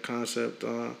with that concept.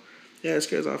 It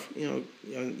scares off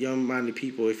young-minded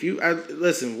people. If you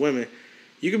listen, women,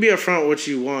 you can be upfront what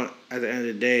you want at the end of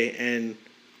the day, and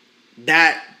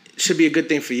that should be a good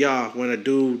thing for y'all. When a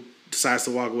dude decides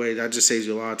to walk away, that just saves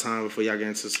you a lot of time before y'all get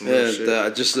into some real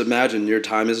shit. Just imagine your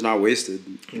time is not wasted.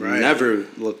 Right. Never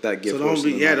look that gift. So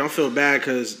don't feel bad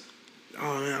because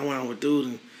I went out with dude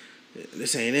and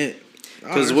this ain't it.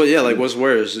 Because what's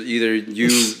worse? Either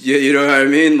you know what I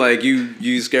mean? Like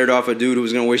you scared off a dude who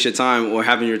was gonna waste your time, or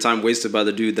having your time wasted by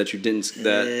the dude that you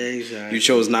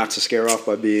chose not to scare off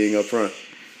by being upfront.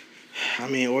 I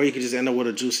mean, or you could just end up with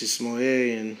a Juicy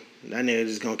Smollett, and that nigga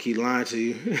just gonna keep lying to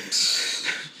you.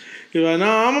 You're like, no,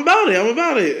 I'm about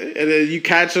it, and then you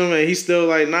catch him, and he's still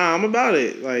like, nah, I'm about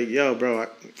it. Like, yo, bro,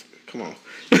 come on.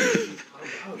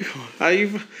 How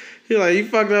you? You're like, you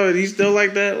fucked up and he's still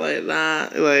like that? Like, nah.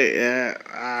 Like,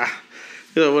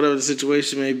 whatever the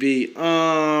situation may be.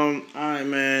 All right,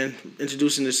 man.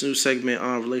 Introducing this new segment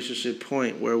on Relationship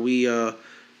Point where we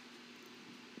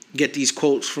get these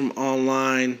quotes from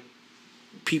online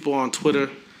people on Twitter,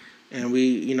 and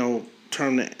we,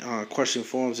 turn the question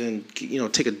forms and,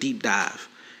 take a deep dive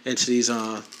into these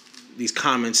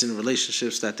comments and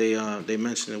relationships that they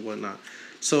mention and whatnot.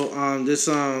 So this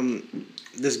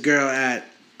girl at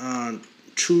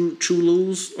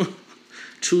Chulu's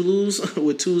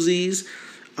with two Z's.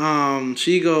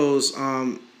 She goes,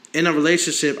 in a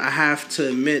relationship, I have to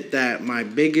admit that my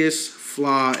biggest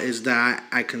flaw is that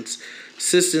I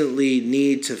consistently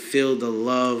need to feel the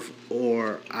love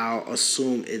or I'll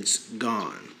assume it's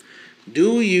gone.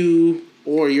 Do you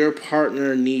or your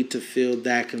partner need to feel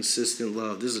that consistent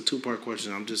love? This is a two-part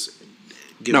question. I'm just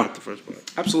giving up the first part.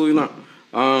 Absolutely not.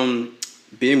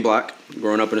 Being black,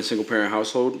 growing up in a single-parent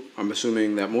household, I'm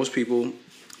assuming that most people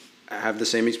have the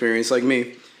same experience like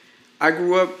me. I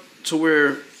grew up to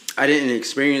where I didn't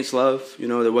experience love.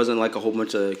 There wasn't like a whole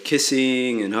bunch of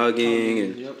kissing and hugging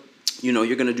and, you're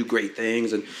going to do great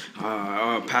things and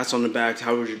pats on the back,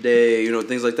 how was your day,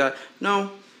 things like that.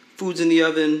 No, food's in the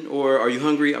oven, or are you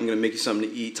hungry? I'm going to make you something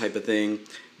to eat type of thing.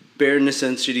 Bare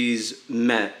necessities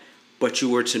met, but you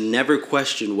were to never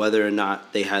question whether or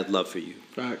not they had love for you.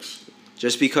 Facts.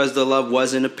 Just because the love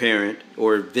wasn't apparent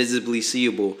or visibly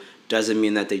seeable doesn't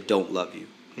mean that they don't love you.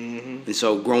 Mm-hmm. And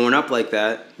so growing up like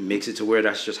that makes it to where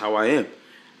that's just how I am.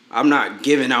 I'm not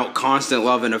giving out constant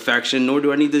love and affection, nor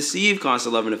do I need to receive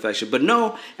constant love and affection. But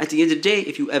no, at the end of the day,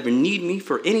 if you ever need me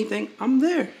for anything, I'm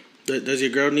there. Does your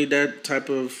girl need that type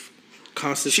of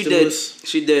constant stimulus?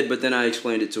 She did, but then I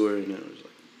explained it to her, and it was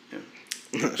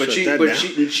like,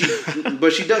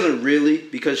 but she doesn't really,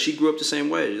 because she grew up the same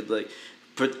way. Like,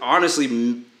 but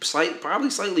honestly, probably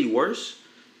slightly worse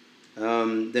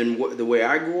than the way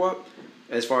I grew up,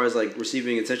 as far as like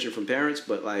receiving attention from parents.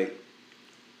 But like,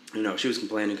 You know, she was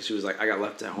complaining because she was like, I got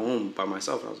left at home by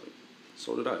myself. And I was like,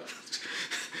 so did I.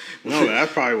 No, that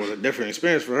probably was a different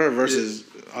experience for her versus,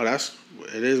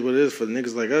 it is what it is for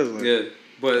niggas like us. Like, yeah.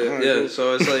 But right, yeah, cool.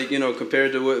 so it's like, you know,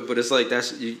 compared to what, but it's like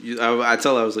that's I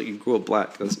tell her, I was like, you grew up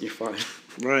black, you're fine.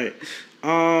 Right.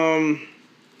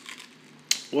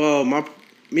 Well,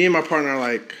 me and my partner are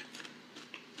like,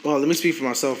 well, let me speak for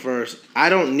myself first. I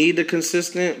don't need the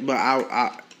consistent, but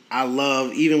I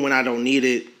love, even when I don't need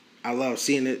it, I love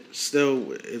seeing it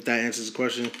still, if that answers the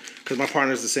question. Because my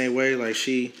partner's the same way. Like,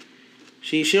 she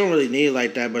don't really need it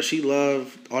like that, but she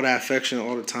loved all that affection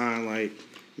all the time. Like,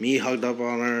 me hugged up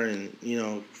on her and, you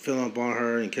know, feeling up on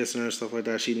her and kissing her and stuff like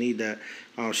that. She need that.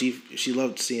 She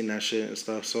loved seeing that shit and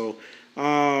stuff. So,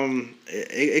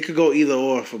 it could go either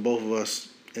or for both of us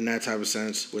in that type of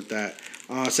sense with that.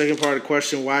 Second part of the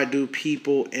question, why do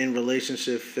people in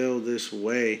relationships feel this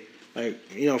way? Like,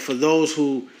 you know, for those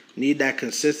who need that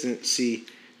consistency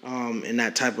and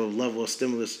that type of level of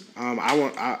stimulus,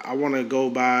 I want to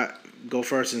go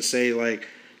first and say, like,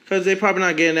 because they probably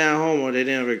not getting that at home or they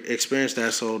didn't ever experience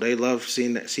that, so they love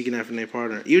seeking that from their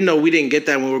partner. Even though we didn't get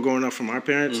that when we were growing up from our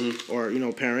parents or, you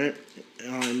know, parent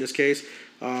in this case.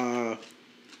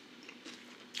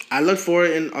 I look for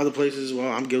it in other places as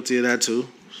well. I'm guilty of that too.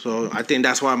 So I think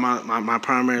that's why my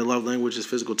primary love language is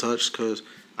physical touch, because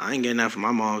I ain't getting that from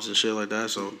my moms and shit like that.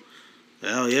 So,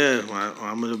 hell yeah, when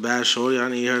I'm with a bad shorty, I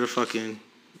need her to fucking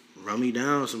run me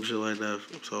down, some shit like that.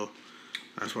 So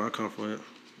that's where I come from it.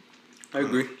 I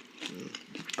agree.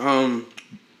 I'm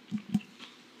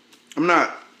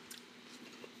not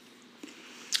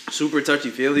super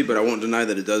touchy-feely, but I won't deny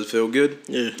that it does feel good.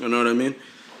 Yeah. You know what I mean?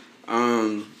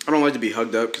 I don't like to be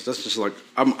hugged up because that's just like,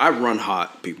 I run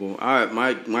hot, people.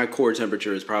 My core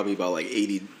temperature is probably about like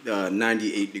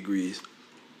 98 degrees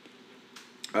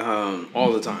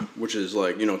all the time, which is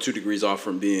like, you know, 2 degrees off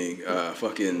from being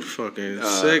fucking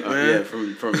sick, man. Yeah,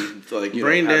 from like, you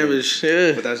brain know, damage.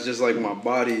 Yeah. But that's just like my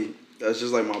body. That's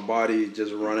just like my body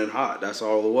just running hot. That's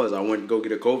all it was. I went to go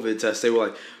get a COVID test. They were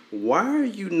like, "Why are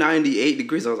you 98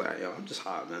 degrees?" I was like, "Yo, I'm just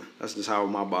hot, man. That's just how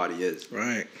my body is."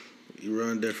 Right. You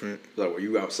run different. Like, were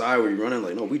you outside? Were you running?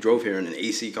 Like, no, we drove here in an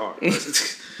AC car.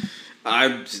 This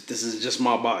is just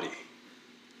my body.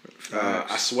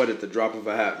 I sweat at the drop of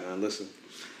a hat, man. Listen.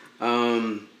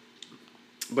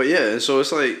 But yeah, so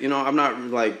it's like, you know, I'm not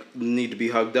like need to be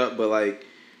hugged up, but like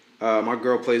my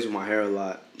girl plays with my hair a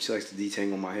lot. She likes to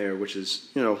detangle my hair, which is,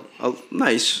 you know,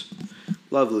 nice,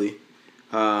 lovely.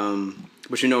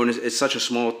 But you know, it's such a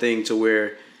small thing to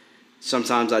where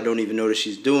sometimes I don't even notice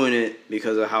she's doing it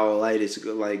because of how light it's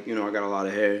like, you know, I got a lot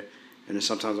of hair. And then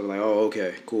sometimes I'm like, oh,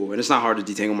 okay, cool. And it's not hard to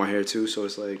detangle my hair too, so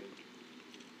it's like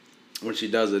when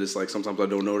she does it, it's like sometimes I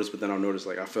don't notice, but then I'll notice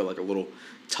like I feel like a little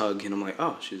tug and I'm like,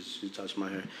 oh, she's touched my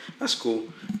hair. That's cool.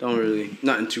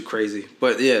 Nothing too crazy.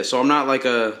 But yeah, so I'm not like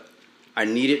I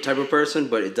need it type of person,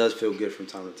 but it does feel good from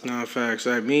time to time. Nah, facts.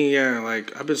 Like me, yeah,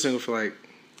 like I've been single for like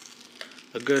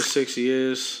a good 6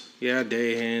 years. Yeah, I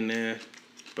date here and there.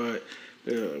 But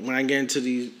when I get into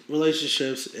these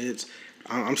relationships,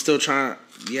 I'm still trying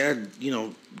to, you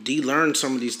know, de-learn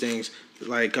some of these things.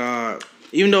 Like,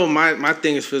 even though my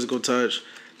thing is physical touch,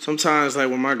 sometimes, like,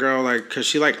 when my girl, like, because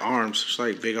she like arms. She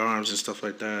like big arms and stuff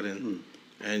like that.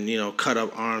 And you know, cut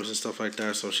up arms and stuff like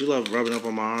that. So she loved rubbing up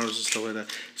on my arms and stuff like that.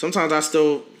 Sometimes I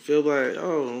still feel like,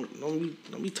 oh, don't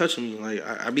be touching me.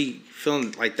 Like, I be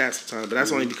feeling like that sometimes. But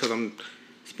that's only because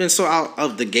it's been so out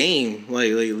of the game,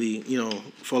 like, lately, you know,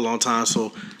 for a long time.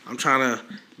 So I'm trying to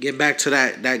get back to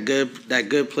that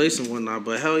good place and whatnot.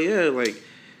 But hell yeah, like,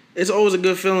 it's always a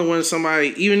good feeling when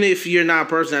somebody, even if you're not a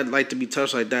person that'd like to be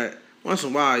touched like that, once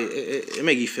in a while it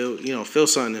make you feel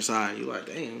something inside. You like,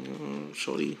 dang,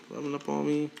 shorty rubbing up on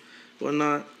me,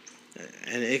 whatnot.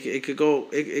 And it could go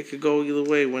either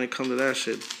way when it comes to that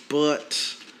shit. But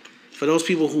for those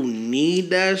people who need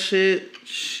that shit,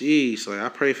 jeez, like, I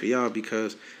pray for y'all,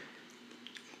 because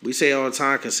we say all the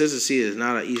time, consistency is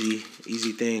not an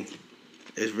easy thing.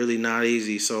 It's really not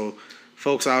easy. So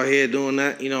folks out here doing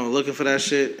that, you know, looking for that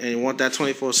shit and want that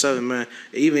 24/7, man,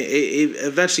 it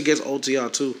eventually gets old to y'all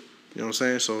too. You know what I'm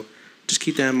saying? So just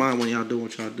keep that in mind when y'all do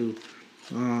what y'all do.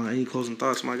 Any closing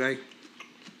thoughts, my guy?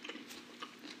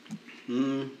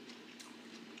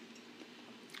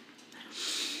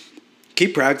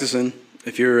 Keep practicing.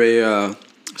 If you're a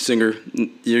singer,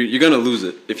 you're gonna lose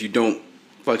it if you don't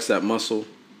flex that muscle.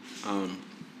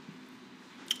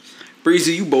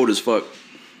 Breezy, you bold as fuck.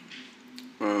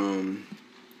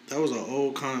 That was an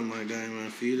old comment, my guy, man.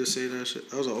 For you to say that shit,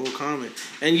 that was an old comment.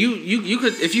 And you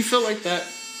could, if you feel like that,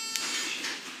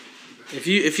 if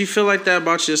you feel like that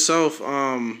about yourself,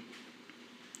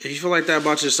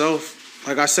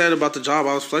 like I said about the job,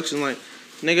 I was flexing like,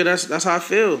 nigga, that's how I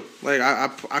feel. Like I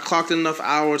clocked in enough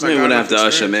hours. We went after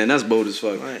Usher, man. That's bold as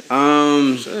fuck. Like,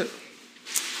 Shit.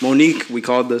 Monique, we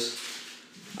called this.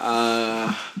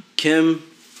 Kim,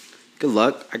 good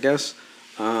luck, I guess.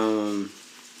 Who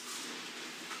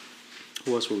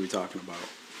else were we talking about?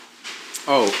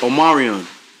 Oh, Omarion.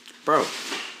 Bro,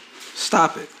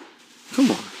 stop it.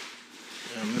 Come on.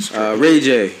 Yeah, Ray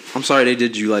J. I'm sorry they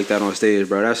did you like that on stage,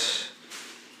 bro. That's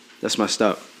messed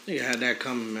up. Nigga had that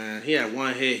coming, man. He had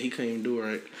one hit. He couldn't even do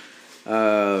it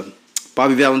right.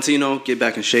 Bobby Valentino, get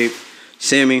back in shape.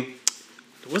 Sammy.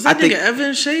 Was that nigga ever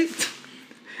in shape?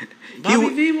 Bobby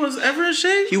V was ever in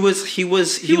shape? He was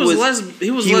less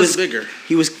bigger.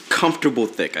 He was comfortable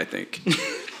thick, I think.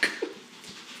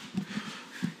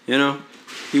 You know?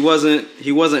 He wasn't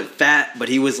fat, but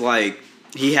he was like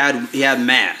he had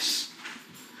mass.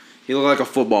 He looked like a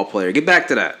football player. Get back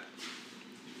to that.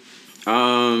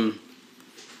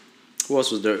 Who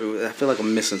else was there? I feel like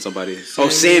I'm missing somebody.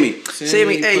 Sammy.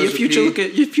 Hey, your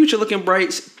future looking bright.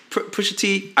 Pusha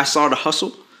T. I saw the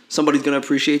hustle. Somebody's gonna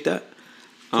appreciate that.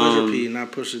 Pleasure P,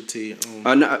 not Pusha T. I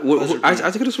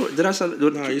think did I say?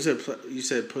 No, you said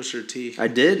Pusha T. I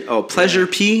did. Oh, Pleasure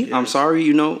P. Yes. I'm sorry.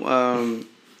 You know.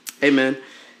 Hey man,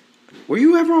 were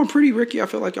you ever on Pretty Ricky? I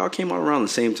feel like y'all came out around the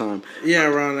same time. Yeah,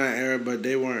 around that era, but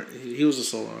they weren't. He was a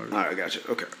solo artist. All right, gotcha.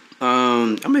 Okay.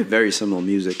 I made very similar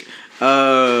music.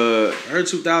 Early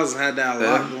 2000s had that a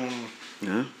lot going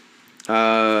on.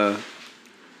 Yeah.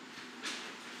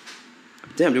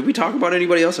 Damn, did we talk about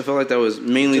anybody else? I felt like that was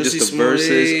mainly Jussie just the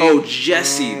verses. Smollett, Oh,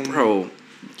 Jesse, bro.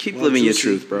 Keep living your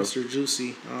truth, bro. Mr.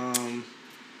 Juicy.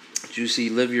 Juicy,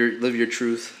 live your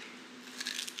truth.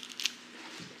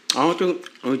 I don't think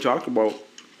we talked about.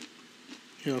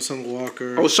 You know, Summer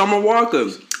Walker. Oh, Summer Walker.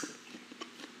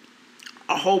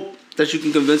 I hope that you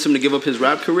can convince him to give up his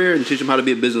rap career and teach him how to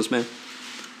be a businessman.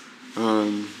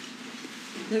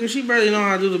 Nigga, she barely know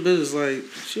how to do the business. Like,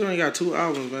 she only got 2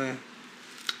 albums, man.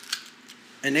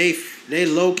 And they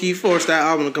low key forced that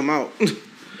album to come out.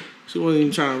 She wasn't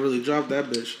even trying to really drop that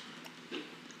bitch.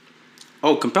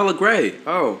 Oh, Capella Gray.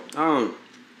 Oh,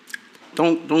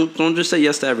 don't just say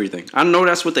yes to everything. I know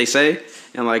that's what they say,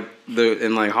 and like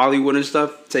Hollywood and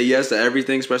stuff say yes to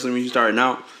everything, especially when you're starting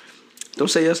out. Don't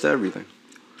say yes to everything.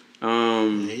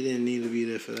 He didn't need to be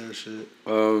there for that shit.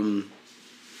 I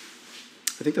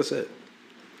think that's it.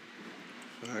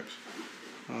 Facts.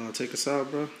 Take us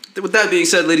out, bro. With that being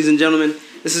said, ladies and gentlemen,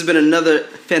 this has been another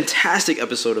fantastic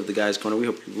episode of The Guys Corner. We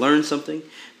hope you learned something.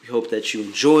 We hope that you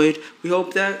enjoyed. We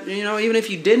hope that, you know, even if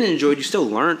you didn't enjoy it, you still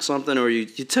learned something or you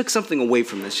took something away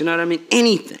from this. You know what I mean?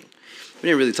 Anything. We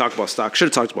didn't really talk about stocks. Should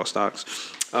have talked about stocks.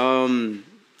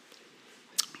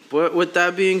 But with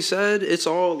that being said, it's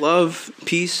all love,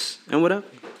 peace, and whatever.